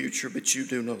know the future, but you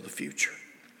do know the future.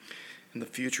 And the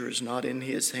future is not in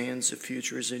his hands. The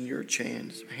future is in your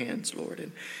hands, Lord.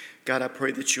 And God, I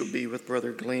pray that you'll be with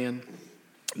Brother Glenn,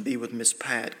 be with Miss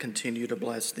Pat, continue to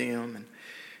bless them.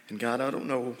 And God, I don't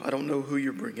know who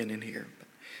you're bringing in here. But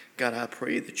God, I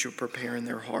pray that you're preparing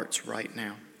their hearts right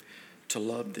now to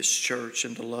love this church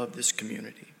and to love this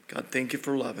community. God, thank you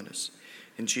for loving us.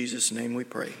 In Jesus' name we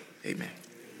pray. Amen.